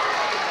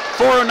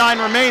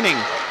 4:09 remaining.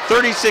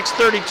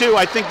 36-32.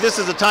 I think this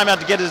is a timeout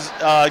to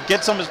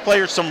get some of his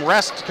players some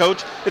rest,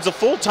 Coach. It's a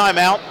full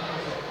timeout.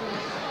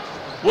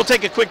 We'll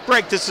take a quick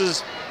break. This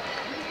is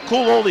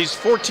Cool Oldies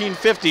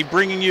 1450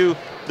 bringing you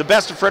the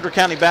best of Frederick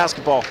County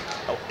basketball.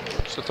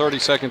 It's a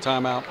 30-second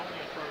timeout.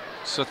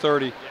 It's a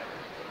 30.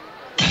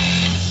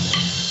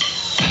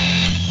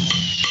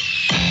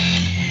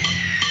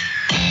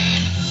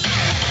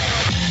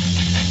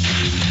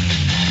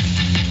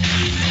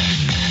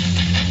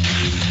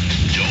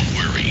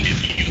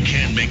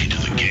 Make it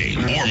to the game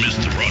or miss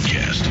the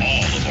broadcast.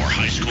 All of our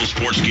high school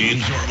sports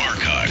games are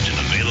archived and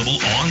available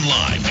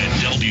online at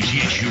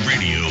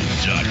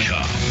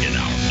WTSUradio.com in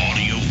our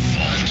audio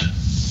vault.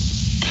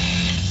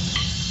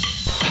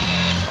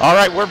 All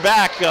right, we're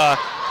back.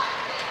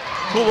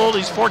 Cool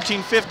Oldies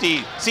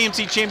 1450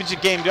 CMC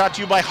Championship game brought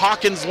to you by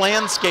Hawkins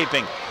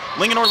Landscaping.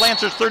 Linganore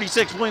Lancers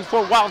 36,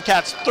 Williamsport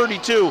Wildcats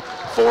 32.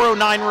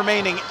 4:09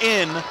 remaining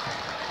in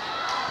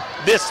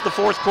this, the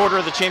fourth quarter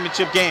of the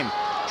championship game.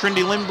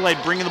 Trinity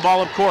Lindblade bringing the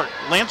ball up court.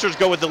 Lancers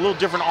go with a little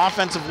different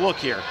offensive look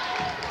here.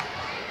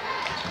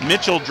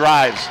 Mitchell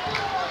drives.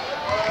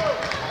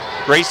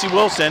 Gracie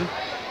Wilson.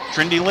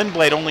 Trinity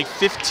Lindblade only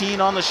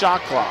 15 on the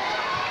shot clock.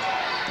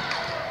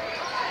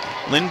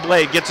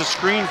 Lindblade gets a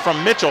screen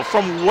from Mitchell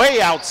from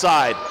way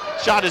outside.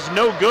 Shot is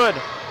no good.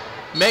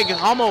 Meg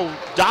Hummel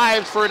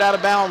dives for it out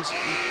of bounds.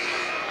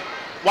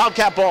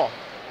 Wildcat ball.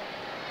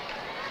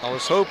 I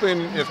was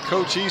hoping if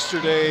Coach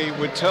Easterday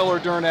would tell her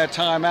during that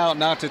timeout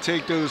not to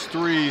take those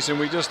threes and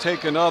we just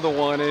take another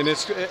one. And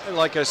it's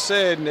like I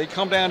said, and they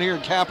come down here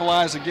and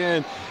capitalize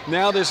again.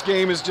 Now this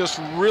game has just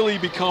really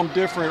become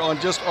different on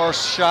just our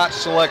shot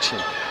selection.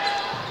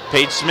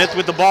 Paige Smith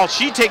with the ball.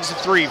 She takes a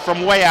three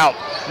from way out.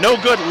 No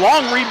good.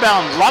 Long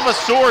rebound.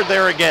 Lavasseur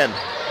there again.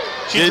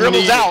 She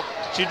dribbles out.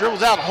 She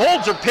dribbles out.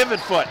 Holds her pivot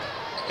foot.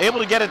 Able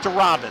to get it to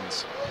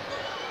Robbins.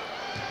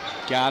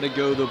 Got to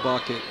go the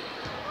bucket.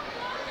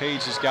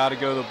 Paige has got to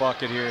go to the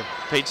bucket here.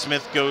 Paige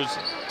Smith goes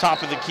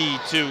top of the key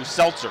to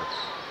Seltzer.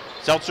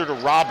 Seltzer to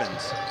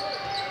Robbins.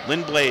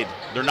 Lindblade,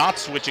 they're not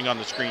switching on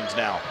the screens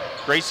now.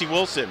 Gracie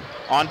Wilson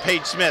on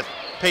Paige Smith.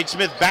 Paige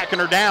Smith backing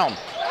her down.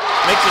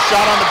 Makes a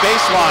shot on the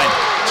baseline.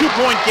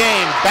 2-point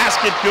game,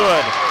 basket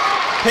good.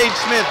 Paige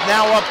Smith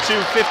now up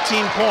to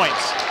 15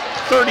 points.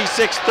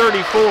 36-34,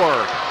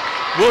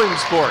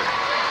 Williamsport.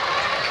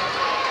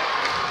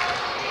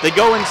 They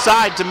go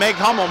inside to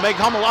Meg Hummel. Meg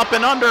Hummel up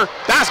and under,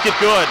 basket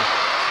good.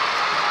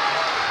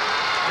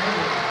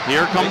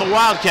 Here come the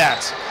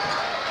Wildcats.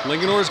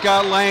 Linganore's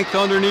got length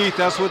underneath.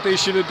 That's what they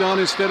should have done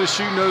instead of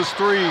shooting those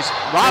threes.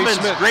 Robbins,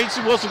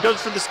 Gracie Wilson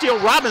goes for the steal.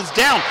 Robbins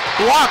down,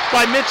 blocked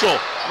by Mitchell.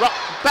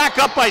 Back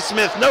up by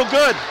Smith, no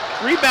good.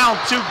 Rebound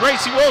to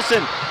Gracie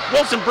Wilson.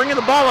 Wilson bringing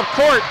the ball up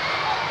court.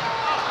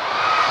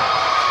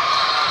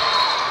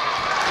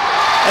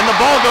 And the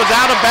ball goes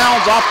out of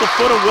bounds off the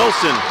foot of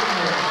Wilson.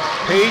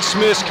 Paige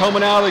Smith's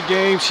coming out of the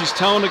game. She's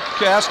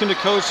asking the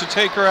coach to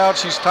take her out.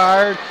 She's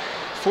tired.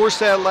 Forced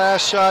that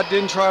last shot,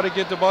 didn't try to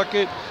get the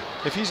bucket.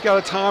 If he's got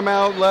a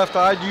timeout left,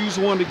 I'd use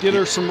one to get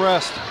her some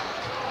rest.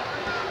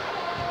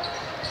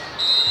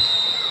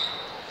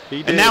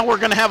 He did. And now we're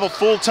going to have a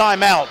full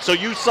timeout. So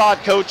you saw it,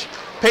 Coach.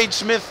 Paige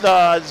Smith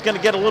is going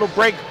to get a little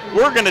break.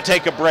 We're going to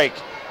take a break.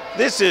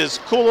 This is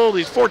Cool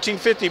Oldies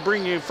 1450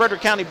 bringing you Frederick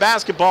County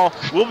basketball.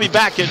 We'll be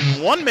back in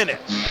 1 minute.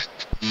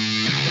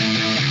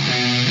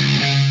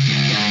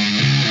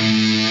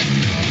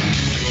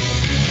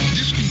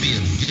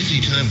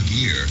 Time of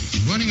year,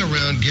 running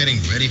around getting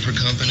ready for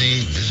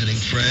company, visiting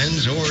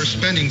friends, or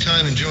spending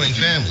time enjoying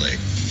family.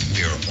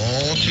 We are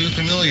all too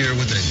familiar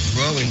with a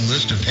growing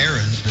list of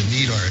errands that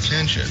need our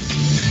attention.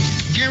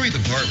 Gary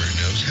the barber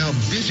knows how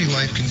busy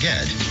life can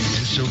get,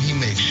 and so he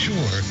makes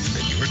sure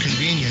that your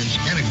convenience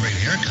and a great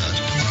haircut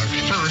are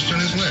first on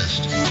his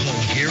list.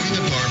 Call Gary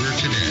the barber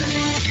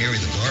today.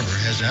 Gary the barber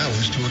has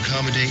hours to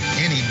accommodate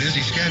any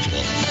busy schedule.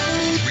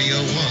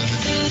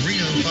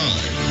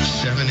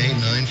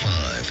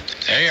 301-305-7895.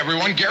 Hey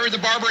everyone, Gary the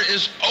Barber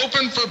is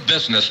open for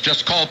business.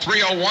 Just call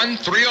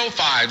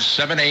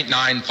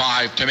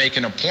 301-305-7895 to make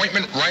an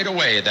appointment right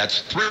away.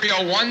 That's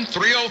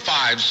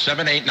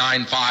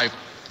 301-305-7895.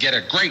 Get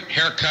a great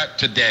haircut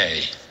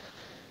today.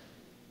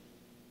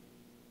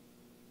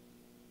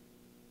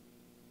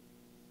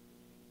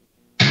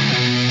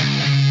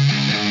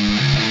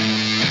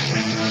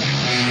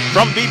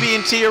 From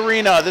BB&T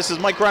Arena, this is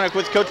Mike Reinick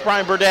with Coach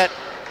Brian Burdett.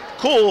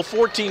 Cool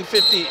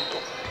 1450.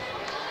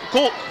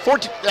 Cool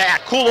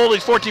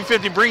Oldies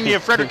 1450 bringing you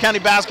Frederick County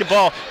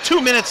basketball.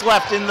 2 minutes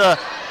left in the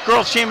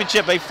girls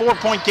championship, a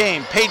 4-point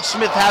game. Paige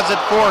Smith has it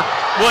for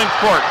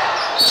Williamsport.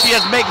 She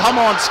has Meg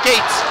Hummel on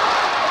skates.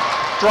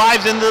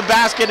 Drives into the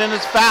basket and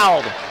is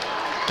fouled.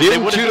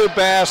 Into the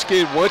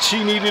basket, what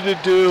she needed to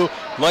do,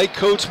 like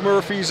Coach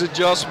Murphy's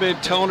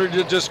adjustment, telling her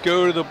to just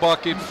go to the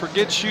bucket,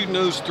 forget shooting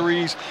those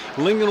threes.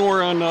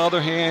 Linganore, on the other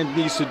hand,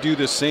 needs to do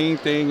the same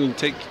thing and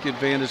take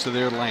advantage of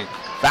their length.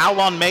 Foul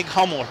on Meg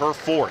Hummel, her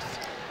fourth.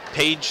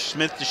 Paige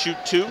Smith to shoot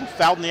 2,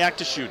 fouled in the act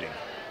of shooting.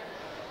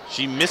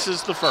 She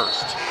misses the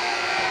first.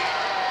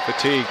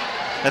 Fatigue.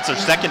 That's her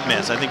second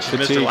miss. I think she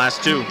missed her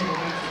last 2.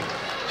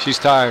 She's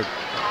tired.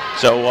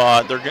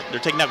 So they're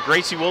taking out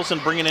Gracie Wilson,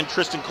 bringing in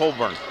Tristan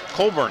Colburn.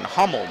 Colburn,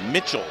 Hummel,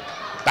 Mitchell,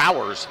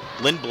 Bowers,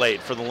 Lindblade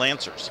for the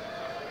Lancers.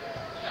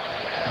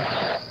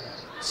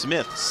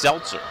 Smith,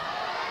 Seltzer,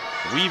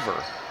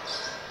 Weaver.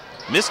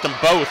 Missed them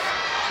both.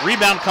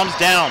 Rebound comes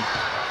down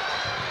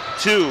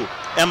to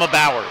Emma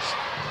Bowers.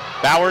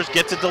 Bowers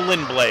gets it to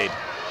Lindblade.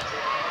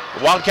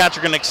 The Wildcats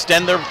are going to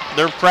extend their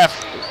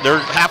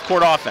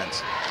half-court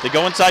offense. They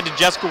go inside to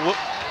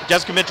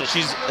Jessica Mitchell.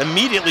 She's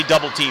immediately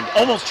double-teamed,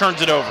 almost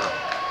turns it over.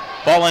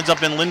 Ball ends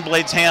up in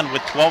Lindblade's hand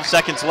with 12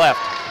 seconds left.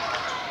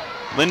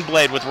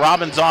 Lindblade with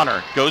Robbins on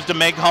her. Goes to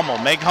Meg Hummel.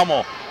 Meg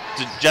Hummel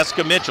to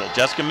Jessica Mitchell.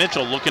 Jessica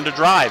Mitchell looking to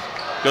drive.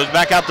 Goes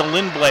back out to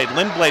Lindblade.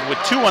 Lindblade with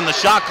 2 on the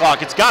shot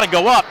clock. It's got to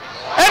go up.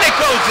 And it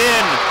goes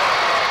in.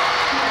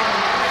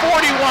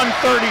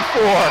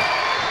 41-34.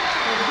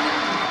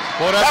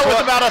 Well, that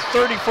was about a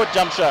 30-foot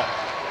jump shot.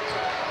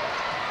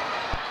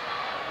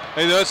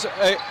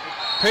 Hey,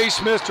 Paige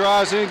Smith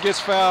drives in, gets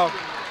fouled.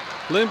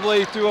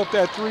 Lindblade threw up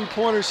that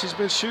three-pointer. She's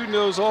been shooting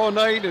those all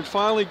night and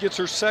finally gets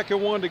her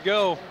second one to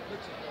go.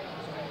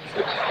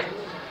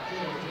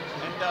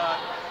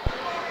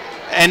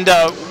 And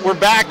we're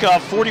back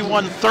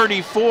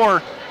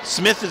 41-34.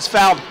 Smith is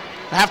fouled.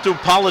 I have to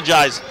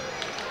apologize.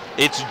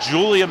 It's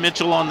Julia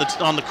Mitchell on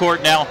the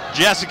court now.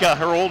 Jessica,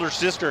 her older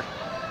sister.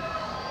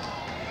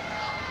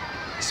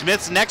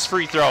 Smith's next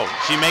free throw.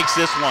 She makes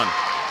this one.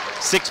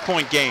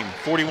 6-point game,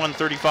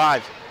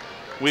 41-35.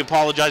 We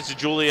apologize to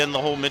Julia and the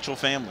whole Mitchell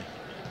family.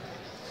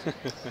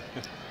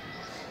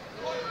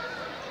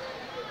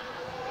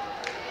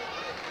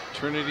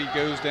 Trinity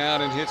goes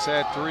down and hits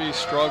that three,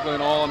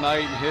 struggling all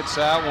night and hits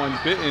that one,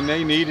 and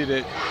they needed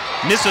it.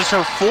 Misses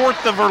her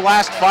 4th of her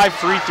last 5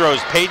 free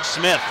throws, Paige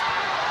Smith.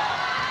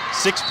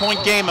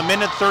 6-point game,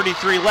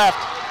 1:33 left.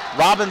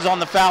 Robbins on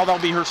the foul,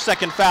 that'll be her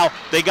second foul.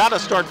 They got to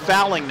start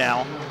fouling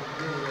now.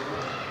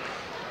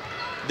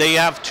 They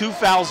have 2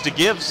 fouls to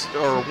give,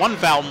 or 1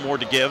 foul more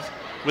to give,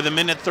 with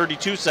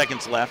 1:32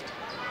 seconds left.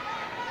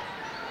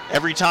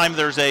 Every time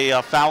there's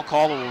a foul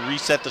call, it will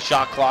reset the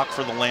shot clock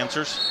for the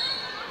Lancers.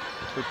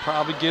 Could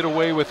probably get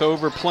away with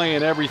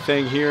overplaying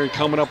everything here and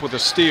coming up with a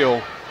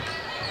steal.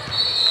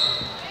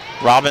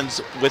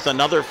 Robbins with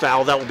another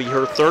foul. That will be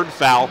her 3rd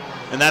foul,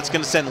 and that's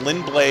going to send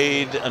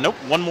Lindblade, nope,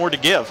 1 more to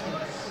give.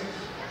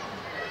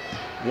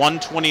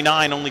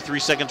 1:29, only 3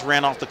 seconds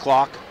ran off the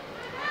clock.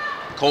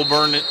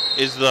 Colburn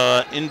is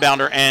the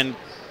inbounder, and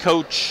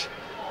Coach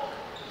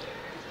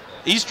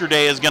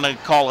Easterday is going to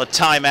call a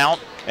timeout,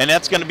 and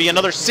that's going to be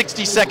another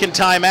 60-second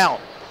timeout.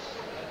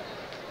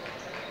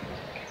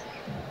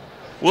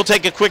 We'll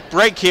take a quick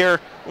break here,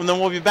 and then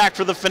we'll be back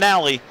for the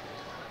finale.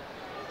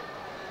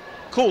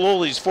 Cool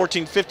Oldies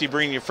 1450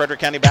 bringing you Frederick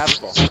County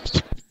basketball.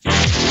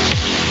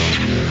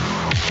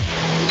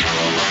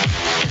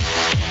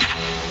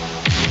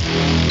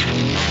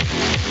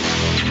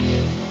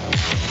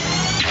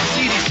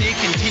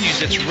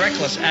 Continues its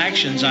reckless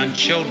actions on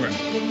children.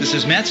 This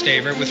is Matt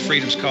Staver with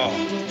Freedom's Call.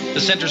 The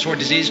Centers for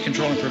Disease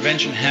Control and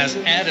Prevention has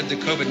added the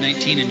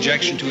COVID-19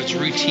 injection to its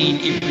routine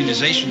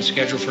immunization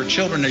schedule for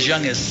children as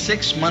young as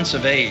 6 months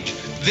of age.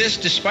 This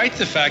despite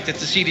the fact that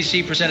the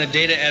CDC presented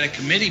data at a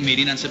committee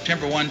meeting on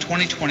September 1,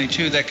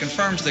 2022 that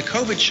confirms the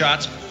COVID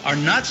shots are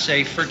not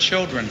safe for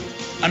children.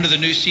 Under the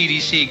new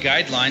CDC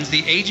guidelines,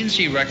 the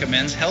agency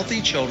recommends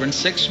healthy children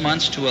 6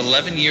 months to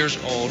 11 years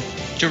old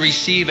to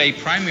receive a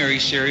primary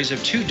series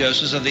of 2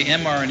 doses of the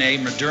mRNA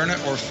Moderna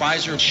or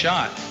Pfizer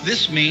shot.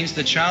 This means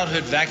the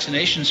childhood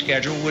vaccination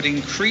schedule would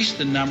increase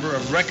the number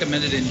of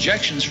recommended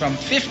injections from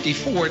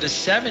 54 to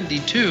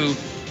 72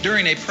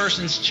 during a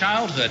person's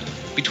childhood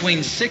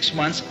between 6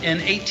 months and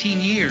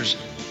 18 years.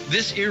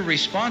 This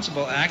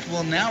irresponsible act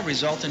will now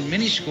result in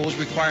many schools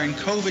requiring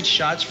COVID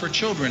shots for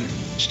children.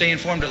 Stay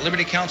informed at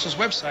Liberty Council's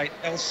website,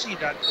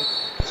 lc.org.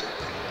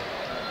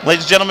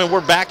 Ladies and gentlemen, we're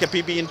back at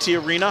BB&T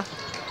Arena.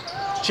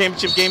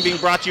 Championship game being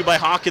brought to you by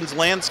Hawkins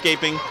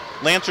Landscaping.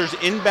 Lancers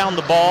inbound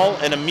the ball,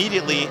 and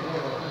immediately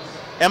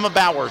Emma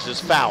Bowers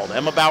is fouled.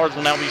 Emma Bowers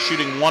will now be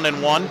shooting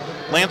 1-1.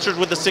 Lancers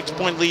with a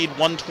 6-point lead,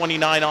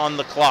 1:29 on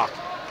the clock.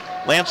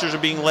 Lancers are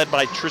being led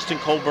by Tristan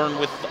Colburn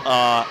with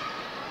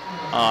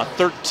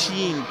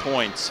 13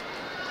 points.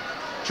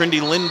 Trinity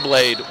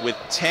Lindblade with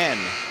 10.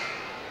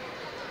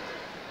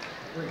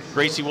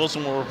 Gracie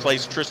Wilson will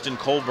replace Tristan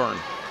Colburn.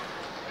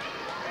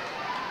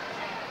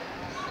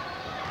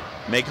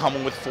 Meg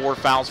Hummel with 4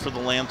 fouls for the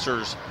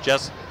Lancers.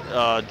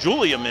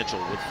 Julia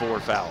Mitchell with 4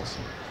 fouls.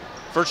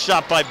 First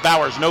shot by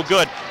Bowers, no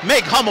good.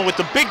 Meg Hummel with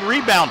the big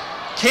rebound.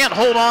 Can't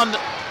hold on,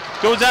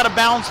 goes out of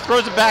bounds,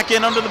 throws it back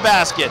in under the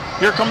basket.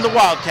 Here come the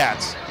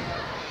Wildcats.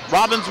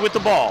 Robbins with the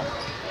ball.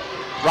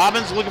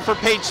 Robbins looking for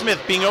Paige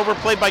Smith, being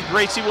overplayed by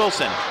Gracie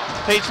Wilson.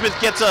 Paige Smith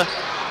gets a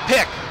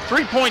pick,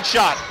 3-point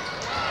shot.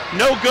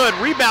 No good,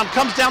 rebound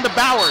comes down to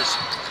Bowers.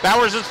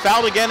 Bowers is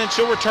fouled again, and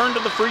she'll return to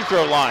the free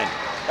throw line.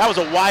 That was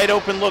a wide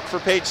open look for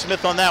Paige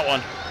Smith on that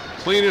one.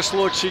 Cleanest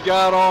look she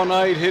got all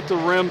night, hit the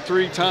rim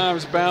 3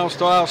 times,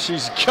 bounced off.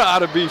 She's got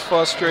to be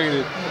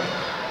frustrated.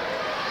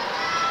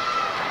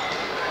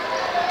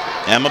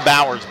 Emma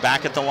Bowers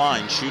back at the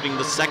line, shooting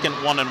the second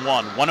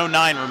 1-and-1.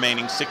 1:09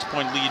 remaining,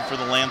 6-point lead for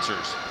the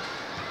Lancers.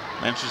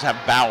 Lancers have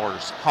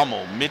Bowers,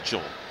 Hummel,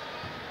 Mitchell,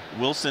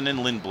 Wilson, and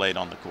Lindblade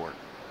on the court.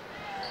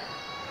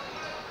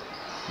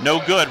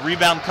 No good.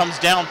 Rebound comes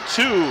down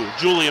to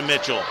Julia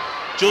Mitchell.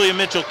 Julia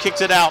Mitchell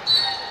kicks it out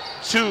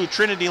to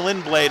Trinity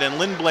Lindblade, and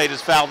Lindblade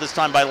is fouled this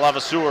time by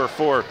Levasseur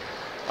for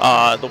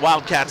the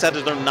Wildcats. That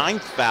is their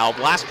 9th foul.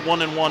 Last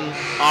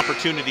 1-and-1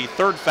 opportunity,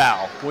 3rd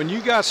foul. When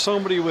you got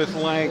somebody with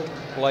length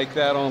like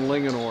that on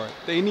Linganore,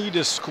 they need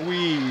to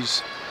squeeze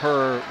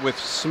her with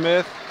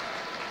Smith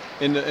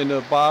in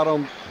the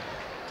bottom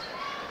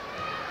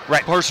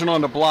person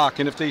on the block.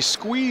 And if they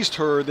squeezed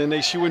her,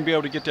 then she wouldn't be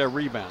able to get that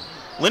rebound.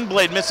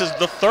 Lindblade misses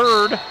the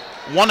 3rd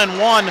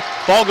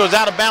 1-and-1. Ball goes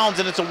out of bounds,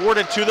 and it's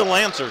awarded to the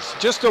Lancers.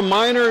 Just a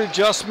minor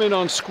adjustment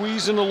on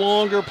squeezing the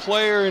longer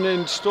player, and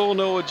then still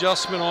no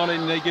adjustment on it,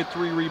 and they get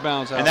 3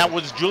 rebounds out. And that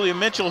was Julia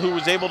Mitchell who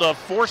was able to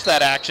force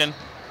that action.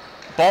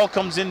 Ball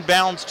comes in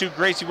bounds to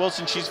Gracie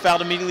Wilson. She's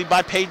fouled immediately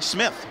by Paige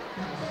Smith.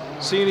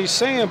 See, and he's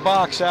saying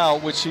box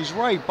out, which he's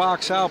right,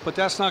 box out, but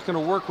that's not going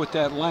to work with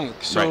that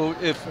length. So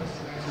if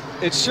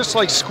it's just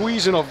like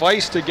squeezing a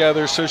vice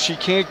together so she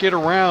can't get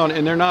around,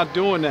 and they're not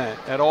doing that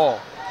at all.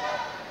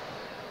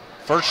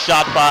 First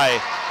shot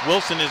by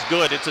Wilson is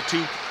good. It's a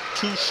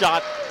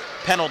two-shot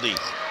penalty.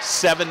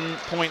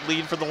 7-point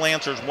lead for the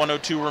Lancers,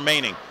 1:02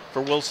 remaining.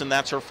 For Wilson,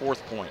 that's her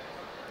 4th point.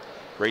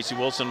 Gracie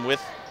Wilson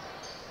with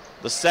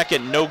the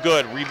second, no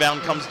good.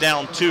 Rebound comes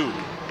down to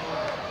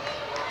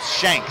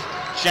Shank.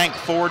 Shank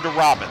forward to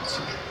Robbins.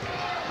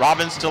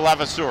 Robbins to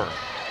Levasseur.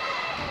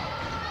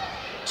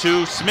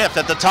 To Smith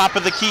at the top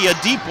of the key, a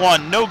deep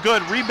one, no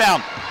good.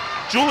 Rebound,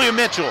 Julia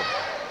Mitchell.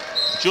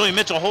 Julia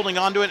Mitchell holding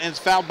on to it, and it's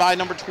fouled by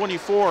number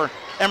 24,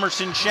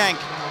 Emerson Shank.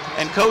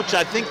 And coach,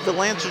 I think the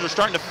Lancers are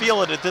starting to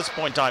feel it at this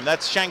point in time.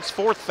 That's Shank's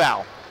 4th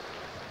foul.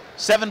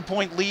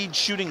 7-point lead,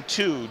 shooting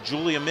 2.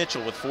 Julia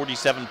Mitchell with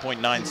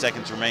 47.9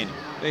 seconds remaining.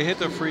 They hit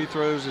the free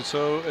throws. It's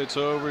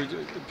over.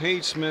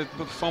 Paige Smith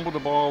fumbled the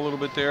ball a little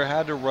bit there,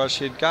 had to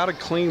rush it, got a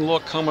clean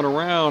look coming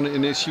around,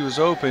 and then she was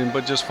open,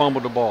 but just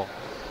fumbled the ball.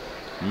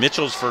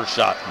 Mitchell's first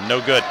shot, no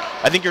good.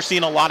 I think you're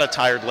seeing a lot of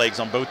tired legs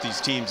on both these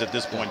teams at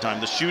this point in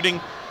time. The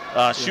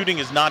shooting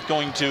is not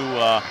going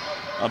to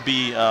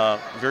be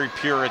very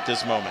pure at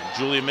this moment.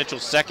 Julia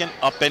Mitchell's second,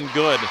 up and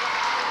good.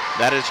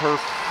 That is her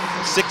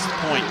 6th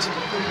point.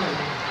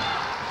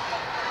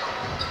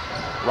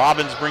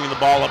 Robbins bringing the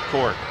ball up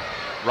court.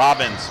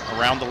 Robbins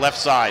around the left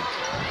side.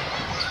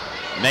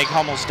 Meg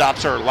Hummel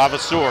stops her.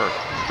 Levasseur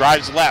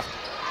drives left,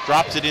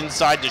 drops it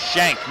inside to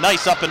Shank.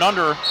 Nice up and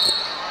under.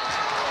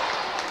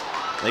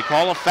 They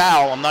call a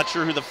foul. I'm not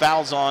sure who the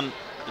foul's on.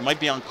 It might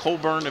be on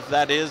Colburn. If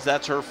that is,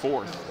 that's her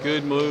 4th.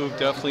 Good move.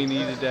 Definitely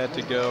needed that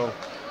to go.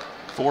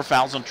 4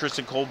 fouls on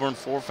Tristan Colburn,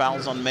 4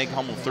 fouls on Meg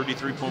Hummel,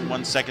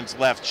 33.1 seconds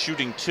left.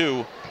 Shooting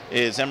 2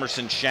 is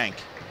Emerson Shank.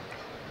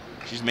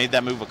 She's made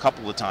that move a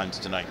couple of times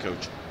tonight,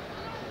 Coach.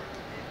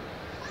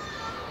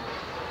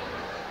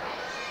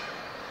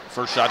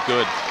 First shot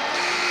good.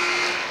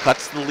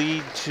 Cuts the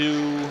lead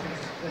to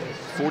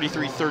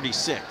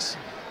 43-36.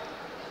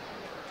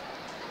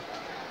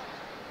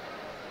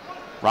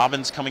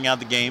 Robbins coming out of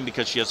the game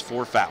because she has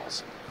 4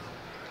 fouls.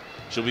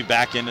 She'll be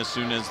back in as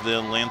soon as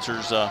the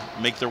Lancers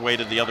make their way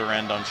to the other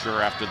end, I'm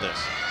sure, after this.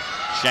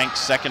 Shank's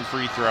second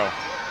free throw.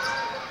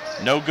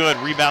 No good.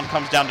 Rebound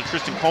comes down to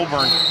Tristan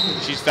Colburn.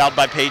 She's fouled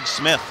by Paige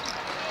Smith.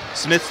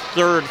 Smith's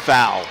 3rd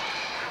foul.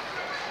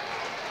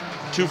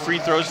 2 free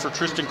throws for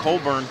Tristan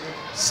Colburn.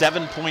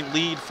 7-point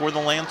lead for the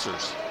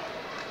Lancers.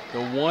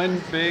 The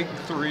one big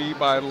 3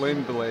 by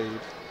Lindblade.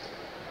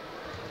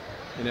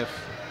 And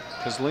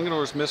because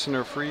Linganore's missing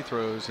their free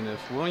throws, and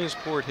if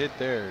Williamsport hit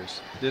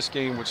theirs, this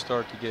game would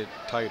start to get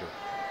tighter.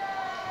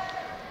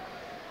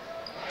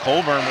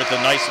 Colburn with a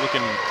nice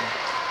looking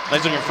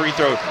free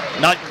throw.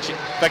 In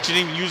fact, she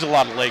didn't even use a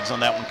lot of legs on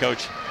that one,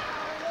 Coach.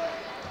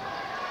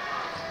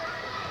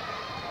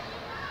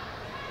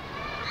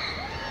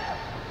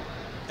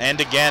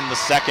 And again, the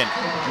second.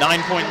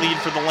 9-point lead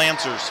for the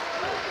Lancers.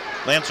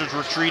 Lancers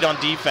retreat on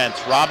defense.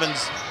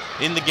 Robbins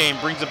in the game,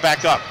 brings it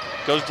back up.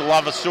 Goes to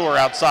Levasseur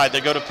outside.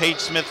 They go to Paige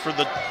Smith for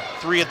the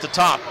 3 at the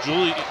top.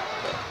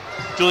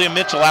 Julia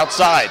Mitchell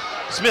outside.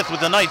 Smith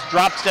with a nice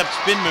drop step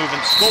spin move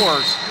and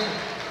scores.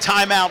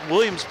 Timeout,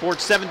 Williamsport,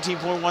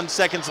 17.1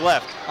 seconds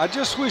left. I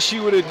just wish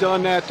she would have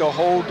done that the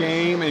whole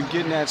game and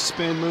getting that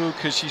spin move,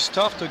 because she's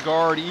tough to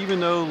guard, even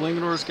though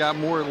Linganore's got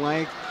more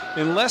length.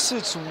 Unless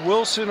it's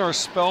Wilson or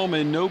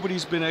Spellman,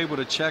 nobody's been able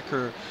to check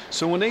her.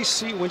 So when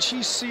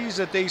she sees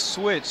that they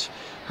switch,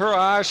 her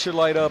eyes should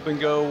light up and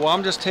go, well,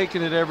 I'm just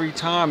taking it every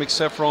time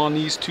except for on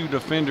these 2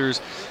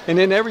 defenders. And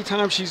then every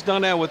time she's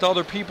done that with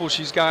other people,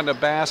 she's gotten a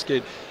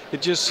basket.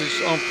 It just is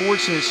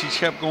unfortunate she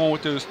kept going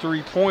with those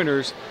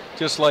 3-pointers,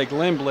 just like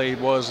Lindblade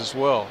was as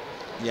well.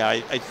 Yeah, I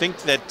think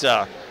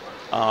that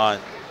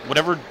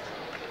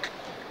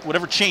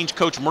whatever change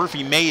Coach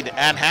Murphy made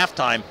at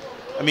halftime,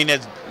 I mean,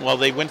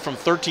 they went from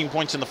 13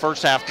 points in the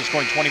first half to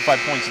scoring 25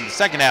 points in the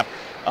second half,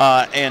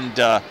 and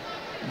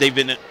they've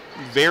been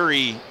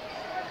very,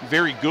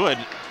 very good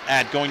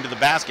at going to the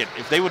basket.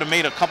 If they would have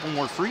made a couple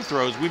more free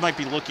throws, we might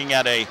be looking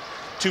at a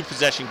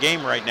 2-possession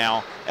game right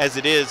now. As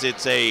it is,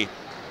 it's a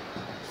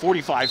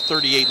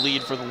 45-38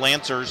 lead for the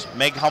Lancers.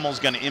 Meg Hummel's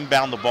going to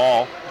inbound the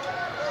ball.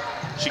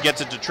 She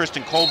gets it to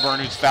Tristan Colburn,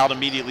 who's fouled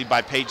immediately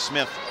by Paige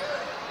Smith.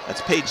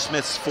 That's Paige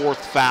Smith's 4th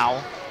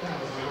foul.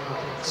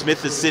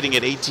 Smith is sitting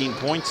at 18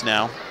 points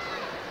now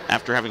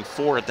after having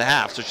 4 at the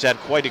half, so she's had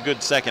quite a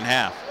good second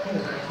half.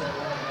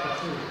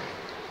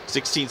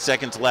 16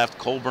 seconds left.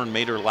 Colburn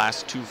made her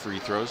last 2 free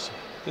throws.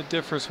 The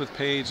difference with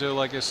Paige, though,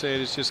 like I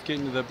said, is just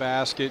getting to the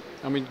basket.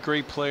 I mean,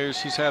 great player.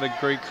 She's had a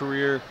great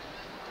career.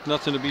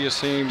 Nothing to be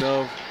ashamed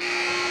of.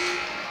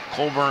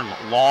 Colburn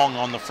long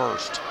on the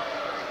first.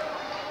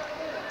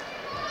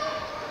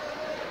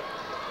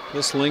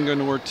 This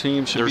Linganore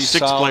team should be solid. There's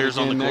 6 players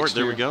on the court.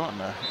 There we go.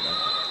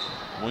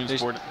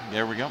 Williamsport.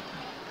 There we go.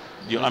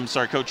 I'm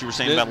sorry, Coach, you were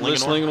saying about Linganore?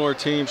 This Linganore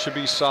team should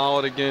be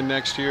solid again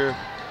next year.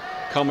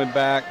 Coming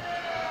back.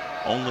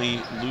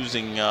 Only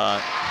losing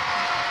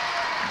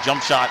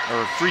jump shot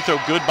or free throw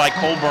good by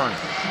Colburn.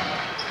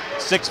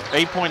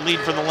 8-point lead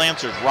for the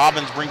Lancers.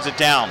 Robbins brings it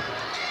down.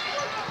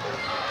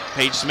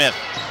 Paige Smith.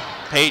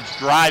 Paige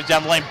drives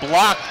down the lane,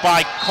 blocked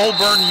by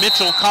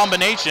Colburn-Mitchell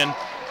combination,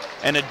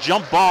 and a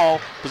jump ball.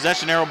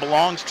 Possession arrow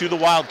belongs to the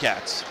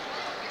Wildcats.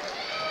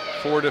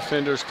 4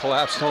 defenders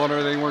collapsed on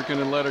her. They weren't going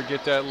to let her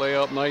get that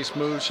layup. Nice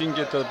move. She can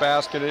get to the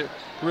basket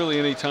really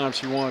anytime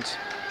she wants.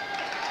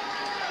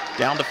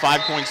 Down to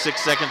 5.6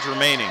 seconds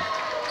remaining.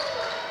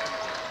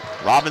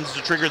 Robbins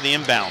to trigger the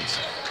inbounds.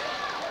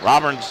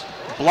 Robbins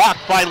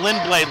blocked by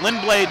Lindblade.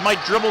 Lindblade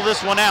might dribble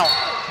this one out.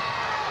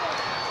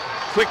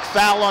 Quick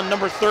foul on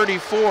number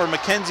 34,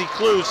 Mackenzie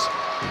Kloos.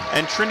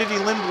 And Trinity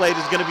Lindblade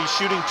is going to be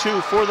shooting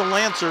 2 for the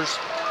Lancers.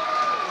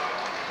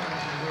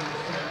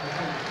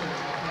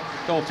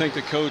 Don't think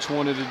the coach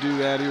wanted to do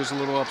that. He was a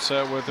little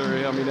upset with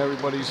her. I mean,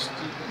 everybody's,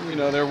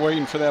 they're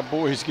waiting for that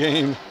boys'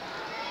 game.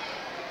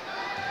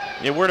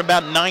 Yeah, we're at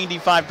about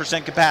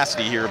 95%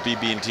 capacity here at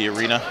BB&T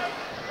Arena.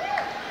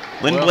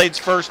 Lindblade's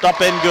first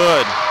up and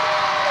good.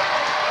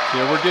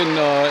 Yeah, we're getting,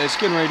 it's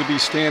getting ready to be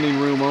standing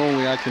room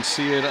only. I can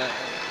see it,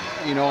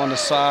 on the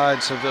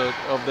sides of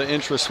the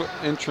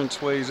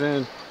entrance ways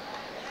in.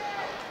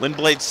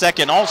 Lindblade's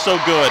second, also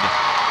good.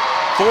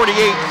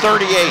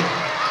 48-38.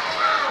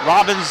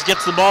 Robbins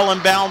gets the ball in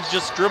bounds,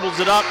 just dribbles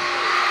it up.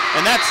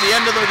 And that's the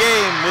end of the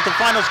game with the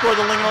final score,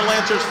 the Linganore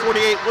Lancers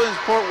 48,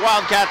 Williamsport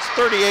Wildcats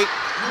 38.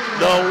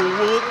 The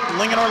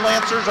Linganore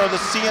Lancers are the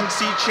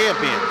CMC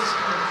champions.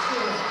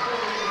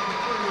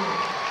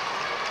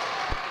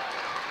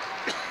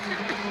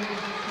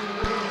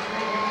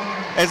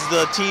 As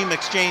the team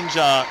exchange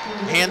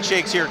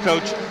handshakes here,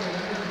 Coach,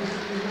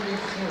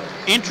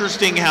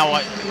 interesting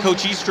how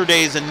Coach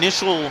Easterday's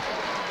initial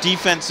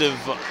defensive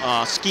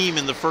scheme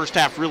in the first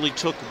half really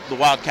took the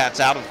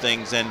Wildcats out of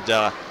things, and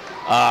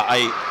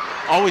I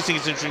always think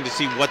it's interesting to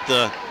see what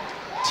the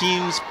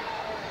teams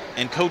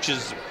and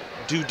coaches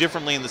do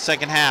differently in the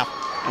second half.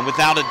 And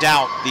without a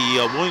doubt,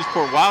 the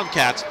Williamsport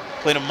Wildcats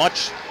played a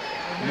much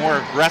more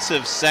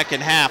aggressive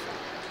second half,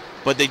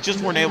 but they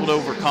just weren't able to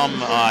overcome,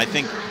 I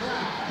think,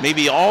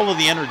 maybe all of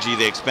the energy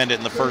they expended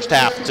in the first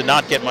half to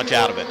not get much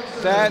out of it.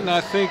 That, and I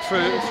think for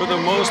the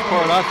most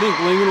part, I think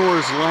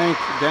Linganore's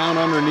length down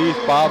underneath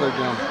bothered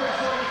them.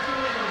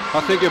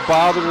 I think it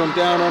bothered them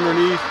down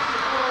underneath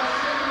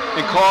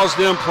and caused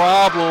them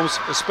problems,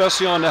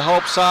 especially on the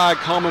help side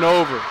coming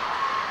over.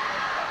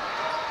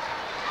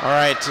 All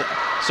right,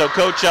 so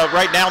Coach,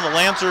 right now the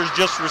Lancers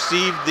just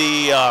received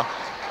the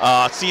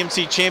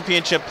CMC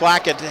championship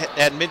plaque at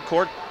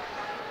midcourt.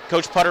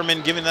 Coach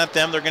Putterman giving that to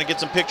them. They're going to get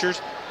some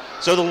pictures.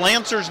 So the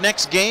Lancers'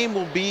 next game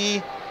will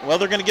be, well,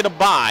 they're going to get a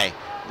bye.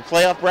 The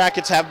playoff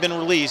brackets have been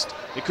released.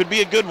 It could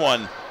be a good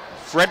one.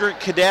 Frederick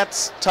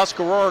Cadets,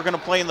 Tuscarora are going to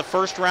play in the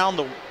first round.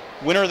 The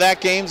winner of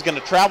that game is going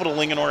to travel to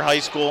Linganore High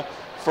School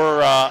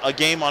for a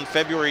game on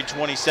February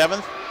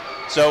 27th.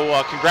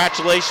 So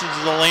congratulations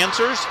to the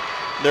Lancers.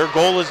 Their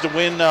goal is to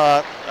win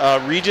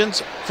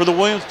regions. For the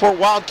Williamsport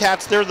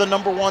Wildcats, they're the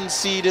 #1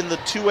 seed in the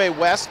 2A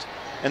West,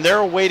 and they're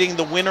awaiting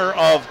the winner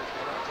of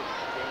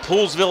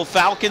Poolesville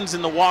Falcons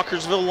and the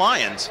Walkersville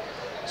Lions.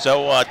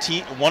 So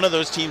one of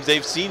those teams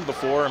they've seen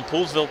before, and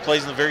Poolesville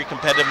plays in the very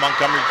competitive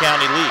Montgomery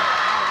County League.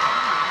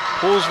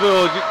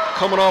 Poolesville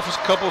coming off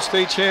a couple of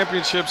state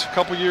championships a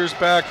couple years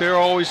back. They're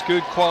always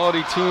good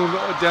quality team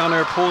down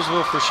there at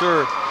Poolesville for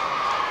sure.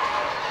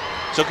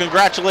 So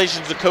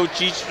congratulations to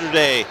Coach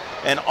Easterday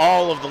and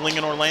all of the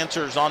Linganore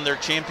Lancers on their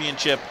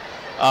championship.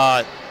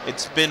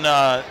 It's been,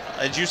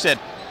 as you said,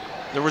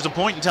 there was a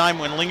point in time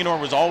when Linganore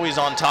was always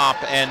on top,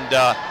 and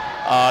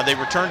they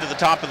returned to the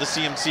top of the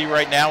CMC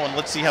right now, and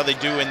let's see how they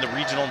do in the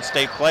regional and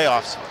state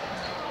playoffs.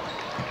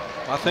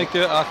 I think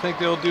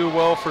they'll do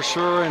well for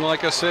sure, and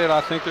like I said, I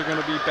think they're going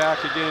to be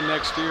back again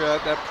next year.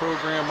 That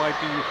program might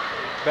be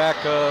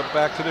back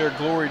to their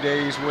glory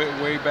days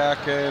way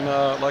back, and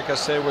like I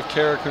said, with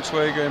Kara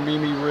Consuega and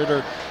Mimi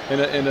Ritter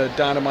and the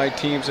dynamite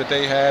teams that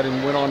they had,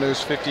 and went on those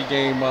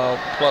 50-game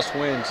plus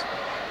wins.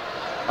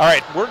 All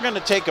right, we're going to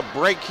take a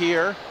break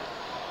here,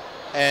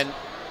 and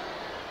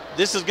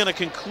this is going to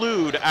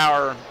conclude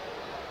our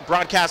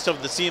broadcast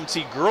of the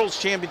CMC Girls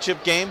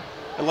Championship game.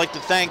 I'd like to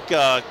thank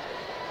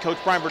Coach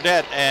Brian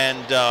Burdett and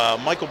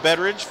Michael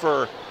Betteridge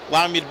for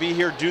allowing me to be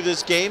here, do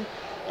this game.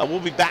 We'll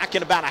be back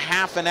in about a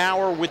half an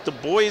hour with the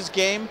boys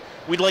game.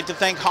 We'd like to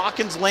thank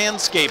Hawkins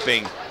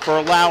Landscaping for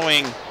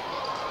allowing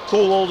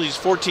Cool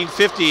Oldies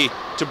 1450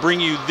 to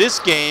bring you this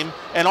game,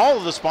 and all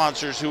of the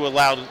sponsors who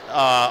allowed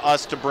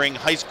us to bring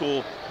high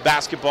school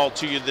basketball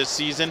to you this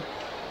season.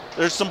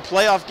 There's some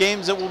playoff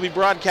games that we'll be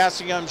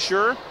broadcasting, I'm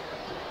sure.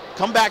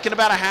 Come back in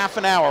about a half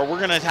an hour. We're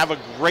going to have a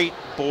great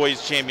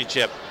boys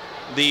championship.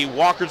 The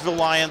Walkersville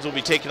Lions will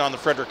be taking on the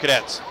Frederick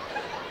Cadets.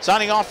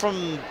 Signing off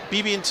from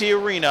BB&T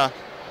Arena.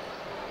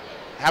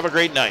 Have a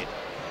great night.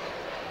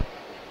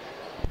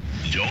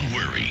 Don't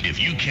worry, if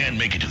you can't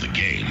make it to the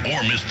game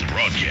or miss the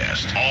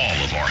broadcast, all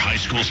of our high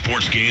school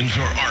sports games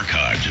are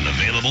archived and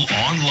available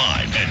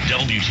online at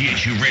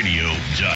WTHUradio.com.